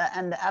data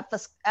and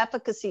the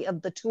efficacy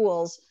of the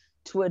tools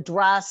to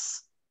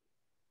address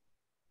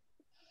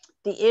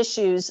the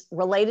issues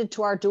related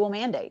to our dual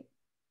mandate.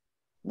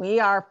 We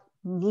are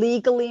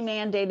legally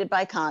mandated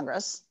by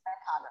Congress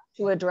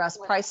to address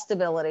price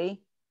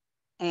stability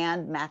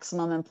and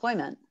maximum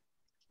employment.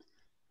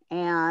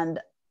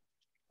 And,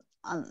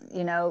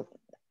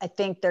 I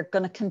think they're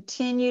going to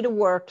continue to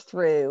work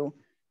through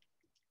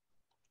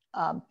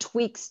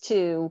tweaks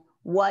to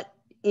what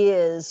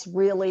is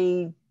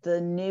really the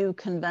new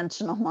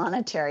conventional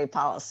monetary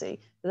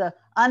policy, the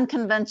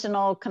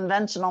unconventional,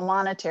 conventional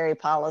monetary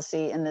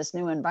policy in this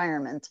new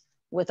environment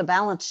with a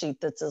balance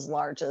sheet that's as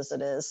large as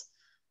it is.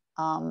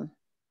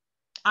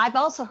 I've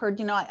also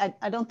heard,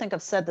 I don't think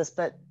I've said this,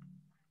 but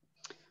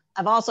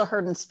I've also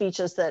heard in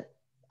speeches that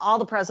all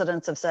the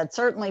presidents have said,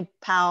 certainly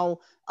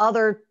Powell,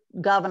 other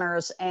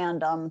governors,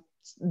 and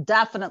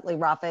definitely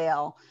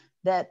Raphael,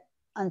 that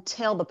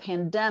until the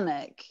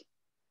pandemic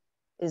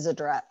is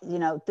addressed,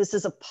 this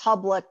is a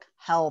public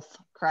health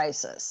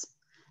crisis,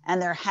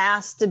 and there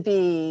has to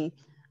be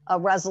a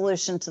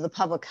resolution to the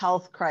public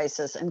health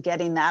crisis and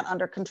getting that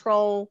under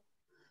control,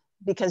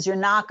 because you're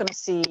not going to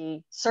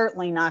see,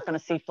 certainly not going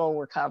to see full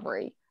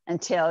recovery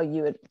until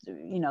you,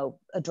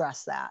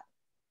 address that.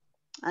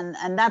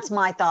 And that's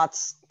my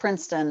thoughts,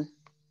 Princeton.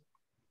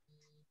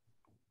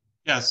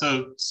 Yeah,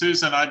 so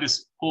Susan, I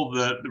just pulled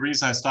the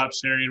reason I stopped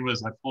sharing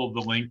was I pulled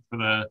the link for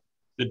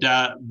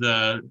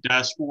the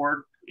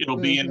dashboard. It'll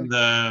be in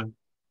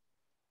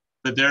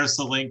but there's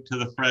the link to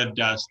the Fred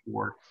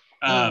dashboard.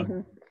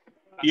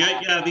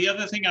 Yeah, the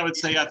other thing I would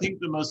say, I think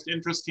the most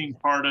interesting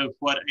part of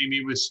what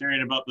Amy was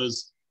sharing about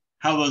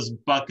how those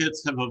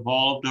buckets have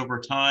evolved over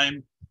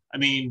time.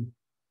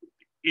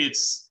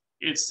 It's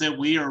that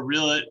we are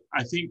really,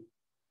 I think,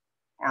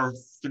 our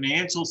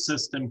financial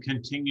system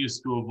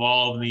continues to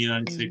evolve in the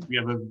United States. We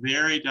have a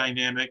very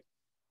dynamic,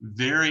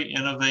 very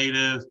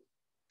innovative,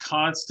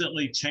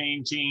 constantly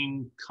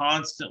changing,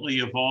 constantly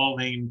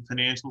evolving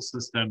financial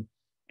system.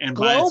 And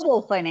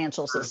global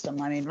financial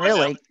system. I mean,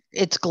 really,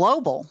 it's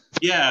global.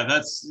 Yeah,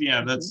 that's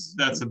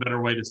a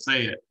better way to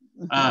say it.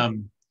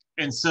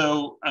 And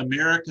so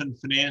American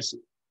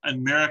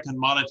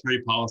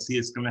monetary policy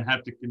is going to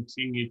have to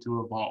continue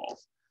to evolve.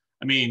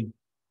 I mean,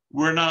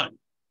 we're not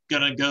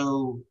going to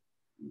go,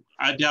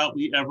 I doubt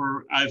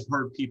I've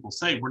heard people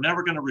say, we're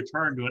never going to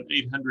return to an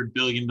 $800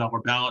 billion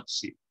balance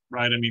sheet,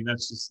 right? I mean,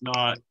 that's just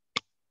not,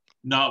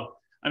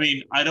 I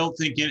mean, I don't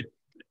think it,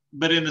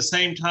 but in the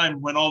same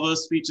time, when all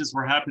those speeches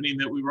were happening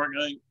that we weren't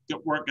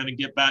going to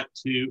get back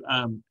to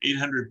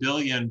 800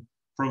 billion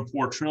from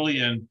 4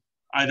 trillion,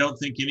 I don't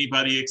think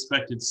anybody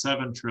expected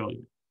 7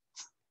 trillion.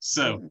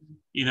 So,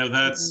 you know,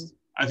 that's,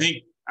 I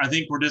think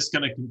we're just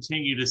going to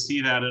continue to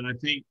see that. And I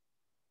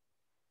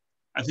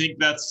think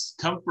that's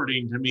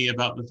comforting to me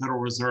about the Federal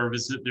Reserve,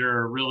 is that there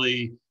are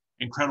really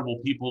incredible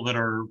people that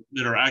are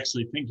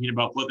actually thinking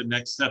about what the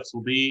next steps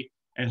will be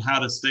and how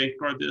to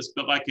safeguard this.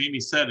 But like Amy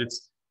said,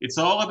 it's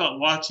all about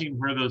watching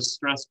where those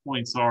stress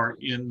points are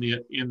in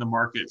the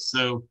market.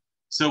 So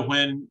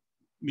when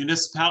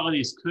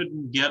municipalities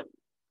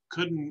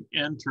couldn't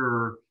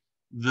enter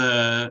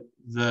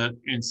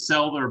and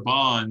sell their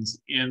bonds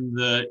in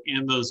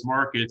those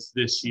markets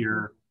this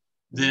year,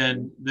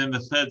 then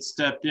the Fed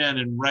stepped in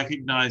and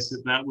recognized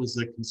that was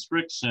a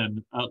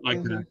constriction,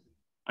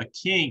 a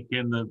kink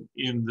in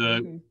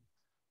the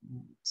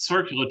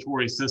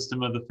circulatory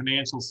system of the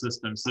financial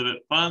system, so that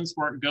funds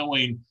weren't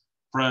going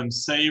from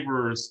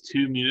savers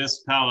to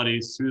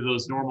municipalities through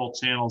those normal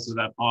channels of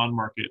that bond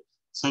market.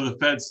 So the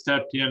Fed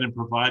stepped in and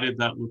provided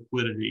that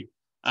liquidity.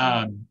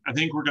 I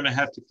think we're going to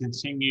have to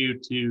continue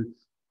to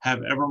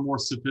have ever more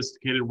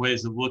sophisticated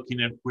ways of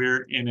looking at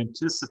where and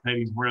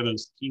anticipating where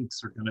those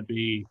kinks are going to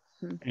be,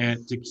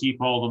 and to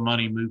keep all the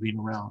money moving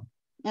around.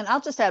 And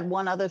I'll just add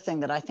one other thing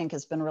that I think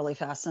has been really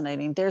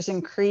fascinating. There's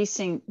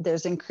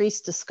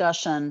increased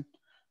discussion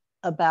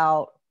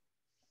about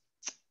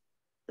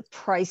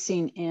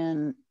pricing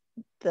in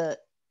the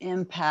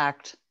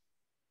impact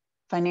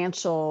to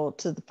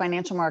the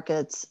financial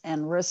markets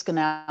and risk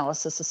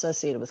analysis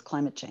associated with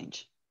climate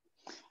change.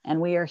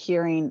 And we are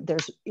hearing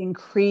there's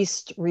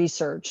increased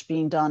research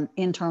being done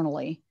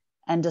internally,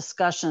 and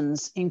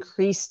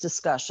increased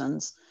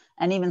discussions,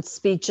 and even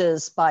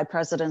speeches by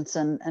presidents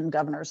and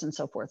governors and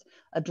so forth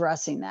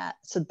addressing that.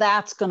 So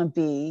that's going to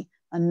be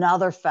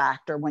another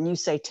factor. When you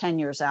say 10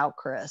 years out,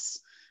 Chris,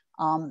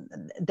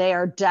 they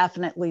are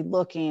definitely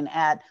looking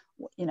at,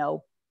 you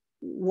know,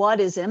 what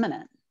is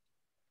imminent.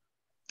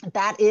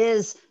 That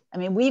is, I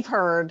mean, we've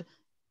heard,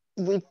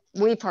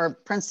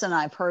 Princeton and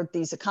I've heard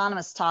these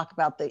economists talk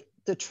about the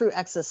true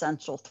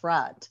existential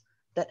threat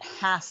that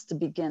has to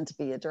begin to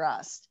be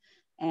addressed.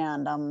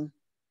 And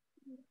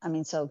I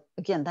mean, so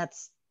again, that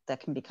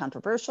can be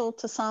controversial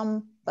to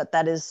some, but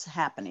that is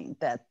happening,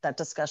 that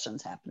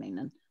discussion's happening.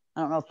 And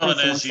I don't know if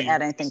Princeton wants to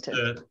add anything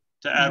to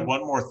add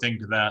one more thing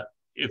to that.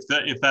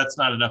 If that's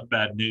not enough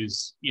bad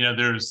news, you know,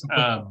 there's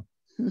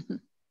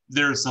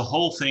the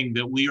whole thing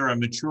that we are a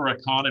mature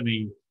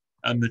economy,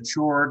 a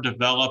mature,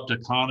 developed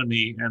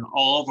economy, and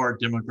all of our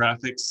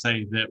demographics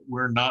say that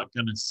we're not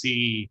going to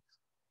see,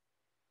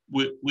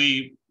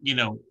 we you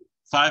know,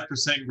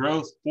 5%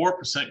 growth,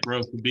 4%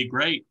 growth would be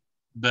great,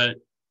 but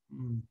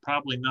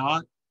probably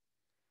not.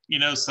 You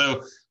know,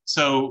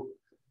 so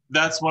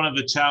that's one of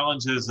the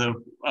challenges of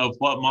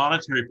what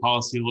monetary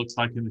policy looks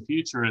like in the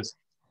future, is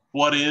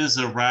what is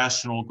a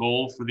rational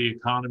goal for the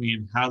economy,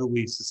 and how do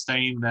we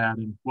sustain that,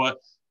 and what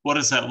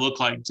does that look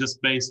like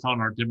just based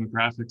on our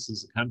demographics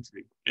as a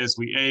country, as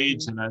we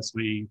age and as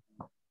we,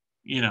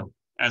 you know,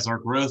 as our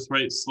growth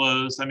rate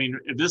slows. I mean,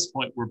 at this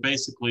point, we're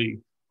basically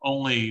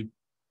only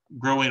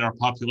growing our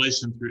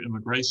population through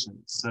immigration.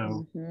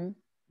 So,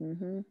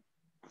 you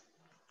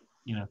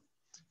know.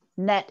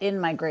 Net in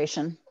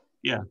migration.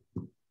 Yeah.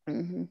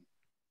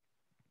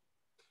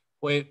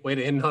 Way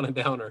to end on a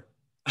downer.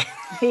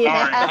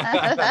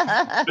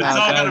 Yeah. It's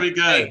all going to be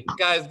good. Hey,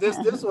 guys,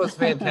 this was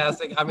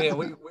fantastic. I mean,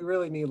 we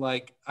really need,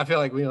 like, I feel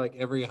like we need like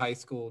every high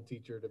school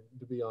teacher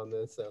to be on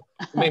this. So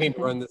we may need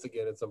to run this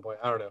again at some point.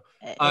 I don't know.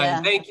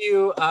 Thank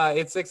you.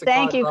 It's 6 o'clock.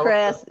 Thank you,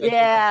 Chris.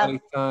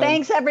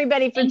 Thanks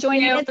everybody for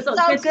joining. It's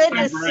so good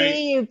to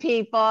see you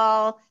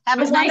people. Have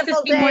a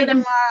wonderful day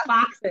tomorrow.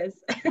 Boxes.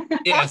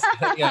 Yes,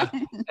 yeah.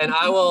 And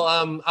I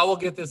will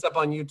get this up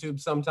on YouTube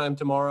sometime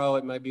tomorrow.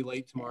 It might be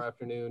late tomorrow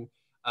afternoon.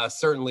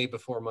 Certainly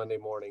before Monday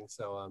morning.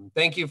 So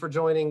thank you for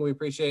joining. We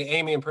appreciate it.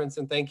 Amy and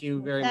Princeton, thank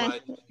you very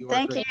much.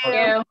 Thank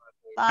you.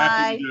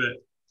 Bye.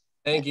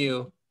 Thank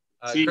you.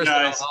 See you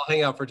guys. I'll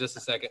hang out for just a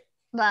second.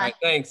 Bye. All right,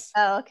 thanks.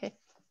 Oh, okay.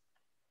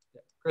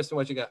 Kristen,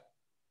 what you got?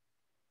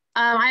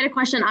 I had a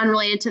question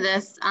unrelated to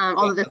this,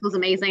 although this was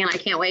amazing and I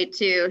can't wait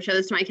to show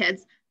this to my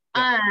kids.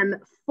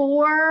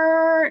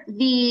 For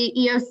the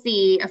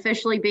EOC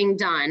officially being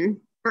done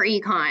for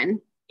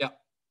econ,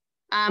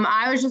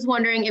 I was just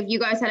wondering if you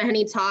guys had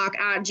any talk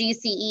at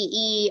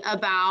GCEE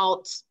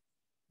about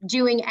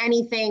doing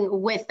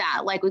anything with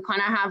that. Like, we kind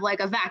of have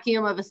like a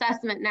vacuum of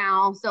assessment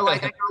now. So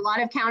like I know a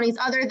lot of counties,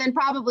 other than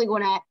probably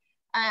Gwinnett,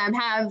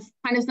 have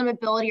kind of some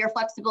ability or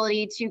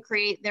flexibility to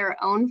create their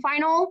own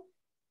final.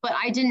 but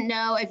I didn't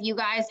know if you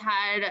guys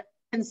had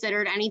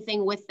considered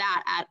anything with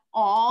that at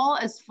all,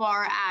 as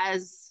far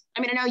as,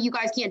 I mean, I know you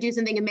guys can't do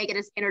something and make it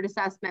a standard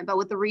assessment, but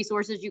with the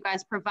resources you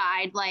guys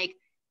provide, like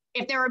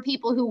if there were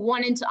people who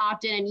wanted to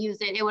opt in and use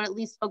it, it would at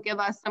least give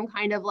us some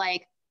kind of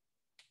like,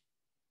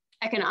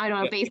 I don't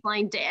know,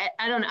 baseline debt.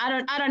 I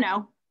don't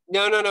know.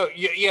 No.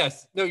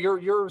 Yes. No,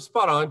 you're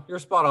spot on. You're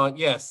spot on.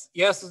 Yes.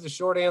 Yes is the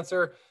short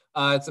answer.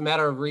 It's a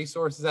matter of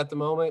resources at the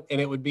moment,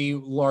 and it would be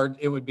large.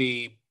 It would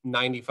be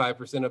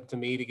 95% up to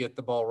me to get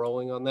the ball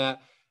rolling on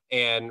that.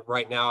 And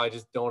right now I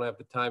just don't have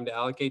the time to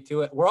allocate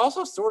to it. We're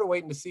also sort of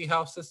waiting to see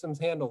how systems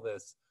handle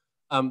this.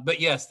 But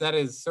yes, that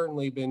has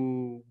certainly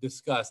been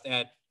discussed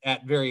at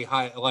very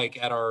high,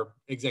 like at our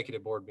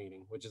executive board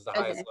meeting, which is the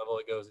highest level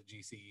it goes at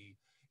GCEE.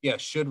 Yeah,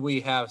 should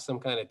we have some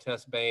kind of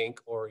test bank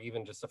or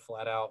even just a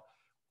flat out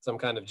some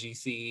kind of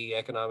GCEE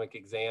economic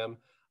exam?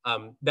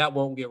 That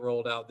won't get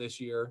rolled out this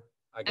year.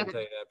 I can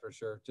tell you that for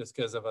sure, just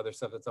because of other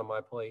stuff that's on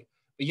my plate.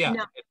 But yeah,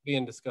 it's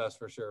being discussed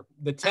for sure.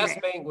 The test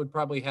bank would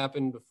probably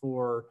happen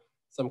before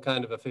some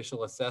kind of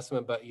official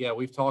assessment. But yeah,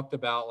 we've talked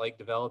about like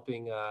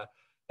developing,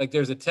 like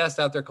there's a test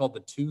out there called the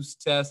TUCE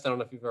test. I don't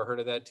know if you've ever heard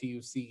of that,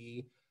 TUCE.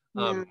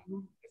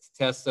 It's a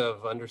test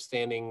of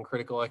understanding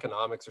critical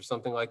economics or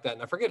something like that.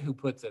 And I forget who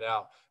puts it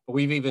out, but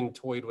we've even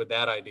toyed with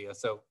that idea.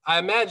 So I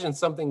imagine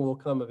something will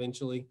come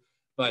eventually,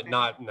 but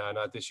not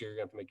this year. You're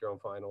gonna have to make your own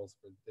finals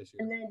for this year.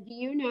 And then do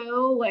you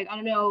know, like, I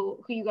don't know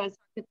who you guys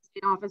at the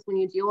state office when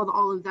you deal with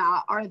all of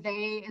that,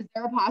 is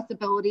there a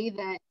possibility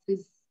that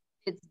since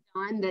it's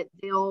done that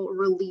they'll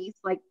release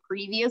like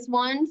previous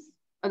ones,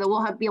 or that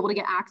we'll be able to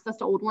get access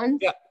to old ones?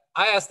 Yeah,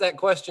 I asked that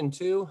question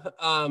too.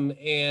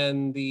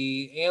 And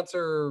the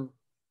answer,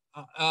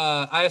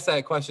 I asked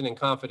that question in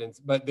confidence,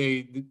 but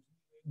the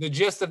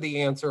gist of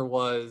the answer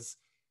was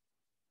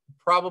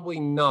probably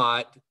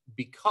not,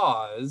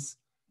 because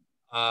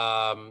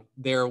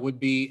there would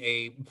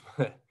be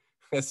a,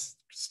 as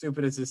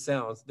stupid as this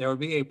sounds, there would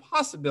be a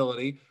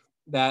possibility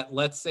that,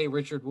 let's say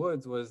Richard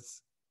Woods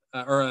was,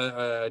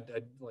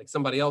 like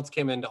somebody else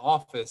came into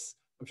office.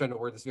 I'm trying to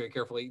word this very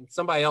carefully.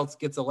 Somebody else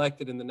gets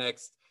elected in the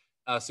next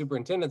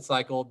superintendent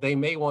cycle. They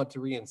may want to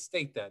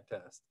reinstate that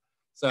test.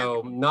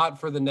 So not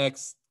for the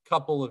next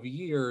couple of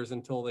years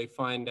until they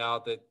find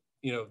out that,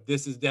 you know,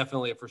 this is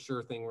definitely a for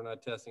sure thing. We're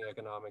not testing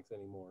economics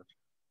anymore.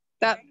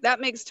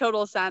 That makes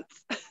total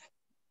sense.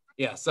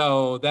 Yeah,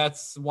 so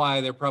that's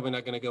why they're probably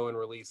not going to go and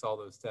release all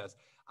those tests.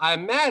 I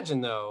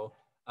imagine though,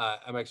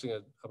 I'm going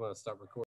to stop recording.